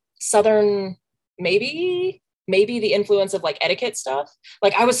Southern, maybe the influence of like etiquette stuff.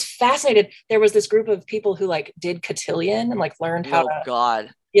 Like I was fascinated. There was this group of people who like did cotillion and like learned how No, to,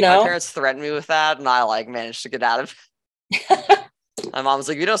 God. you My know. parents threatened me with that, and I like managed to get out of it. My mom was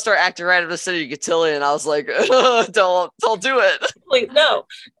like, "You don't start acting right in the city, cotillion." I was like, "Don't do it. Please, no.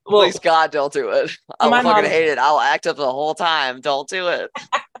 Well, Please, God, don't do it. so I'll my fucking mom, hate it. I'll act up the whole time. Don't do it."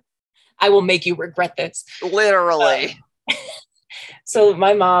 I will make you regret this. Literally. So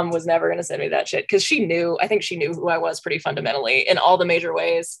my mom was never going to send me that shit because I think she knew who I was pretty fundamentally in all the major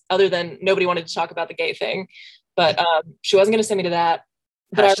ways, other than nobody wanted to talk about the gay thing. But she wasn't going to send me to that.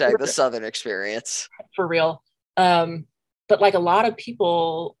 But I Hashtag the remember, Southern experience. for real. But like a lot of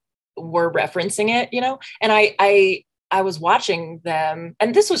people were referencing it, and I was watching them,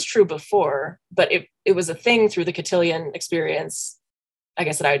 and this was true before, but it was a thing through the cotillion experience, I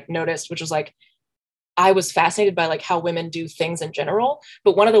guess, that I noticed, which was like, I was fascinated by like how women do things in general.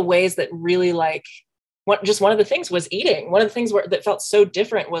 But one of the ways that really like one of the things was eating. One of the things that felt so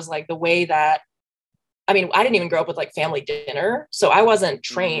different was like the way that, I mean, I didn't even grow up with like family dinner. So I wasn't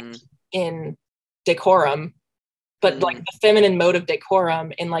trained in decorum, but like the feminine mode of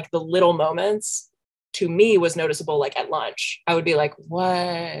decorum in like the little moments to me was noticeable. Like at lunch, I would be like,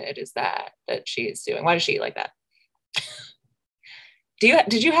 what is that she's doing? Why does she eat like that?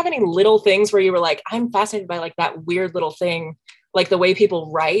 Did you have any little things where you were like, I'm fascinated by like that weird little thing, like the way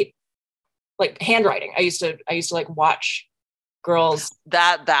people write, like handwriting? I used to like watch girls.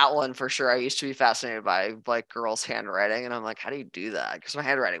 That one for sure. I used to be fascinated by like girls' handwriting, and I'm like, how do you do that? Because my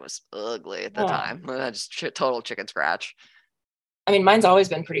handwriting was ugly at the time. I just total chicken scratch. I mean, mine's always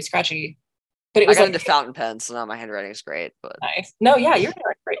been pretty scratchy, but it I was got like into fountain pens, so now my handwriting is great. But nice. No, yeah, you're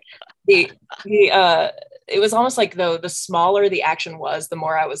right. The it was almost like though the smaller the action was, the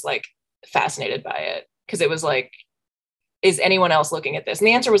more I was like fascinated by it, because it was like, is anyone else looking at this? And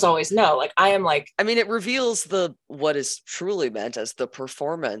the answer was always no. Like I am like, I mean, it reveals what is truly meant as the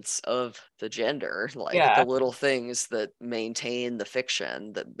performance of the gender, like the yeah. little things that maintain the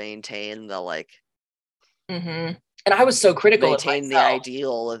fiction, that maintain the like Mm-hmm. And I was so critical of maintain the myself.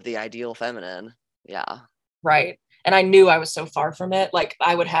 ideal of the ideal feminine. Yeah. Right. And I knew I was so far from it. Like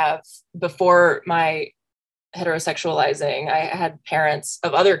I would have, before my heterosexualizing, I had parents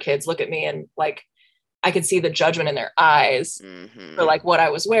of other kids look at me and like I could see the judgment in their eyes for like what I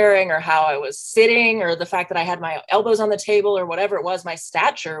was wearing or how I was sitting or the fact that I had my elbows on the table or whatever it was. My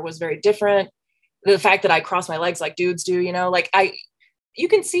stature was very different. The fact that I cross my legs like dudes do, like you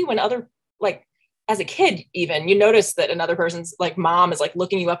can see when other, like, as a kid, even you notice that another person's like mom is like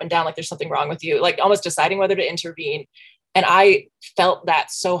looking you up and down, like there's something wrong with you, like almost deciding whether to intervene. And I felt that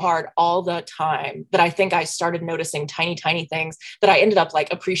so hard all the time that I think I started noticing tiny, tiny things that I ended up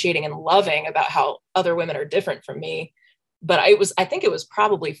like appreciating and loving about how other women are different from me. But I think it was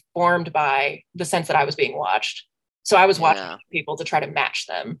probably formed by the sense that I was being watched. So I was watching people to try to match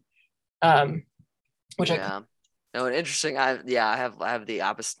them. Um, which yeah. No, and interesting. I have the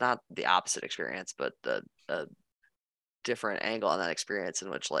opposite, not the opposite experience, but the different angle on that experience in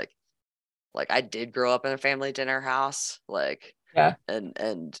which like I did grow up in a family dinner house, like yeah,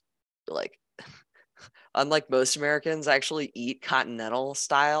 and like unlike most Americans, I actually eat continental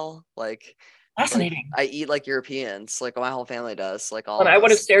style. Like fascinating. I eat like Europeans, like my whole family does, like all And of I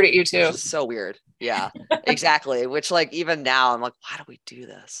would have us, stared at you which too. is so weird. Yeah, exactly. Which like even now I'm like, why do we do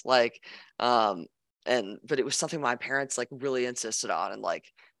this? Like, but it was something my parents like really insisted on, and like,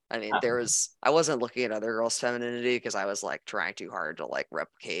 I mean, I wasn't looking at other girls' femininity because I was like trying too hard to like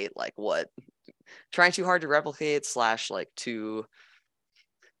replicate like trying too hard to replicate slash like too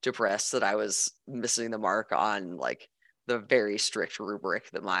depressed that I was missing the mark on like the very strict rubric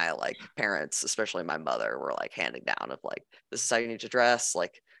that my like parents, especially my mother, were like handing down of like, this is how you need to dress,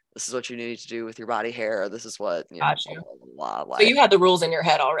 like this is what you need to do with your body hair, this is what Got blah, you. blah, blah, blah, So like you had the rules in your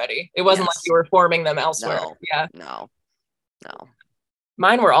head already. It wasn't like yes, you were forming them elsewhere. no, Yeah. no, no.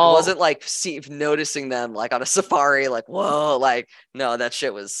 Mine were It all, wasn't like noticing them like on a safari, like whoa, like no, that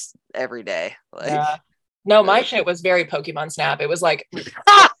shit was every day. yeah. Like No, my shit was very Pokemon Snap. It was like, it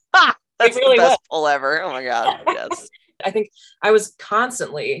that's the really was. best pull ever. Oh my god, yes. I think I was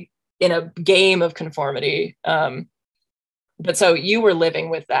constantly in a game of conformity. But so you were living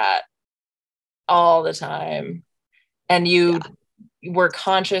with that all the time, and Yeah. you were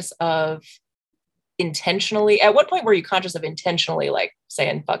conscious of intentionally. At what point were you conscious of intentionally like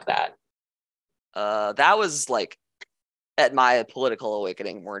saying "fuck that"? That was like at my political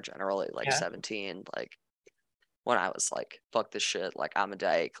awakening more generally, like Yeah, 17, like when I was like, fuck this shit, like I'm a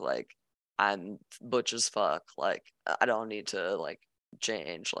dyke, like I'm butch as fuck, like I don't need to like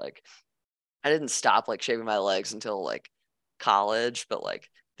change. Like I didn't stop like shaving my legs until like college, but like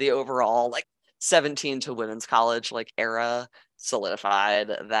the overall like 17 to women's college like era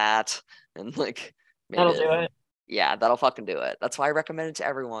solidified that and like made that'll it, do it. yeah, that'll fucking do it. That's why I recommend it to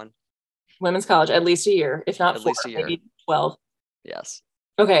everyone. Women's college, at least a year, if not At four, least a year. maybe 12. Yes.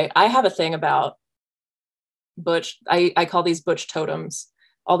 Okay, I have a thing about Butch. I call these Butch totems.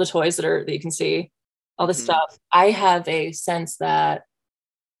 All the toys that you can see, all this Hmm. stuff. I have a sense that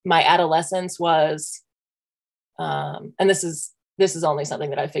my adolescence was, and this is only something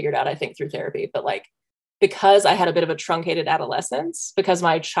that I figured out, I think, through therapy, but like because I had a bit of a truncated adolescence, because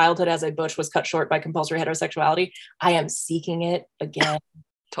my childhood as a butch was cut short by compulsory heterosexuality, I am seeking it again.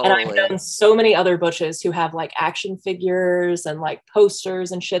 And I've Totally. known so many other butches who have like action figures and like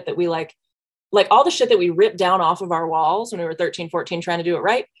posters and shit that we like all the shit that we ripped down off of our walls when we were 13, 14, trying to do it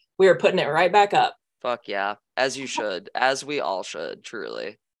right. We were putting it right back up. Fuck yeah. As you should. As we all should,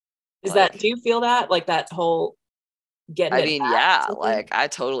 truly. Do Like, you feel that? Like that whole getting I it mean, back yeah, sort of thing? like I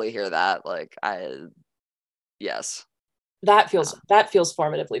totally hear that. Like yes. That Yeah. feels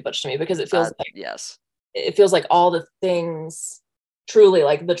formatively butch to me because Yes. it feels like all the things, truly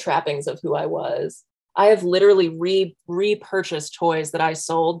like the trappings of who I was. I have literally repurchased toys that I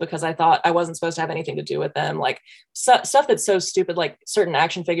sold because I thought I wasn't supposed to have anything to do with them. Like stuff that's so stupid, like certain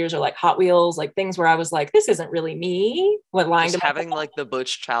action figures or like Hot Wheels, like things where I was like, this isn't really me. What, lying Just to myself? having like the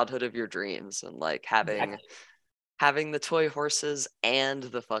butch childhood of your dreams and like having Exactly. having the toy horses and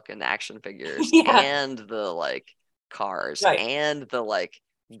the fucking action figures Yeah. and the like cars Right. and the like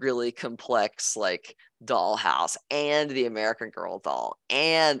really complex like dollhouse and the American Girl doll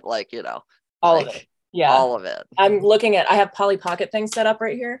and like, All of it. like Yeah. all of it. I have Polly Pocket things set up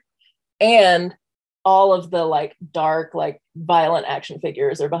right here. And all of the like dark, like violent action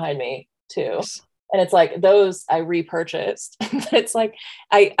figures are behind me too. Nice. And it's like those I repurchased. But it's like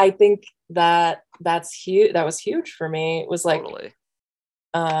I think that's huge. That was huge for me. It was like Totally.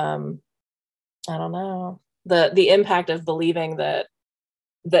 um I don't know. The impact of believing that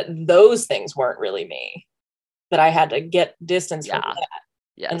those things weren't really me. That I had to get distance from Yeah. that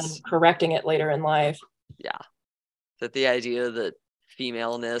and then Yes. correcting it later in life. Yeah. That the idea that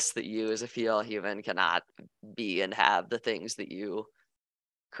femaleness, that you as a female human cannot be and have the things that you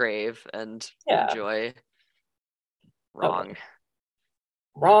crave and Yeah. enjoy. Okay. Wrong.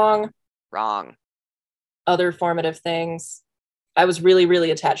 Wrong. Wrong. Other formative things. I was really,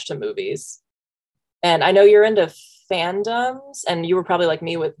 really attached to movies. And I know you're into fandoms and you were probably like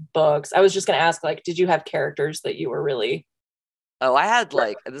me with books. I was just going to ask, like, did you have characters that you were really. Oh, I had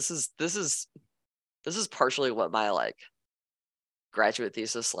like this is partially what my like graduate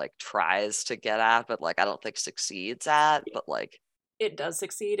thesis like tries to get at, but like I don't think succeeds at, but like It does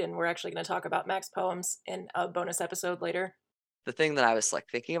succeed. And we're actually going to talk about Max poems in a bonus episode later. the thing that I was like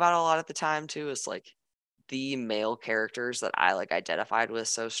thinking about a lot at the time too is like the male characters that I like identified with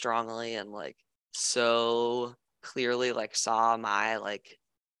so strongly and like so clearly like saw my like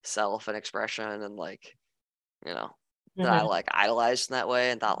self and expression and like, you know, that I Mm-hmm. like idolized in that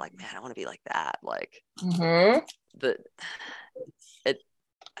way and thought like, man, I want to be like that. Like Mm-hmm. the it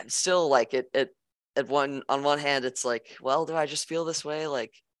I'm still like it at one on one hand it's like, well, do I just feel this way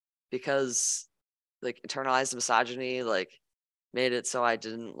like because like internalized misogyny like made it so I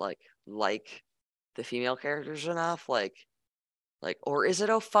didn't like the female characters enough like or is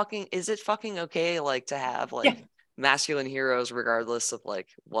it fucking okay like to have Yeah. like masculine heroes regardless of like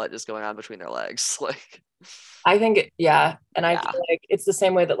what is going on between their legs like I think, yeah. And I yeah feel like it's the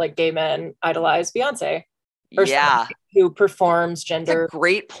same way that like gay men idolize Beyonce or yeah somebody who performs that's a gender,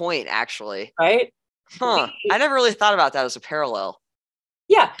 great point actually. right? Huh, I never really thought about that as a parallel.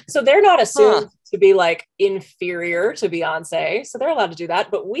 Yeah, so they're not Huh. assumed to be like inferior to Beyonce, so they're allowed to do that.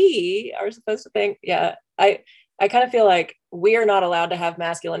 But we are supposed to think, yeah, I kind of feel like we are not allowed to have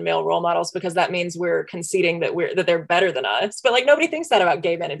masculine male role models because that means we're conceding that they're better than us. But like nobody thinks that about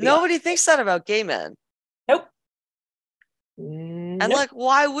gay men and Beyonce. Nobody thinks that about gay men. Nope, And nope. like,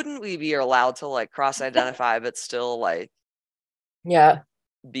 why wouldn't we be allowed to like cross identify but still like Yeah,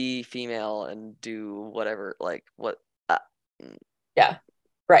 be female and do whatever, like what? Uh, yeah,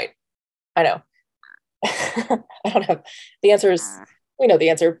 right. I know. I don't have the answer is we know the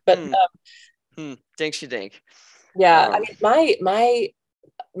answer, but hmm, dinksy dink. yeah, I Um, mean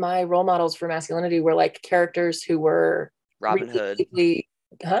my role models for masculinity were like characters who were Robin really Hood. deeply,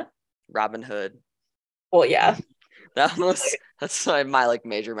 huh? Robin Hood. Well, yeah. That was that's my like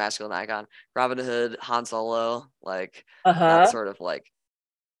major masculine icon. Robin Hood, Han Solo, like that Uh-huh. sort of like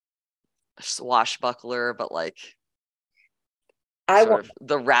swashbuckler, but like I sort will of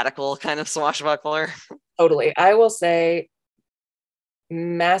the radical kind of swashbuckler. totally. I will say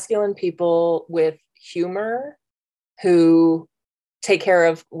masculine people with humor who take care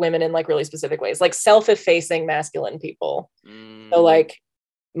of women in like really specific ways, like self-effacing masculine people. So Mm, like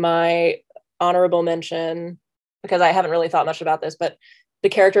my honorable mention, because I haven't really thought much about this, but the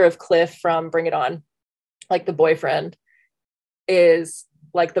character of Cliff from Bring It On, like the boyfriend, is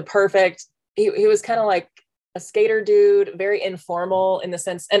like the perfect, he was kind of like a skater dude, very informal in the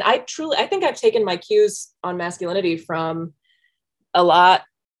sense, and I think I've taken my cues on masculinity from a lot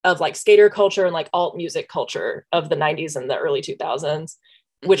of like skater culture and like alt music culture of the 90s and the early 2000s,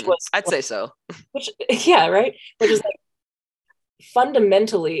 which Mm-hmm. was I'd say so. which yeah, right, which is like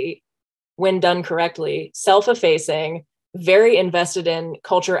fundamentally, when done correctly, self-effacing, very invested in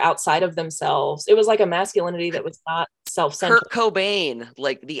culture outside of themselves. It was like a masculinity that was not self-centered. Kurt Cobain,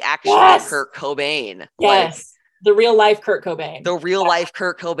 like the actual Yes, Kurt Cobain, like yes, the real life Kurt Cobain. the real life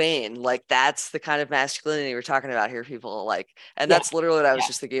Kurt Cobain. Like that's the kind of masculinity we're talking about here, people. Like, and Yeah, that's literally what I was yeah,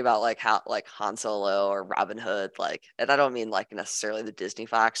 just thinking about, like how like Han Solo or Robin Hood, like, and I don't mean like necessarily the Disney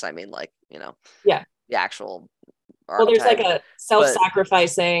Fox. I mean like, yeah. the actual Well, there's like archetype. a But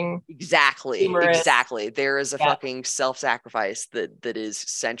self-sacrificing exactly, humorous. there is a Yeah, fucking self-sacrifice that is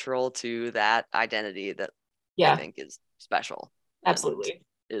central to that identity that I yeah, think is special and absolutely.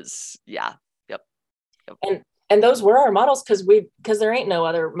 is yeah, yep, yep. And those were our models because there ain't no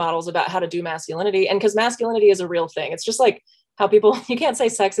other models about how to do masculinity, and because masculinity is a real thing. It's just like how people, you can't say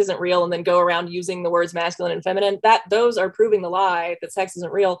sex isn't real and then go around using the words masculine and feminine. That those are proving the lie that sex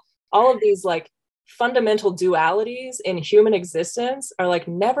isn't real. All of these like fundamental dualities in human existence are like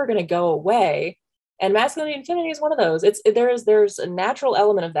never going to go away, and masculinity and femininity is one of those. There's a natural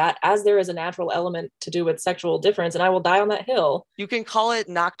element of that, as there is a natural element to do with sexual difference, and I will die on that hill. You can call it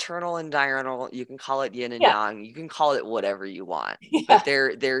nocturnal and diurnal, you can call it yin and Yeah. yang, you can call it whatever you want, but Yeah.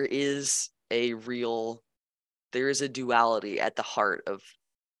 there is a real, there is a duality at the heart of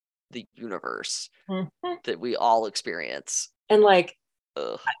the universe Mm-hmm. that we all experience. And like,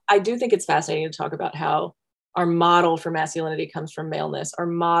 Ugh. I do think it's fascinating to talk about how our model for masculinity comes from maleness, our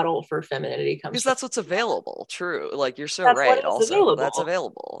model for femininity comes Because from that's what's available. True. Like you're so that's what right. is Also, that's available.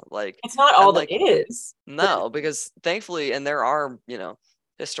 available. Like, It's not and all that like, is, but no, because thankfully, and there are,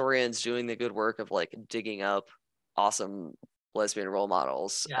 historians doing the good work of like digging up awesome lesbian role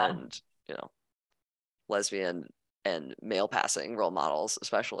models yeah. and, lesbian and male passing role models,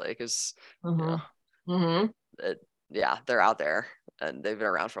 especially because, you know, Mm-hmm. Mm-hmm. it, yeah, they're out there and they've been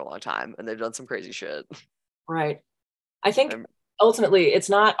around for a long time and they've done some crazy shit. Right. I think I'm, ultimately it's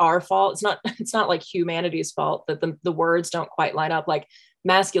not our fault. It's not like humanity's fault that the words don't quite line up. Like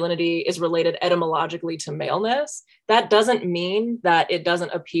masculinity is related etymologically to maleness. That doesn't mean that it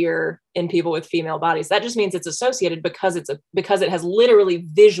doesn't appear in people with female bodies. That just means it's associated because because it has literally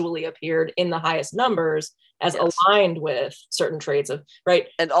visually appeared in the highest numbers as yes. aligned with certain traits of right.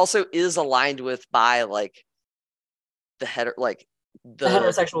 And also is aligned with by like like The the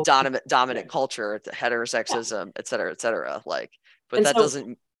heterosexual. dominant Yeah. culture, the Yeah. heterosexism, et cetera. Like, but And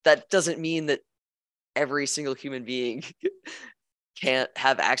so that doesn't mean that every single human being can't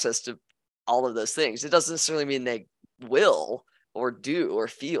have access to all of those things. It doesn't necessarily mean they will or do or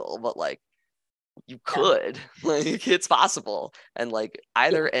feel, but like you yeah. could. Like it's possible. And like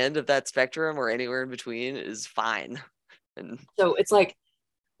either Yeah. end of that spectrum or anywhere in between is fine. And So it's like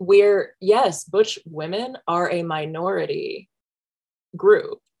yes, butch women are a minority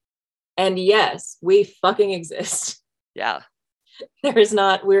group. And yes, we fucking exist. yeah,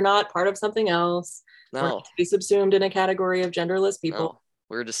 We're not part of something else. We're not no, to be subsumed in a category of genderless people. no,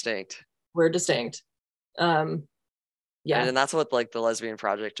 we're distinct. We're distinct. Um, I mean, yeah. and that's what like the lesbian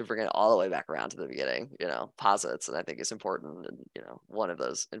project, to bring it all the way back around to the beginning, posits, and I think is important. And one of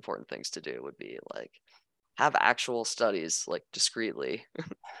those important things to do would be like have actual studies like discreetly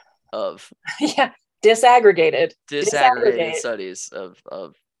of Yeah. Disaggregated. disaggregated Disaggregate studies of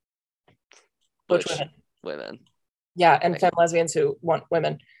butch butch women. women. Yeah. And Like, femme lesbians who want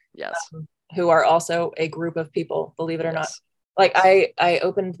women, yes, who are also a group of people, believe it or not. yes, Like yes. I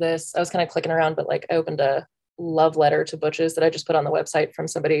opened this, I was kind of clicking around, but like I opened a love letter to butches that I just put on the website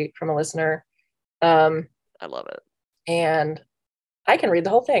from a listener. Um, I love it. and I can read the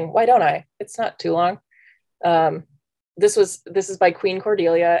whole thing. Why don't I? It's not too long. Um, this is by Queen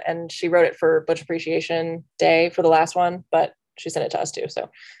Cordelia, and she wrote it for Butch Appreciation Day for the last one, but she sent it to us too. So,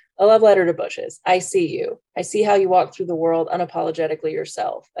 a love letter to Butches. I see you. I see how you walk through the world unapologetically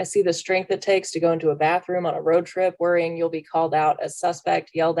yourself. I see the strength it takes to go into a bathroom on a road trip, worrying you'll be called out as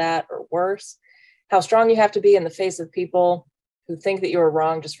suspect, yelled at, or worse. How strong you have to be in the face of people who think that you are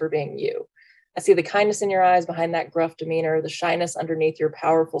wrong just for being you. I see the kindness in your eyes behind that gruff demeanor, the shyness underneath your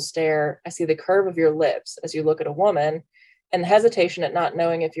powerful stare. I see the curve of your lips as you look at a woman, and the hesitation at not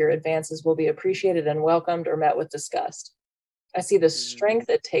knowing if your advances will be appreciated and welcomed or met with disgust. I see the strength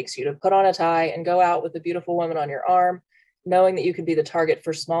it takes you to put on a tie and go out with a beautiful woman on your arm, knowing that you could be the target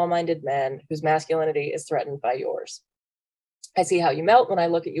for small minded men whose masculinity is threatened by yours. I see how you melt when I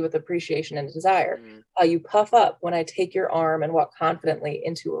look at you with appreciation and desire, Mm. how you puff up when I take your arm and walk confidently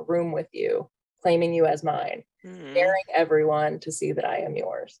into a room with you, claiming you as mine, Mm. daring everyone to see that I am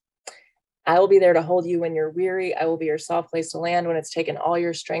yours. I will be there to hold you when you're weary. I will be your soft place to land when it's taken all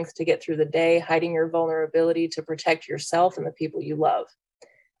your strength to get through the day, hiding your vulnerability to protect yourself and the people you love.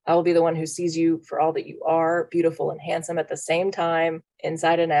 I will be the one who sees you for all that you are, beautiful and handsome at the same time,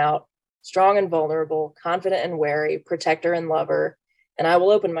 inside and out, strong and vulnerable, confident and wary, protector and lover. And I will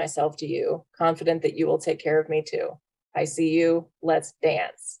open myself to you, confident that you will take care of me too. I see you. Let's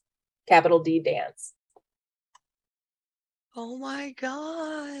dance. Capital D dance. Oh my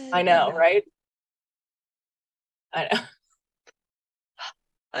God. I know, right? I know.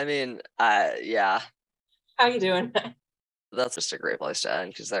 I mean, yeah, How you doing? that's just a great place to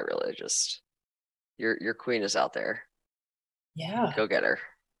end because that really just your queen is out there. Yeah. Go get her.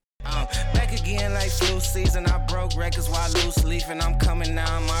 Back again like flu season. I broke records while loose leafing. I'm coming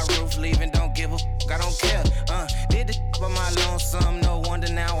down my roof, leaving. Don't give a fuck, I don't care. Did the by my lonesome. No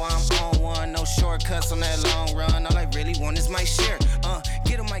wonder now I'm on one. No shortcuts on that long run. All I really want is my share.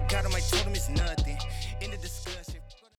 Get him, I got him, I told him it's nothing.